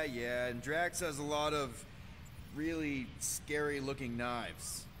 Yeah, and Drax has a lot of really scary-looking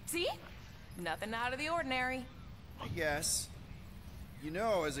knives. See? Nothing out of the ordinary. I guess. You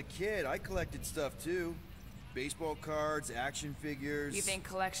know, as a kid, I collected stuff too. Baseball cards, action figures... You think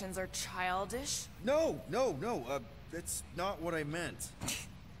collections are childish? No, that's not what I meant.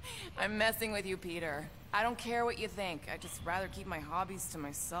 I'm messing with you, Peter. I don't care what you think. I'd just rather keep my hobbies to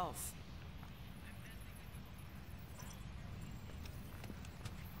myself.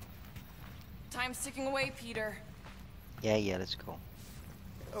 Time's ticking away, Peter. Yeah, let's go.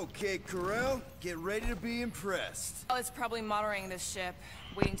 Okay, Corel, get ready to be impressed. Well, it's probably monitoring this ship,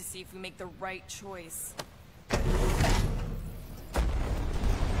 waiting to see if we make the right choice.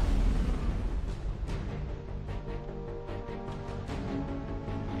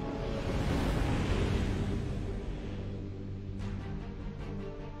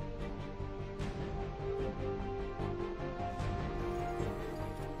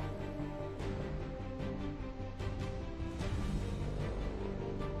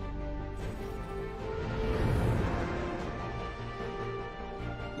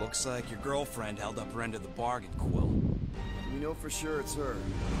 Looks like your girlfriend held up her end of the bargain, Quill. We know for sure it's her.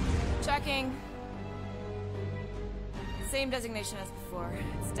 Checking. Same designation as before.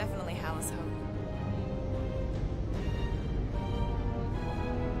 It's definitely Halosobe.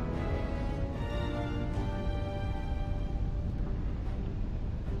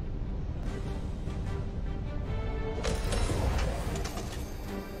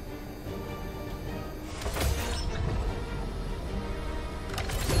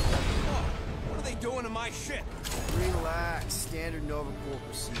 Doing to my ship? Relax, standard Nova Corps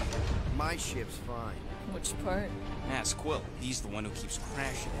procedure. My ship's fine. Which part? Ask Quill. He's the one who keeps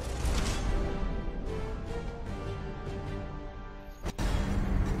crashing it.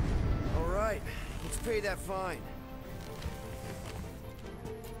 All right, let's pay that fine.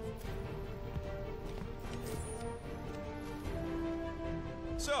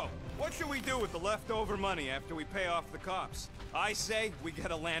 So, what should we do with the leftover money after we pay off the cops? I say we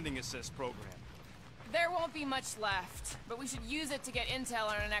get a landing assist program. There won't be much left, but we should use it to get intel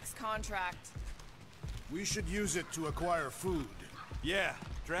on our next contract. We should use it to acquire food. Yeah,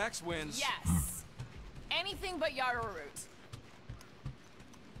 Drax wins. Yes. Anything but Yarrow Root.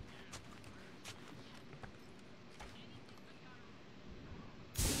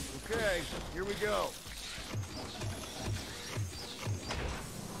 Okay, here we go.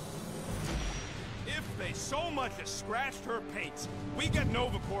 If they so much as scratched her paints, we get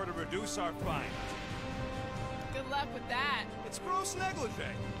Nova Corps to reduce our fine. Good luck with that. It's gross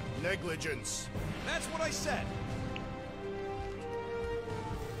negligee. Negligence. That's what I said.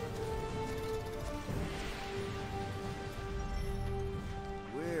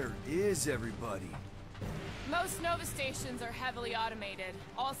 Where is everybody? Most Nova stations are heavily automated,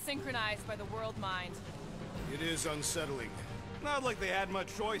 all synchronized by the World Mind. It is unsettling. Not like they had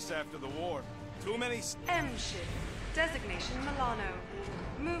much choice after the war. Too many... M ship. Designation Milano.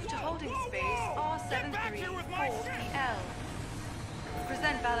 Move to holding space R734PL.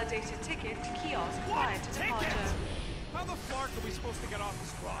 Present validated ticket to kiosk prior to departure. How the flark are we supposed to get off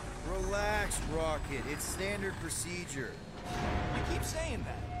this rock? Relax, Rocket. It's standard procedure. You keep saying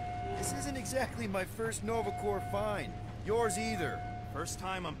that. This isn't exactly my first Nova Corps find. Yours either. First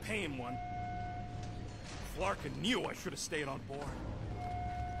time I'm paying one. Flarkin knew I should have stayed on board.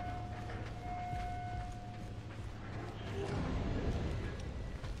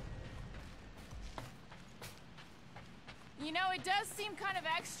 You know, it does seem kind of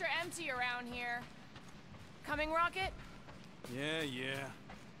extra empty around here. Coming, Rocket? Yeah.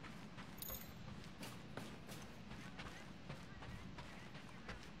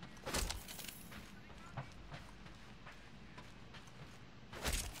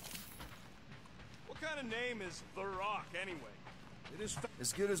 name is The Rock, anyway? It is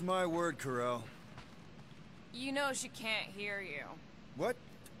as good as my word, Corel. You know she can't hear you. What?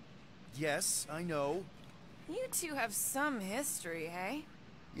 Yes, I know. You two have some history, hey?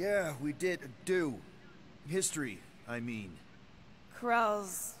 Yeah, we did do. History, I mean.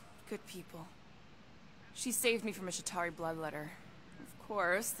 Corel's good people. She saved me from a Shatari bloodletter. Of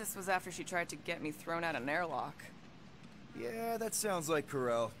course, this was after she tried to get me thrown out an airlock. Yeah, that sounds like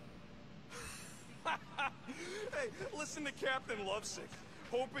Corel. Hey, listen to Captain Lovesick.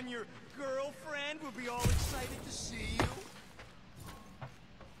 Hoping your girlfriend will be all excited to see you.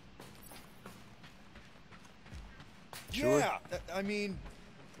 Sure. Yeah, I mean,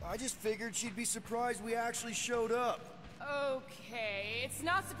 I just figured she'd be surprised we actually showed up. Okay, it's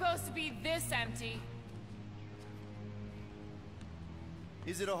not supposed to be this empty.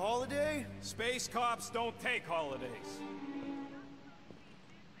 Is it a holiday? Space cops don't take holidays.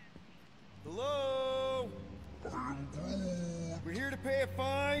 Hello? We're here to pay a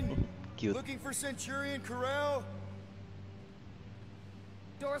fine. Cute. Looking for Centurion Corel?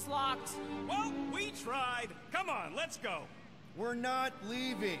 Door's locked. Well, we tried. Come on, let's go. We're not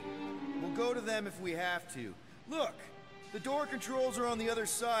leaving. We'll go to them if we have to. Look, the door controls are on the other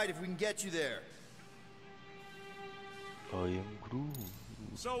side if we can get you there. I am Groot.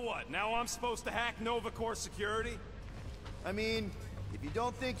 So what, now I'm supposed to hack Nova Corps security? I mean, if you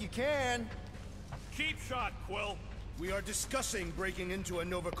don't think you can... Cheap shot, Quill. We are discussing breaking into a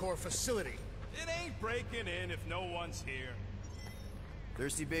Nova Corps facility. It ain't breaking in if no one's here.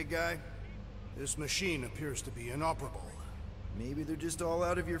 Thirsty, big guy? This machine appears to be inoperable. Maybe they're just all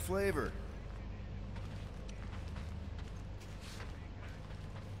out of your flavor.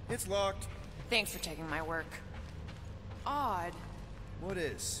 It's locked. Thanks for taking my work. Odd. What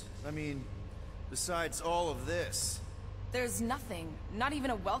is? I mean, besides all of this. There's nothing. Not even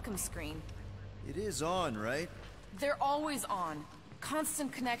a welcome screen. It is on, right? They're always on.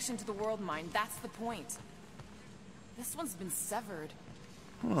 Constant connection to the world mine, that's the point. This one's been severed.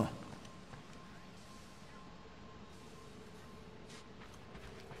 Huh.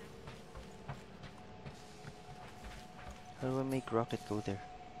 How do I make Rocket go there?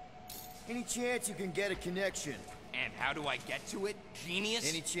 Any chance you can get a connection? And how do I get to it, genius?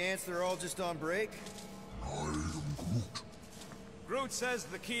 Any chance they're all just on break? Groot says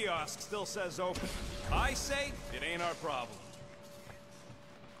the kiosk still says open. I say it ain't our problem.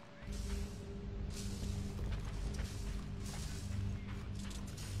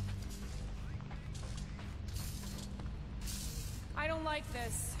 I don't like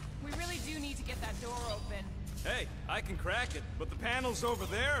this. We really do need to get that door open. Hey, I can crack it, but the panel's over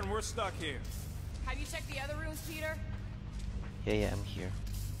there and we're stuck here. Have you checked the other rooms, Peter? Yeah, I'm here.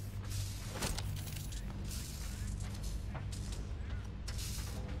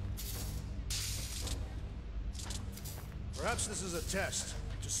 Perhaps this is a test,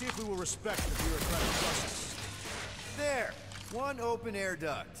 to see if we will respect the bureaucratic process. There! One open air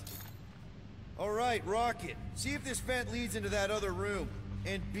duct. All right, Rocket. See if this vent leads into that other room.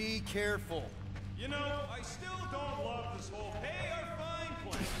 And be careful. You know, I still don't love this whole pay our fine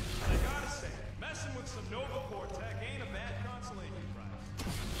plan. I gotta say, messing with some Nova Corps tech ain't a bad consolation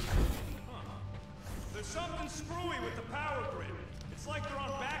prize. Huh. There's something screwy with the power grid. It's like they're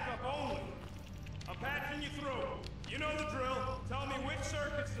on backup only. I'm patching you through. You know the drill. Tell me which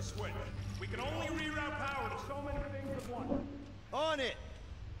circuits to switch. We can only reroute power to so many things at once. On it!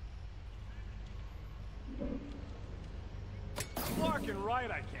 Larkin right,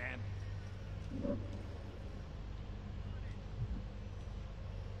 I can.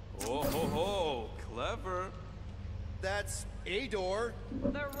 Oh ho ho, clever. That's a door.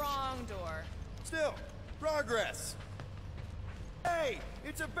 The wrong door. Still, progress. Hey,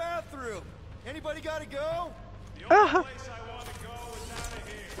 it's a bathroom. Anybody gotta go? The only place I want to go is out of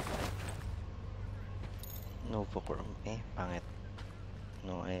here. No Fulcrum. Pangit.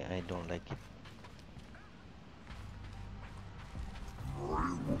 No, I don't like it.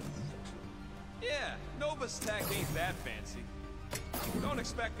 Yeah, Nova's tech ain't that fancy. Don't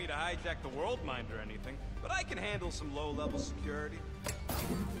expect me to hijack the world mind or anything, but I can handle some low-level security.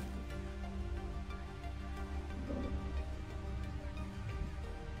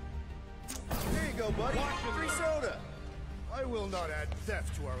 There you go, buddy. Free soda. I will not add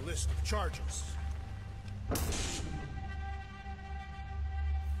theft to our list of charges.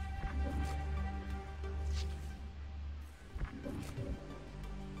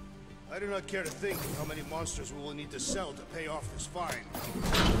 I do not care to think of how many monsters we will need to sell to pay off this fine.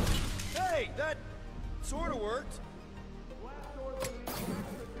 Hey, that sort of worked.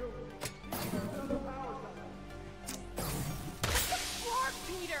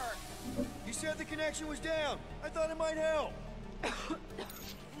 Peter! You said the connection was down. I thought it might help.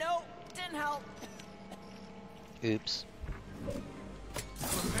 No, didn't help. Oops.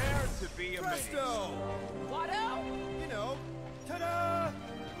 Prepare to be amazed. Presto! Watto? You know, ta-da!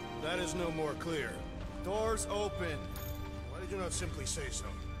 That is no more clear. Doors open. Why did you not simply say so?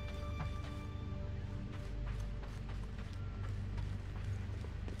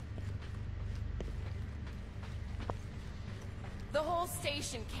 The whole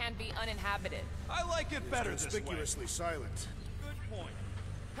station can be uninhabited. I like it better this way. Conspicuously silent. Good point.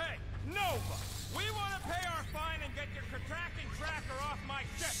 Hey, Nova! We want to pay our fine and get your tracking tracker off my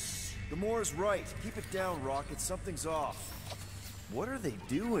ship! Gamora's right. Keep it down, Rocket. Something's off. What are they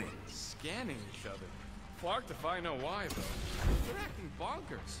doing? Scanning each other. Clark if I know why, though. They're acting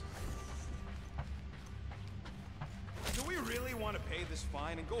bonkers. Do we really want to pay this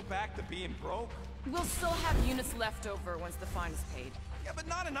fine and go back to being broke? We'll still have units left over once the fine is paid. Yeah, but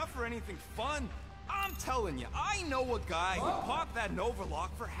not enough for anything fun. I'm telling you, I know a guy who popped that Nova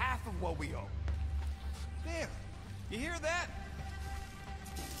lock for half of what we owe. There. You hear that?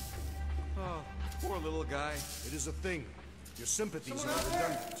 Oh, poor little guy. It is a thing. Your sympathies are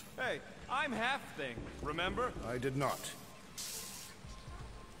redundant. Hey, I'm half thing, remember? I did not.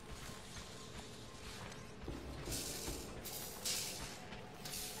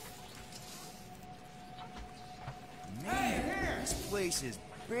 Man, this place is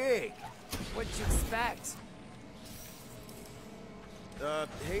big. What'd you expect?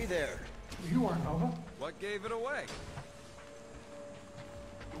 Hey there. You aren't Nova. What gave it away?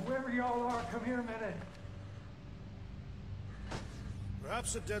 Whoever y'all are, come here a minute.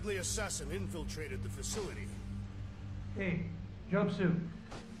 Perhaps a deadly assassin infiltrated the facility. Hey, jumpsuit.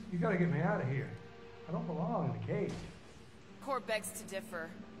 You gotta get me out of here. I don't belong in the cage. Core begs to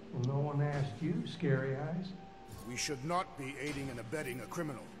differ. Well, no one asked you, Scary Eyes. We should not be aiding and abetting a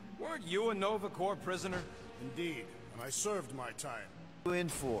criminal. Weren't you a Nova Corps prisoner? Indeed, and I served my time. What are you in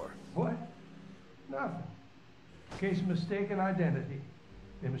for? What? Nothing. Case of mistaken identity.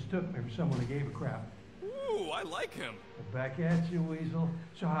 They mistook me for someone who gave a crap. Ooh, I like him. Well, back at you, Weasel.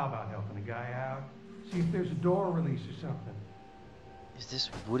 So how about helping a guy out? See if there's a door release or something. Is this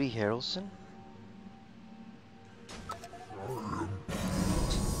Woody Harrelson? Oh,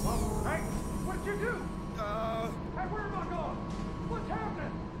 hey, what'd you do? Hey, where am I going? What's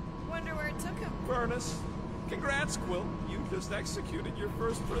happening? Wonder where it took him. Furnace. Congrats, Quill. You just executed your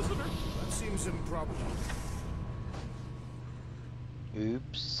first prisoner. That seems improbable.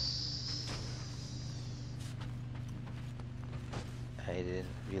 Oops. I didn't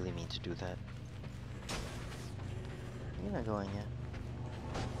really mean to do that. You're not going yet.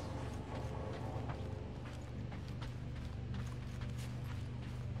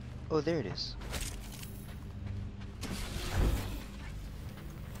 Oh, there it is.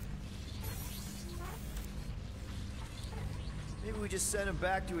 Maybe we just send him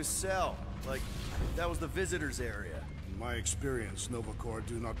back to his cell. Like, that was the visitors area. In my experience, Nova Corps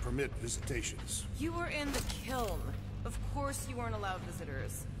do not permit visitations. You were in the kiln. Of course you weren't allowed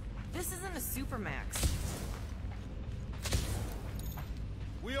visitors. This isn't a supermax.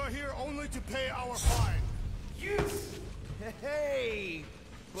 We are here only to pay our fine. You! Hey,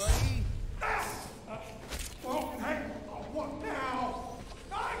 buddy! Oh, hey, what now?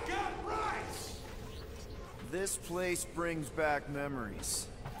 I got rights! This place brings back memories.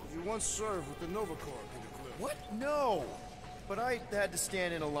 You once served with the Nova Corps, Peter Quill. What? No! But I had to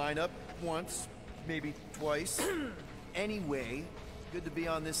stand in a lineup once, maybe twice. Anyway, good to be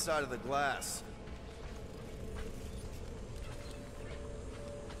on this side of the glass.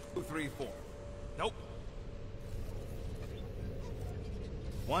 2, 3, 4. Nope.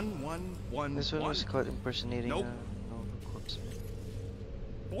 1, 1, 1. This one was caught impersonating Nope. a Nova Corps.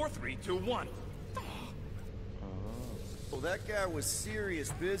 4, 3, 2, 1. Oh, that guy was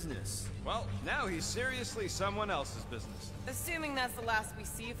serious business. Well, now he's seriously someone else's business. Assuming that's the last we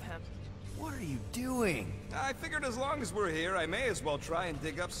see of him. What are you doing? I figured as long as we're here, I may as well try and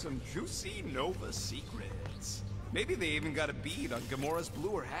dig up some juicy Nova secrets. Maybe they even got a bead on Gamora's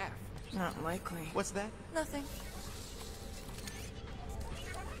bluer half. Not likely. What's that? Nothing.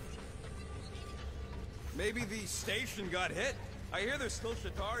 Maybe the station got hit. I hear there's still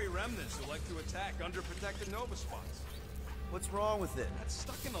Shatari remnants who like to attack underprotected Nova spots. What's wrong with it? That's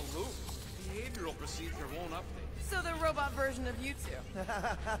stuck in a loop. Behavioral procedure won't update. So the robot version of you two.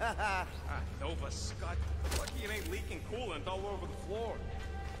 Nova Scud. Lucky it ain't leaking coolant all over the floor.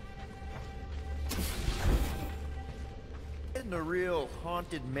 Getting a real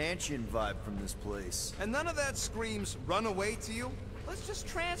haunted mansion vibe from this place. And none of that screams run away to you? Let's just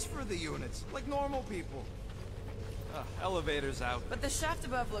transfer the units, like normal people. Elevator's out. But the shaft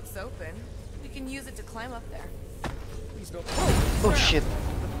above looks open. can use it to climb up there. Please don't. Oh shit.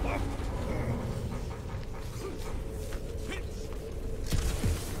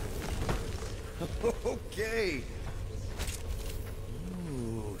 Okay.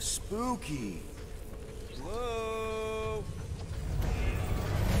 Ooh, spooky. Whoa.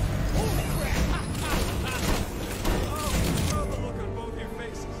 Holy crap! Oh, the look on both your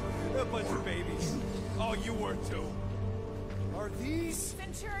faces. A bunch of babies. Oh, you were too. Are these?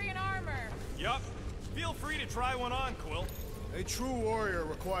 Centurion armor. Yup. Feel free to try one on, Quill. A true warrior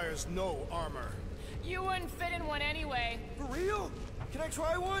requires no armor. You wouldn't fit in one anyway. For real? Can I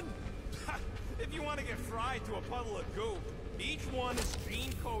try one? If you want to get fried to a puddle of goo, each one is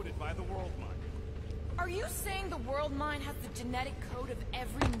gene-coded by the World Mind. Are you saying the World Mind has the genetic code of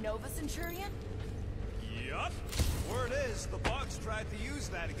every Nova Centurion? Yup. Word is, the Bugs tried to use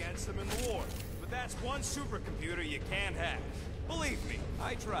that against them in the war. But that's one supercomputer you can't have. Believe me,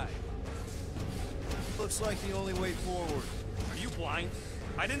 I tried. Looks like the only way forward. Are you blind?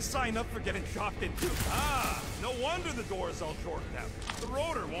 I didn't sign up for getting chopped into. Ah, no wonder the door is all jorked out. The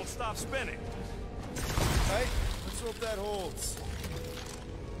rotor won't stop spinning. Right, let's hope that holds.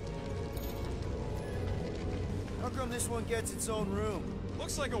 How come this one gets its own room?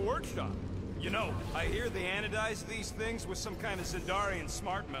 Looks like a workshop. You know, I hear they anodize these things with some kind of Zendarian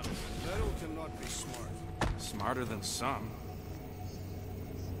smart metal. Metal cannot be smart. Smarter than some.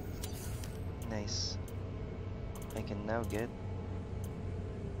 Nice. I can now get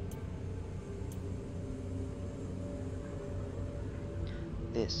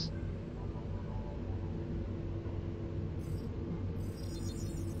this.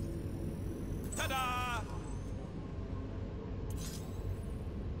 Ta-da!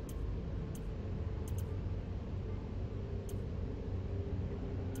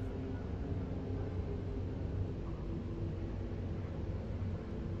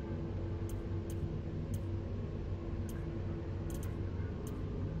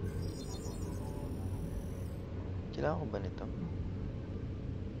 Kailangan ko ba nito?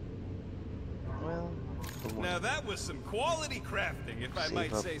 Well, Now that was some quality crafting, if I Save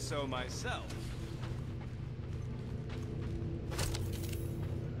might up. say so myself.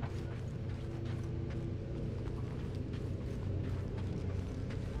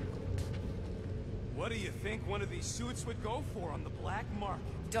 What do you think one of these suits would go for on the black market?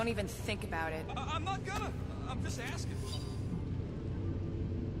 Don't even think about it. I'm not gonna. I'm just asking.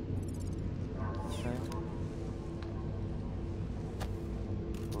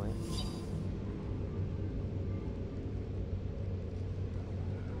 Boy.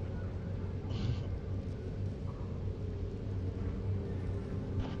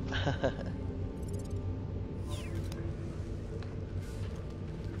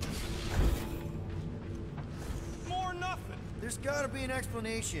 More nothing. There's gotta be an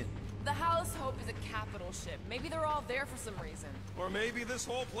explanation. The House Hope is a capital ship. Maybe they're all there for some reason. Or maybe this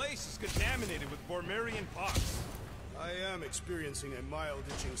whole place is contaminated with Bormirian pox. I am experiencing a mild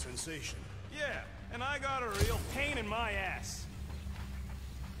itching sensation. Yeah, and I got a real pain in my ass.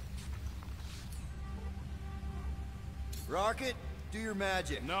 Rocket, do your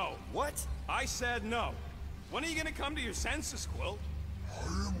magic. No. What? I said no. When are you gonna come to your senses, Quill?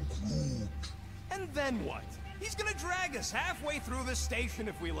 I am Groot. And then what? He's gonna drag us halfway through this station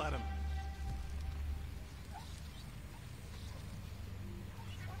if we let him.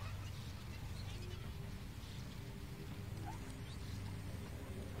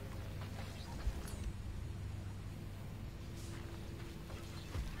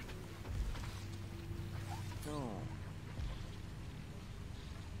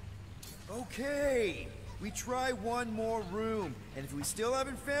 Okay, we try one more room, and if we still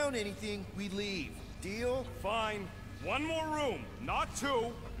haven't found anything, we leave. Deal? Fine. One more room, not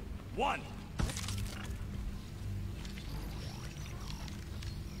two. One.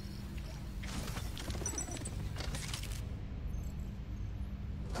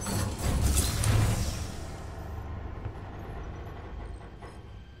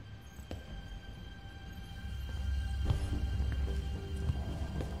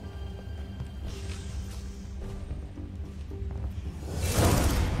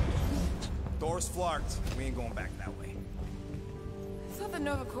 Door's flarked. We ain't going back that way. I thought the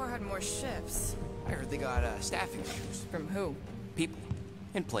Nova Corps had more ships. I heard they got staffing issues. From who? People.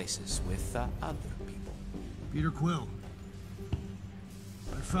 In places with other people. Peter Quill.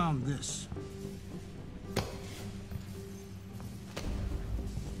 I found this.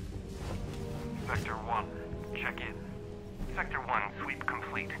 Sector 1, check in. Sector 1, sweep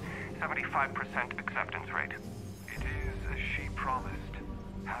complete. 75% acceptance rate. It is as she promised.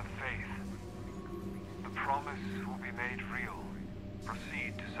 Have faith. The promise will be made real.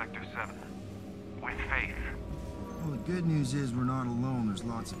 Proceed to Sector 7. with faith. Well, the good news is we're not alone. There's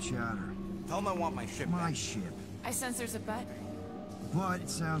lots of chatter. Tell them I want my ship My back. ship. I sense there's a bet. But it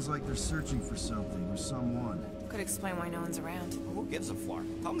sounds like they're searching for something or someone. Could explain why no one's around. Who gives a flark?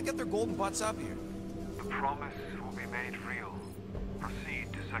 Tell them to get their golden butts up here. The promise will be made real.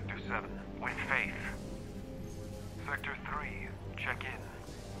 Proceed to Sector 7 with faith. Sector 3, check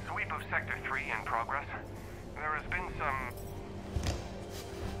in. Sweep of Sector 3 in progress. There has been some...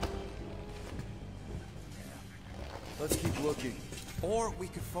 Let's keep looking. Or we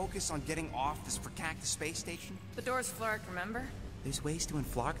could focus on getting off this fracactus space station. The door's Flark, remember? There's ways to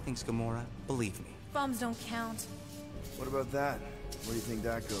inflark things, Gamora. Believe me. Bombs don't count. What about that? Where do you think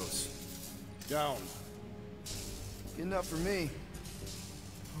that goes? Down. Good enough for me.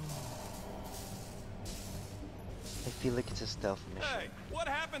 I feel like it's a stealth mission. Hey, what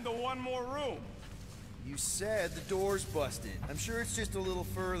happened to one more room? You said the door's busted. I'm sure it's just a little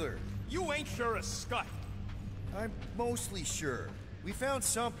further. You ain't sure as scut. I'm mostly sure. We found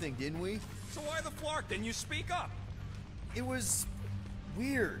something, didn't we? So why the flark? Didn't you speak up? It was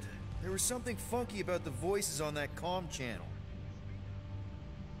weird. There was something funky about the voices on that comm channel.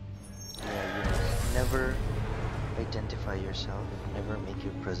 Yeah, you never identify yourself, never make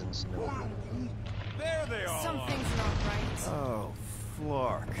your presence known. There they are. Something's not right. Oh,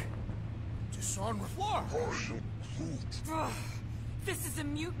 Flark. Disarm Flark! Ugh, this is a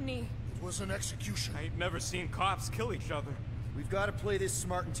mutiny. It was an execution. I ain't never seen cops kill each other. We've got to play this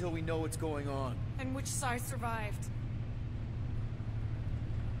smart until we know what's going on. And which side survived?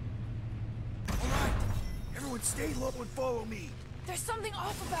 All right, everyone stay low and follow me. There's something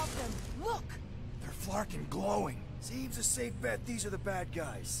off about them. Look! They're Flark and glowing. Seems a safe bet these are the bad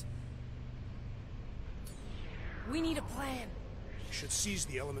guys. We need a plan. You should seize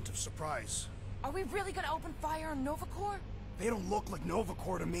the element of surprise. Are we really gonna open fire on Nova Corps? They don't look like Nova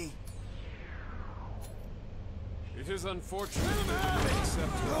Corps to me. It is unfortunate that they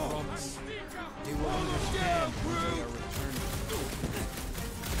accept your promise. They will understand when they are returned.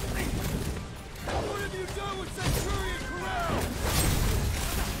 What have you done with Centurion Corral?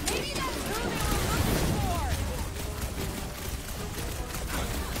 Maybe that's who they were looking for!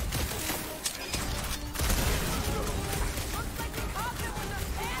 Looks like the cop that was a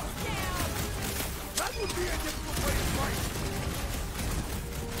pants down! That would be a difficult way to fight.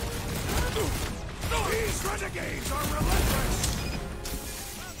 These renegades are relentless.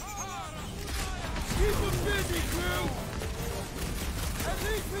 Keep them busy, crew! At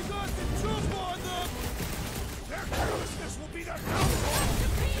least we got the jump on them! Their carelessness will be their downfall.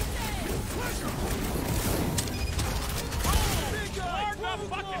 Pleasure. Big guy! Not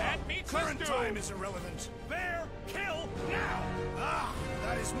buckethead beats Current this time dude. is irrelevant. There! Kill! Now! Ah,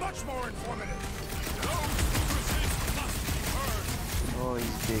 that is much more informative. Those who resist must be heard! Oh,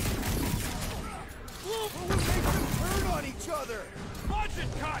 he's big. Look! We'll make them turn on each other! Budget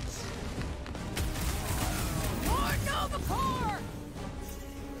cuts! More Nova Corps!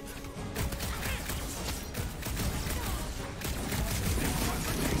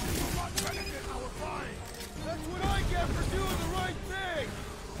 That's what I get for doing the right thing!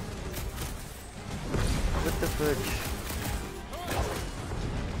 What the fudge?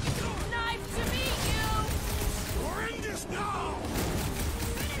 Nice to meet you! We're in this now!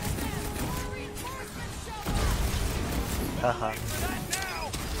 Finish them! More reinforcements show up! Haha. For that now!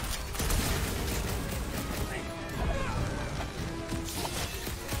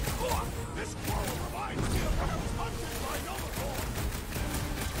 This quarrel reminds me of when I was hunted by Nova Corps.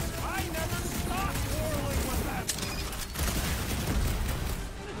 I never stopped quarreling with them!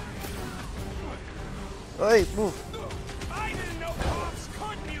 Oi, move! I didn't know cops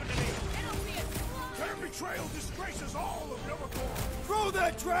could mutiny! It'll be a slaughter! Their betrayal disgraces all of Nova Corps. Throw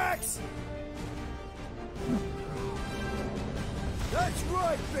that, Drax! That's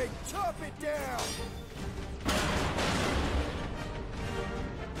right, Big! Chop it down!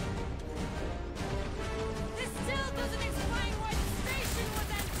 This still doesn't explain why the station was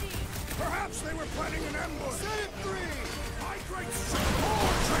empty! Perhaps they were planning an ambush. Set it free! My great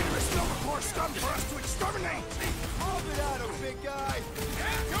more traitorous Nova Corps scum for us to exterminate. Move it at him, big guy!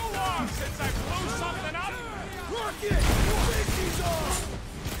 Ain't too long since I blew something up! Rocket! Take these off!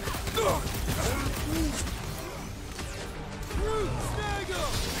 Root, snag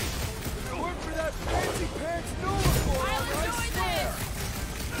him! Work for that fancy pants Nova Corps, I'll I enjoy swear! this!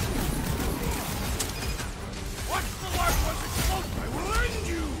 Watch the large ones explode. I will end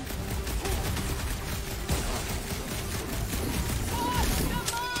you. Boss, the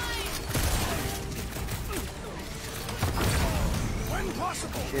mine! When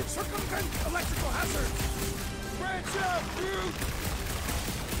possible, circumvent electrical hazards. Branch out, Groot!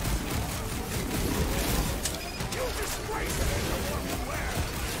 You disgrace it in the one you wear!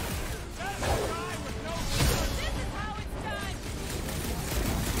 That's a guy with no... This is how it's done!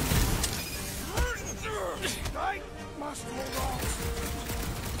 Right? Must hold on.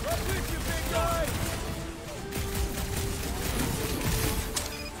 Right with you, big guy!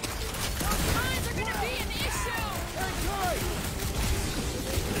 Those lines are gonna be an issue! Hang tight!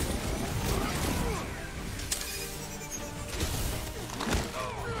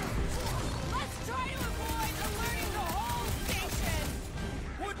 Let's try to avoid alerting the whole station!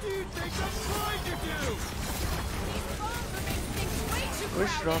 What do you think I'm trying to do? These phones are making things way too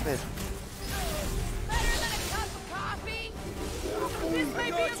Where's crowded! Robin? Better than a cup of coffee! This may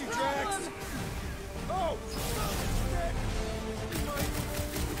be a problem! Oh!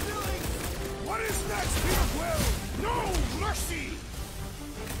 What is next here, Will? No mercy!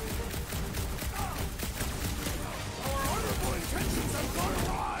 Our honorable intentions have gone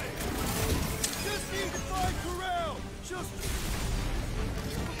awry! Just need to find Corral! Just...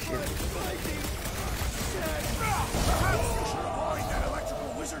 Fighting... Perhaps you should avoid that electrical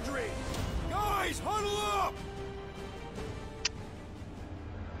wizardry! Guys, huddle up!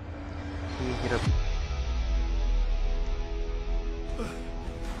 Get up.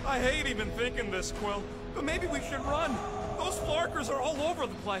 I hate even thinking this, Quill, but maybe we should run. Those Flarkers are all over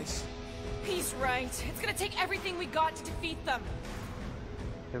the place. He's right. It's gonna take everything we got to defeat them.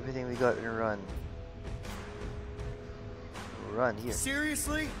 Everything we got and run. Run here.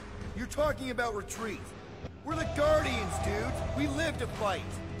 Seriously? You're talking about retreat. We're the Guardians, dude. We live to fight.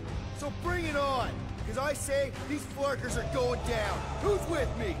 So bring it on. Because I say these Flarkers are going down. Who's with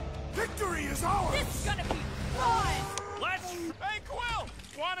me? Victory is ours! This is gonna be fun! Let's... Hey, Quill!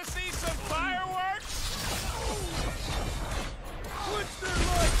 Wanna see some fireworks? Put their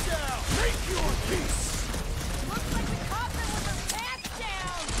lights out! Make your peace! Looks like we caught them with their pants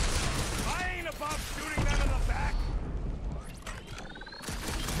down! I ain't about shooting them in the back!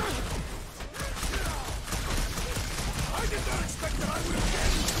 I did not expect that I would have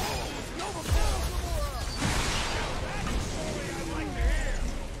been control with Nova Falls! That's the story I'd like to hear!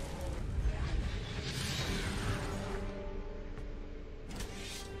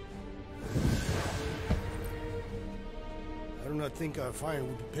 I do not think our fine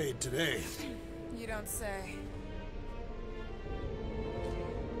will be paid today. You don't say.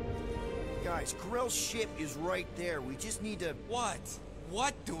 Guys, Corell's ship is right there. We just need to... What?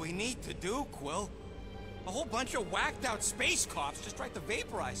 What do we need to do, Quill? A whole bunch of whacked out space cops just tried to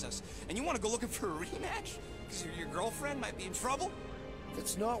vaporize us. And you want to go looking for a rematch? Because your girlfriend might be in trouble?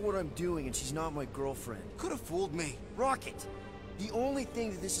 That's not what I'm doing, and she's not my girlfriend. Could have fooled me. Rocket! The only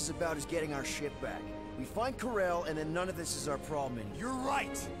thing that this is about is getting our ship back. We find Corell, and then none of this is our problem anymore. You're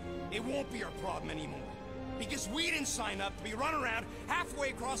right. It won't be our problem anymore. Because we didn't sign up to be run around halfway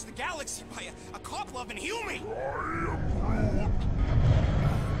across the galaxy by a cop-loving human.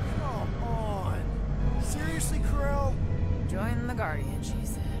 Come on. Seriously, Corell? Join the Guardian, she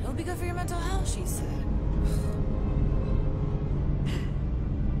said. It'll be good for your mental health, she said.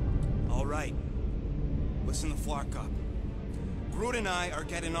 All right. Listen to Flark up. Groot and I are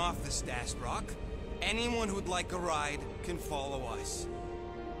getting off this Dast Rock. Anyone who'd like a ride can follow us.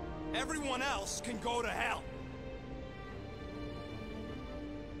 Everyone else can go to hell.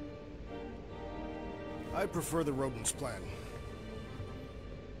 I prefer the rodents plan.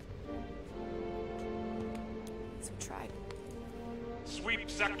 So try. Sweep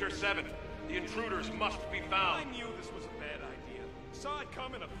Sector 7. The intruders must be I found. knew this was a bad idea. Saw it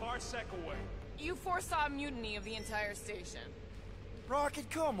coming a parsec away. You foresaw a mutiny of the entire station. Rocket,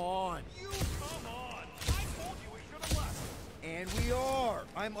 come on. You come on! I told you we should have left. And we are.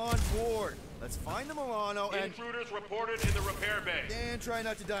 I'm on board. Let's find the Milano The and... intruders reported in the repair bay. And try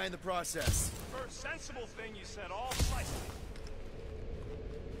not to die in the process. First sensible thing you said all cycle.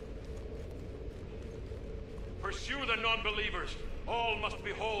 Pursue the non-believers. All must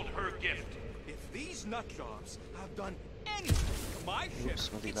behold her gift. If these nutjobs have done anything to my ship,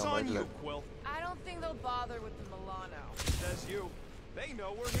 Oops, mali it's na on you, maglag. Quill. I don't think they'll bother with the Milano. Says you. They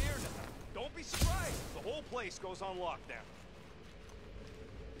know we're here now. Don't be surprised. The whole place goes on lockdown.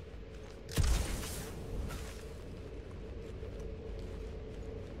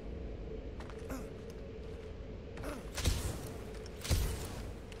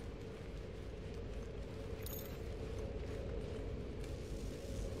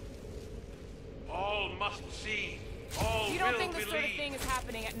 All must see. All You don't will think this believe. sort of thing is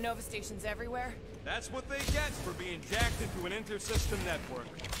happening at Nova stations everywhere? That's what they get for being jacked into an inter-system network.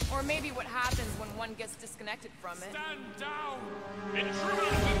 Or maybe what happens when one gets disconnected from it. Stand down!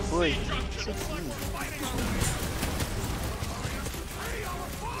 Intruders will Boy, see junction.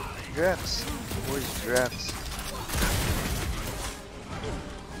 Drax. Where's Drax?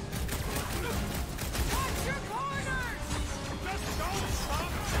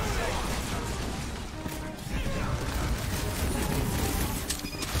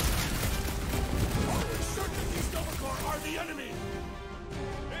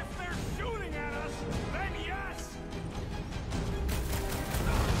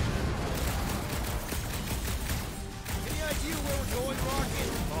 going, Rocket?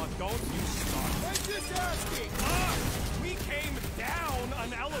 Oh, don't you start. I'm just asking. We came down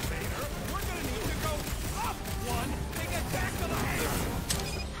an elevator. We're gonna need to go up one to get back to the hangar.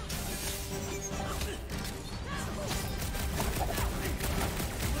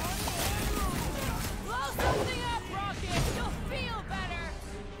 Blow something up, Rocket! You'll feel better!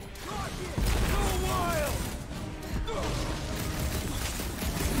 Rocket, go wild!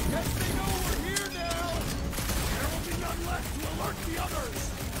 Guess they know we're here now. There will be none left to alert the others.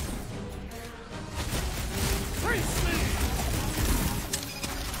 Face me!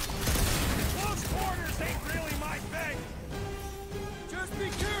 Close quarters ain't really my thing. Just be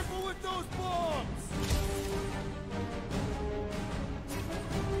careful with those bombs.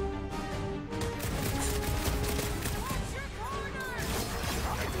 Watch your corners!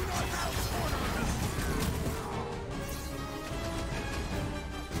 I do not have corners.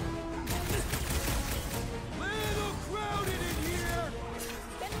 Little crowded in here.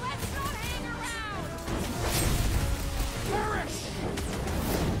 Then let's not hang around! Perish!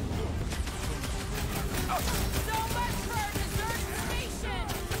 So much for our deserted station!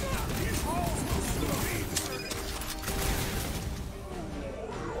 These halls will still be deserted.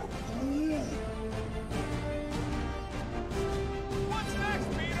 What's next,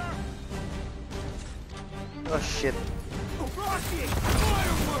 Peter? Oh shit. Rocket!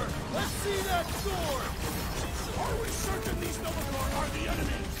 Firework! Let's see that sword! Are we certain these Novacore are the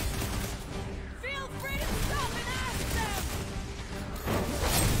enemy? Feel free to stop and ask them!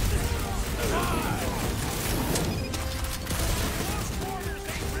 Close quarters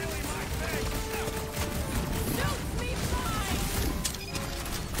ain't really my thing. Suits me fine!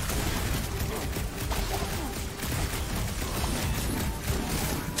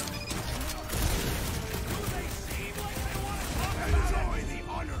 Do they seem like they want to talk about it? Enjoy the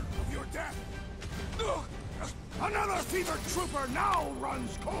honor of your death. Ugh. Another fevered trooper now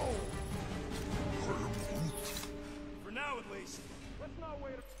runs cold. For now, at least. Let's not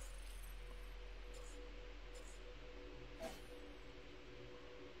wait.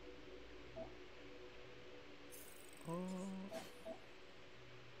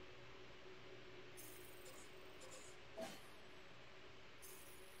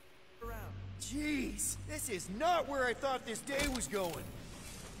 Jeez, this is not where I thought this day was going.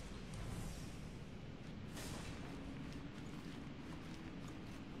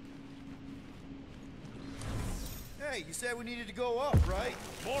 Hey, you said we needed to go up, right?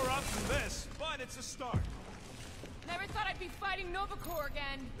 More up than this, but it's a start. Never thought I'd be fighting Novacore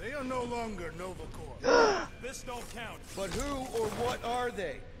again. They are no longer Novacore. This don't count. But who or what are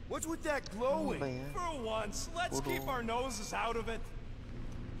they? What's with that glowing? Man. For once, let's keep our noses out of it.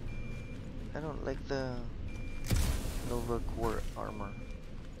 I don't like the Nova Core armor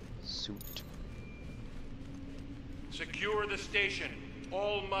suit. Secure the station.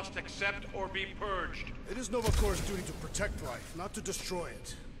 All must accept or be purged. It is Novacore's duty to protect life, not to destroy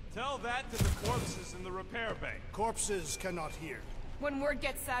it. Tell that to the corpses in the repair bay. Corpses cannot hear. When word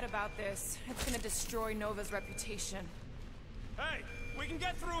gets out about this, it's gonna destroy Nova's reputation. Hey, we can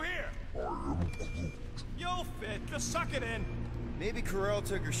get through here. You'll fit. Just suck it in. Maybe Corel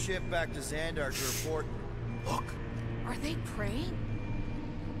took her ship back to Xandar to report. Look. Are they praying?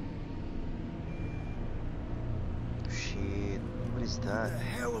 Shit, what is What that? the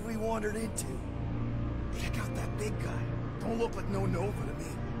hell have we wandered into? Check out that big guy. Don't look like no Nova to me.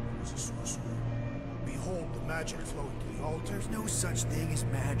 He's a sorcerer. Behold the magic flowing to the altar. There's no such thing as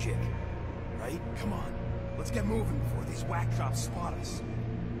magic. Right? Come on. Let's get moving before these whack jobs spot us.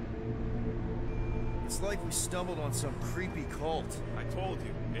 It's like we stumbled on some creepy cult. I told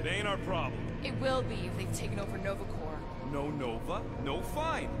you, it ain't our problem. It will be if they've taken over Novacore. No Nova, no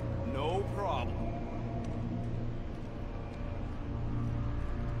fine. No problem.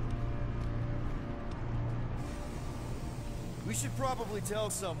 We should probably tell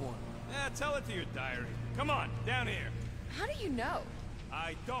someone. Yeah, tell it to your diary. Come on, down here. How do you know?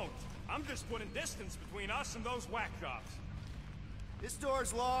 I don't. I'm just putting distance between us and those whack jobs. This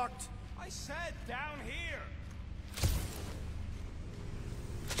door's locked. I said down here.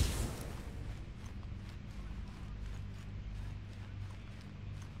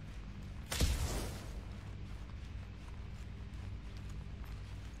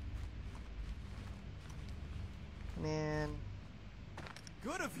 Man.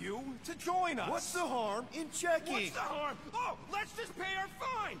 Good of you to join us. What's the harm in checking? What's the harm? Oh, let's just pay our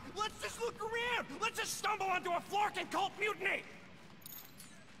fine. Let's just look around. Let's just stumble onto a Flarkin cult mutiny.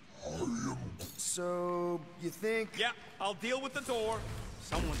 So, you think? Yeah, I'll deal with the door.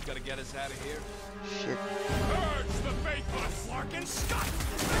 Someone's got to get us out of here. Shit. Purge the faithless, Flarkin Scott!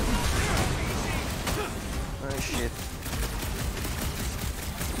 Oh shit.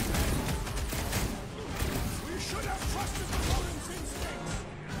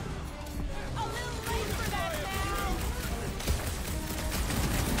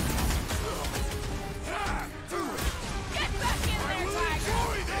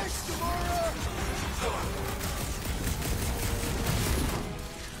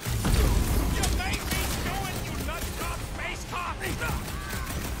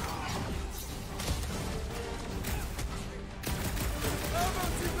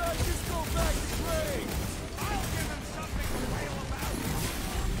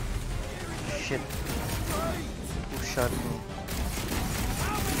 Shit. Who shot me?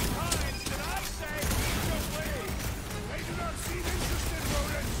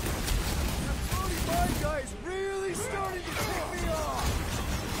 My guy's really starting to pick me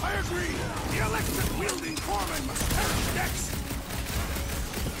off! I agree! The electric-wielding foreman must perish next!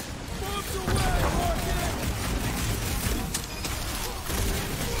 Moves away, Morgan!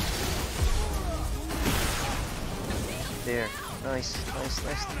 There. Nice.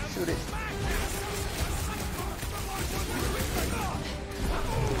 Shoot it.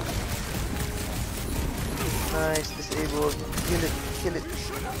 Nice, disabled. Kill it.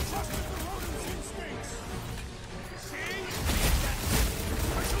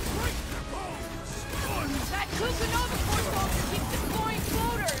 That Kukunova force bolter keeps deploying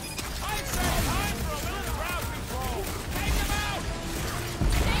floaters! I'd say time for a little crowd control! Take them out!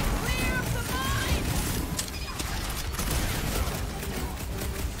 Stay clear of the mine!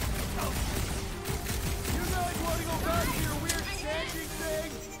 You guys want to go back to your weird standing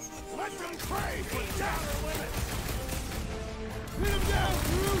thing? Let them crave for death! Hit him down,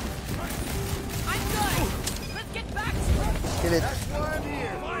 Groot! I'm good! Let's get back to it! Kill it. That's why I'm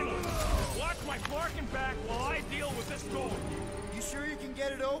here! Finally! Watch my Clarkin back while I deal with this door. You sure you can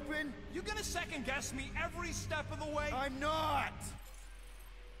get it open? You gonna second guess me every step of the way? I'm not!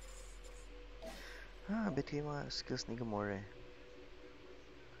 Bet ko yung mga skills ni Gamora eh.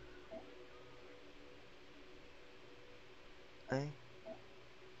 Ay.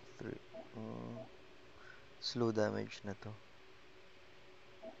 Slow damage na to.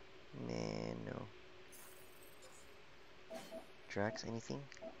 No. Drax, anything?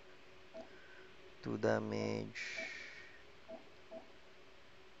 2 damage.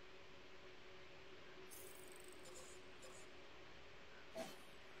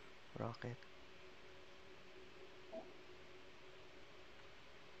 Rocket.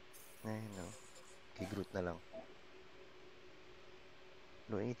 Ay, no. Kay Groot na lang.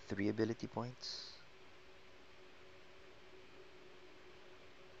 Do I need 3 ability points?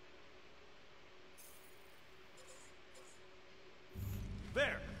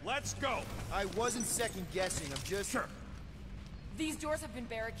 There, let's go. I wasn't second guessing, I'm just... Sure. These doors have been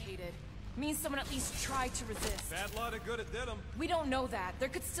barricaded. Means someone at least tried to resist. Bad lot of good it did them. We don't know that. There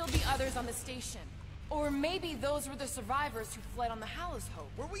could still be others on the station. Or maybe those were the survivors who fled on the Hallows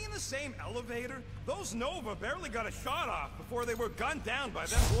Hope. Were we in the same elevator? Those Nova barely got a shot off before they were gunned down by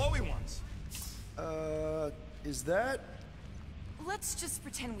them glowy ones. Is that... Let's just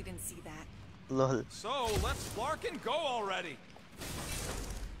pretend we didn't see that. Lol. So, let's Flarkin go already.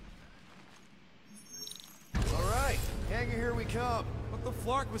 Alright, hangar, here we come. What the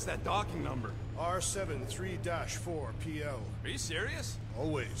flark was that docking number? R73-4 PL. Are you serious?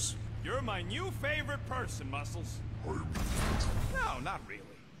 Always. You're my new favorite person, Muscles. No, not really.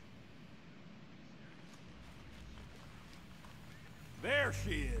 There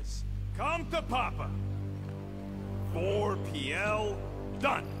she is. Come to Papa. 4PL,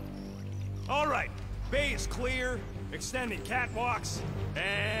 done. All right, bay is clear, extending catwalks,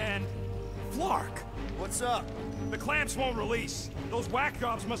 and... Flark! What's up? The clamps won't release. Those whack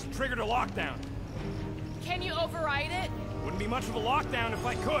jobs must have triggered a lockdown. Can you override it? Wouldn't be much of a lockdown if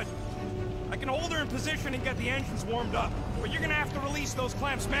I could. I can hold her in position and get the engines warmed up, but you're gonna have to release those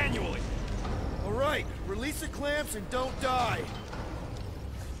clamps manually. Alright, release the clamps and don't die.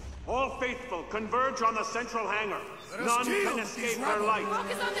 All faithful, converge on the central hangar. None can escape their light.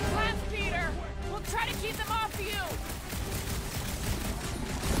 Focus on the clamps, Peter! We'll try to keep them off you!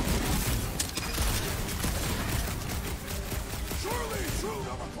 Surely true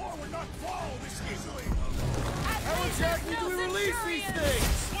number 4 would not fall this easily! How exactly do we release these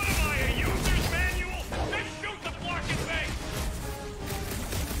things? What am I, a user's manual? Just shoot the Flark in face!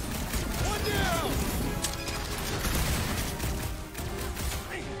 One down!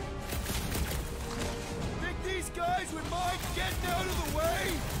 Think these guys would mind getting out of the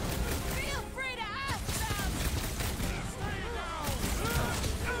way? Feel free to ask them!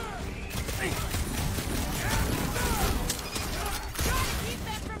 Try to keep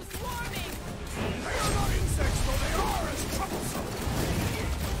them from swarming! They are not insects, though they are as troublesome!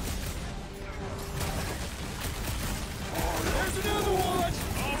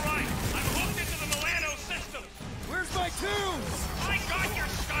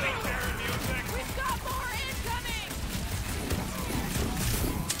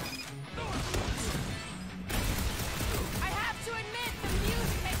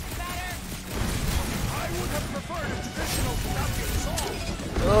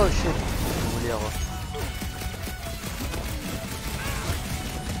 Oh shit! Huli ako.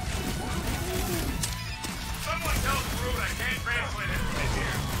 Someone tell Groot I can't translate it from in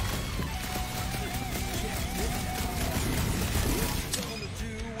here.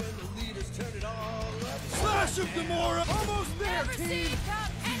 Slash him, Gamora! Almost there, Never seen team! it come,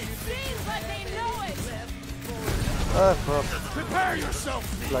 and it seems like they know it. Ah, fuck. Prepare yourself!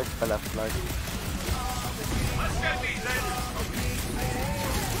 Flag pala, flag. Let's get these in.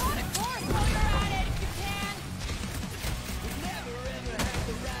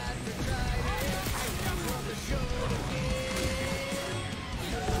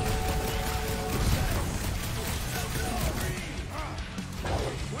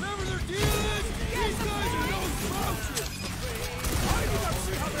 Whatever their deal is, these guys are no slouches! I do not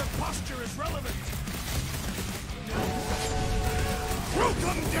see how their posture is relevant!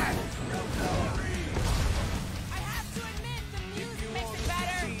 Welcome, Dad! I have to admit, the music makes it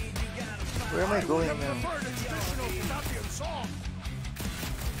better. Where am I going now?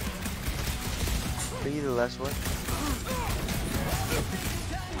 Are you the last one?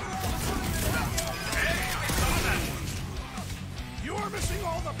 You are missing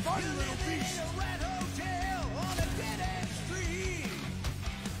all the fun, little beast!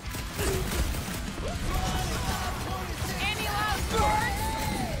 Any last words?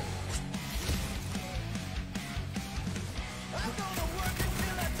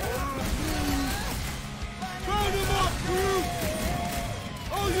 Round him up, Groot!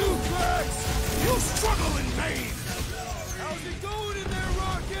 Oh, you cracks! You struggle in vain! How's it going in there,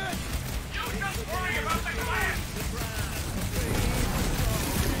 Rocket? You just worry about the clan.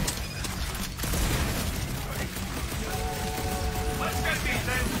 Let's get these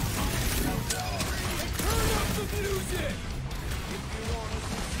in. Turn up the music!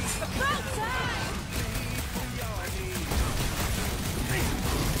 About time!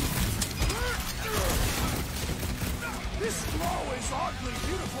 This scroll is oddly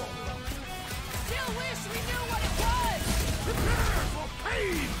beautiful! Still wish we knew what it was! Prepare for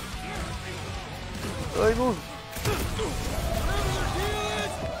pain! I move! Whatever their deal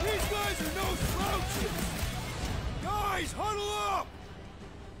is, these guys are no slouches! Guys, huddle up!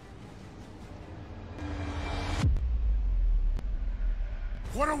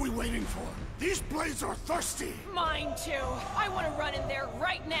 What are we waiting for? These blades are thirsty! Mine too. I want to run in there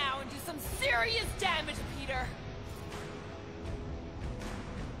right now and do some serious damage, Peter.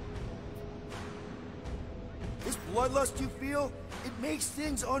 This bloodlust you feel, it makes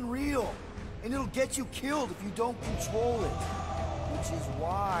things unreal. And it'll get you killed if you don't control it. Which is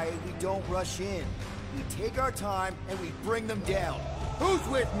why we don't rush in. We take our time and we bring them down. Who's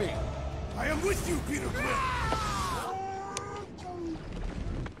with me? I am with you, Peter Quill.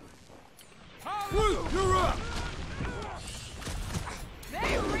 Groot, you're up!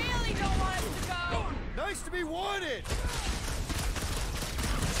 They really don't want us to go. Nice to be wanted!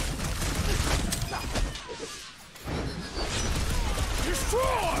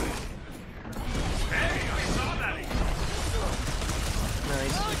 Destroy! Hey, I saw that.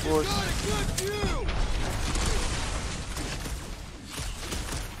 Nice, of Got course. a good view!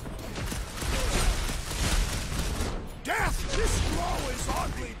 Death! This scroll is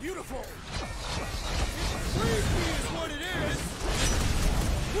oddly beautiful! Creepy is what it is!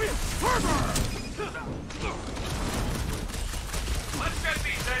 With fervor! Let's get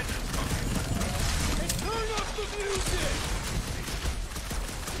these in. And turn up the music!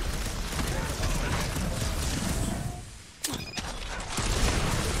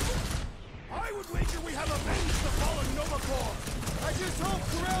 I would wager we have avenged the fallen Nova Corps! I just hope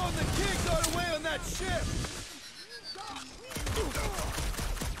Corral and the kid got away on that ship!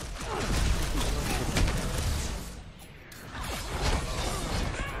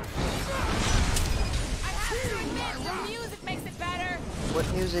 I have to admit, the music makes it better. What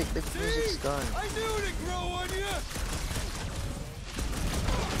music? The music's gone. I knew it'd grow on you!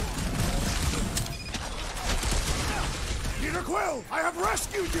 Peter Quill, I have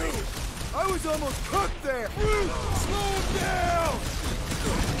rescued you! I was almost cooked there! Slow him down!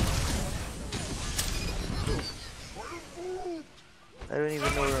 I don't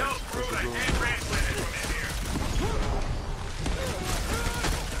even know where I'm supposed to go.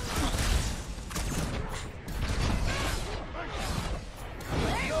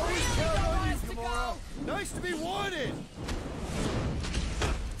 Nice to be wanted!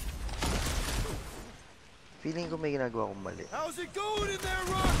 Feeling ko may ginagawa akong mali. How's it going in there,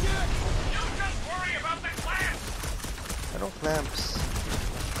 Rocket? You just worry about the clamps. Anong clamps?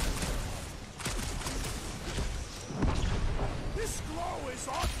 This glow is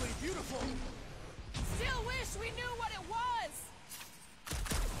oddly beautiful. Still wish we knew what it was.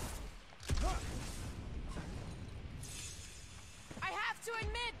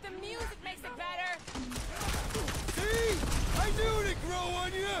 music makes it better. See? I knew it'd grow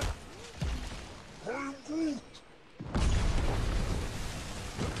on you! I'm Groot!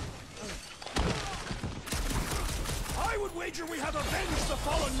 I would wager we have avenged the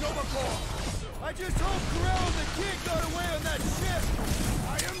fallen Nova Corps! I just hope Corel and the kid got away on that ship!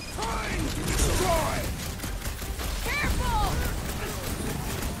 I am trying to destroy! Careful!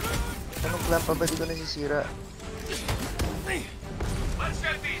 Anong clamp pa ba? Di ko nasisira. Let's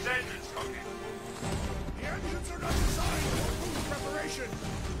get these engines cooking. The engines are not designed for food preparation.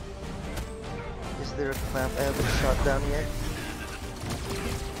 Is there a clamp I haven't shot down yet?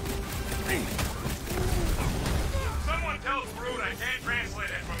 Someone tell Groot I can't translate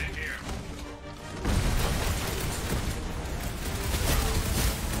it from in here.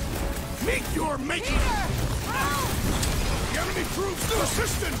 Meet your maker! The enemy proves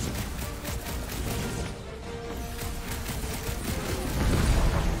persistent!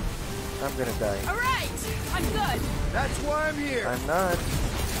 I'm gonna die. Alright! I'm good! That's why I'm here! I'm not.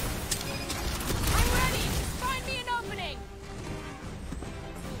 I'm ready! Find me an opening!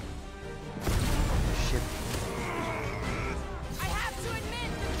 Shit. I have to admit...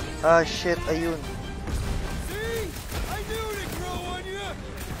 Ah, shit. Ayun. See? I knew it'd grow on you!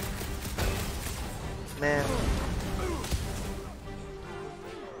 Man.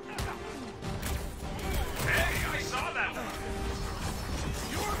 Hey, I saw that one!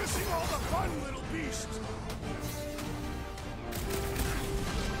 You're missing all the fun, little beast!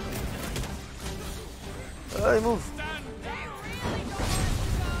 I move.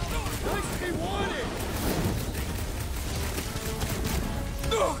 Nicely wanted!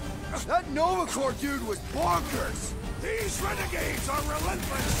 That Nova Corps dude was bonkers! These renegades are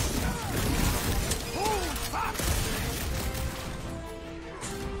relentless! Hold fast!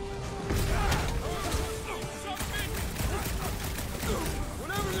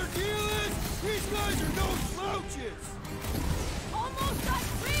 Whatever their deal is, these guys are no slouches! Almost got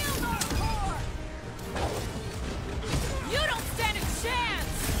real Nova Corps! You don't stand a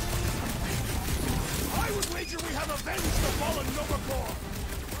chance! I would wager we have avenged the fallen Nova Corps!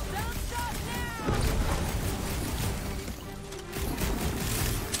 Don't stop now!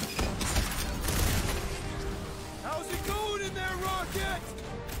 How's it going in there, Rocket?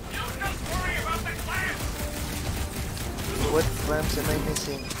 You just worry about the clamps! What clamps am I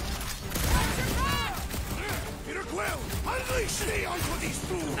missing? Peter Quill, unleash me onto these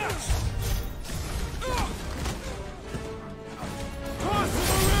fools! Toss them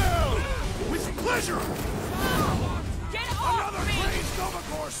around! With pleasure! Get off Another me! crazed Nova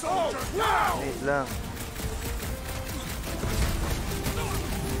Corps soldier down! Wait lang.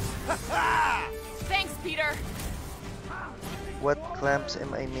 Thanks, Peter! What clamps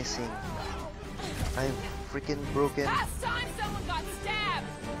am I missing? I'm freaking broken. Last time someone got stabbed!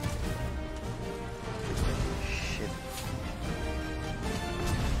 Shit.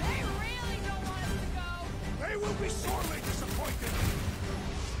 They really don't want us to go! They will be sorely disappointed!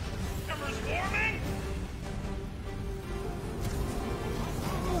 Embers warming?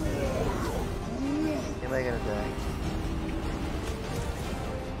 Am I gonna die?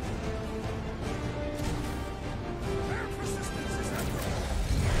 Their persistence is admirable!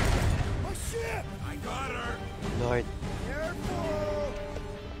 My ship! I got her! Lord. Careful!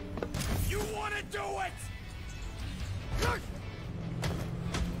 You want to do it!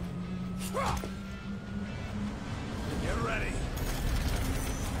 Get ready!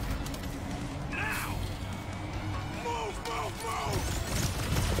 Now! Move, move, move!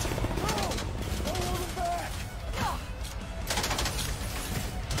 Go! Go on the back!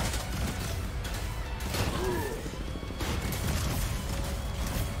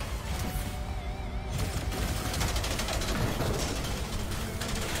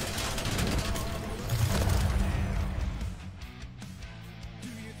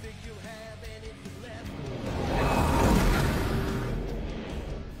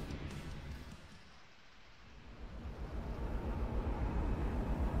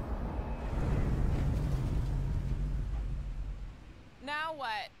 Now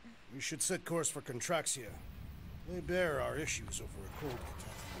what? We should set course for Contraxia. Lay bare our issues over a cold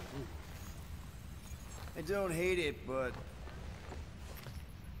catastrophe. I don't hate it, but...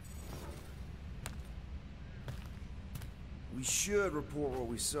 we should report what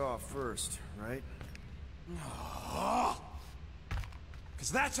we saw first, right?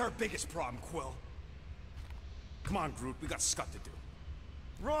 Because that's our biggest problem, Quill. Come on, Groot, we got scut to do.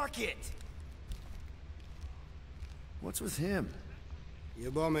 Rocket! What's with him? The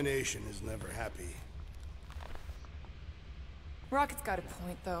Abomination is never happy. Rocket's got a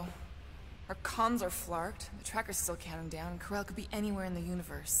point, though. Our comms are flarked, the tracker's still counting down, and Corel could be anywhere in the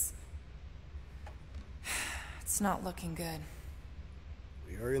universe. It's not looking good.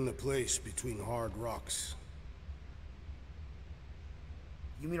 We are in the place between hard rocks.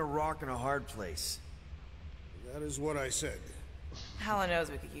 You mean a rock in a hard place? That is what I said. Helen knows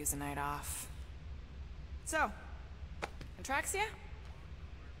we could use a night off. So, Antraxia?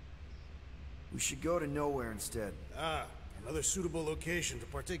 We should go to nowhere instead. Ah, another suitable location to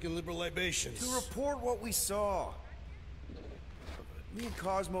partake in liberal libations. To report what we saw. Me and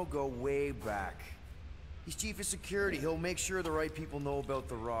Cosmo go way back. He's chief of security. He'll make sure the right people know about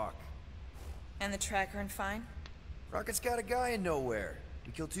the rock. And the tracker and fine? Rocket's got a guy in nowhere.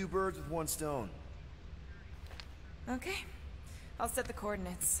 We kill two birds with one stone. Okay. I'll set the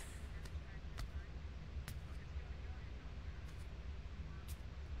coordinates.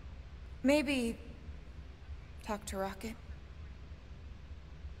 Maybe talk to Rocket.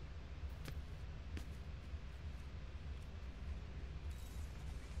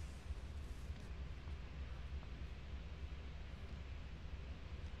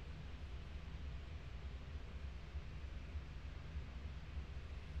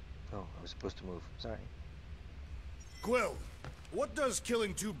 Oh, I was supposed to move. Sorry. Quill, what does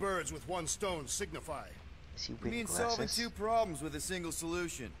killing two birds with one stone signify? Is he You wearing mean glasses? solving two problems with a single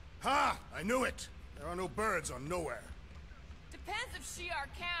solution. Ha! I knew it! There are no birds on nowhere. Depends if Shi'ar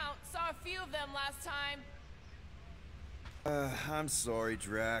count. Saw a few of them last time. I'm sorry,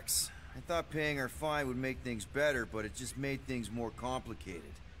 Drax. I thought paying our fine would make things better, but it just made things more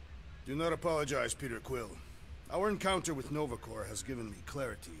complicated. Do not apologize, Peter Quill. Our encounter with Nova Corps has given me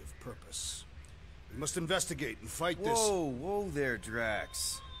clarity of purpose. We must investigate and fight this. Whoa there,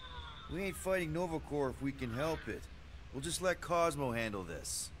 Drax. We ain't fighting Nova Corps if we can help it. We'll just let Cosmo handle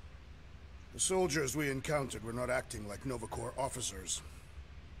this. The soldiers we encountered were not acting like Nova Corps officers.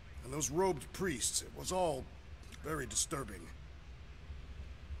 And those robed priests, it was all very disturbing.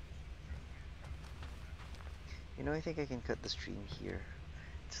 You know, I think I can cut the stream here.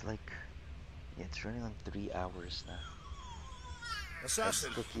 It's like, yeah, it's running on 3 hours now. Assassin,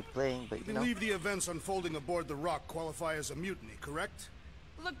 I still keep playing, but you you know. believe the events unfolding aboard the Rock qualify as a mutiny, correct?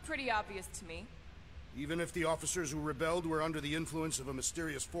 Looked pretty obvious to me. Even if the officers who rebelled were under the influence of a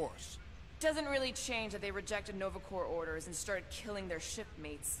mysterious force. Doesn't really change that they rejected Nova Corps orders and started killing their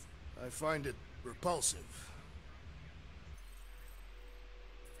shipmates. I find it repulsive.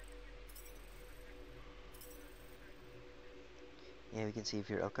 Yeah, we can save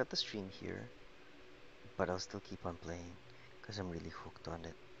here. I'll cut the stream here, but I'll still keep on playing because I'm really hooked on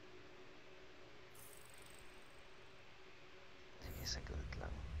it. Sige, saglit lang.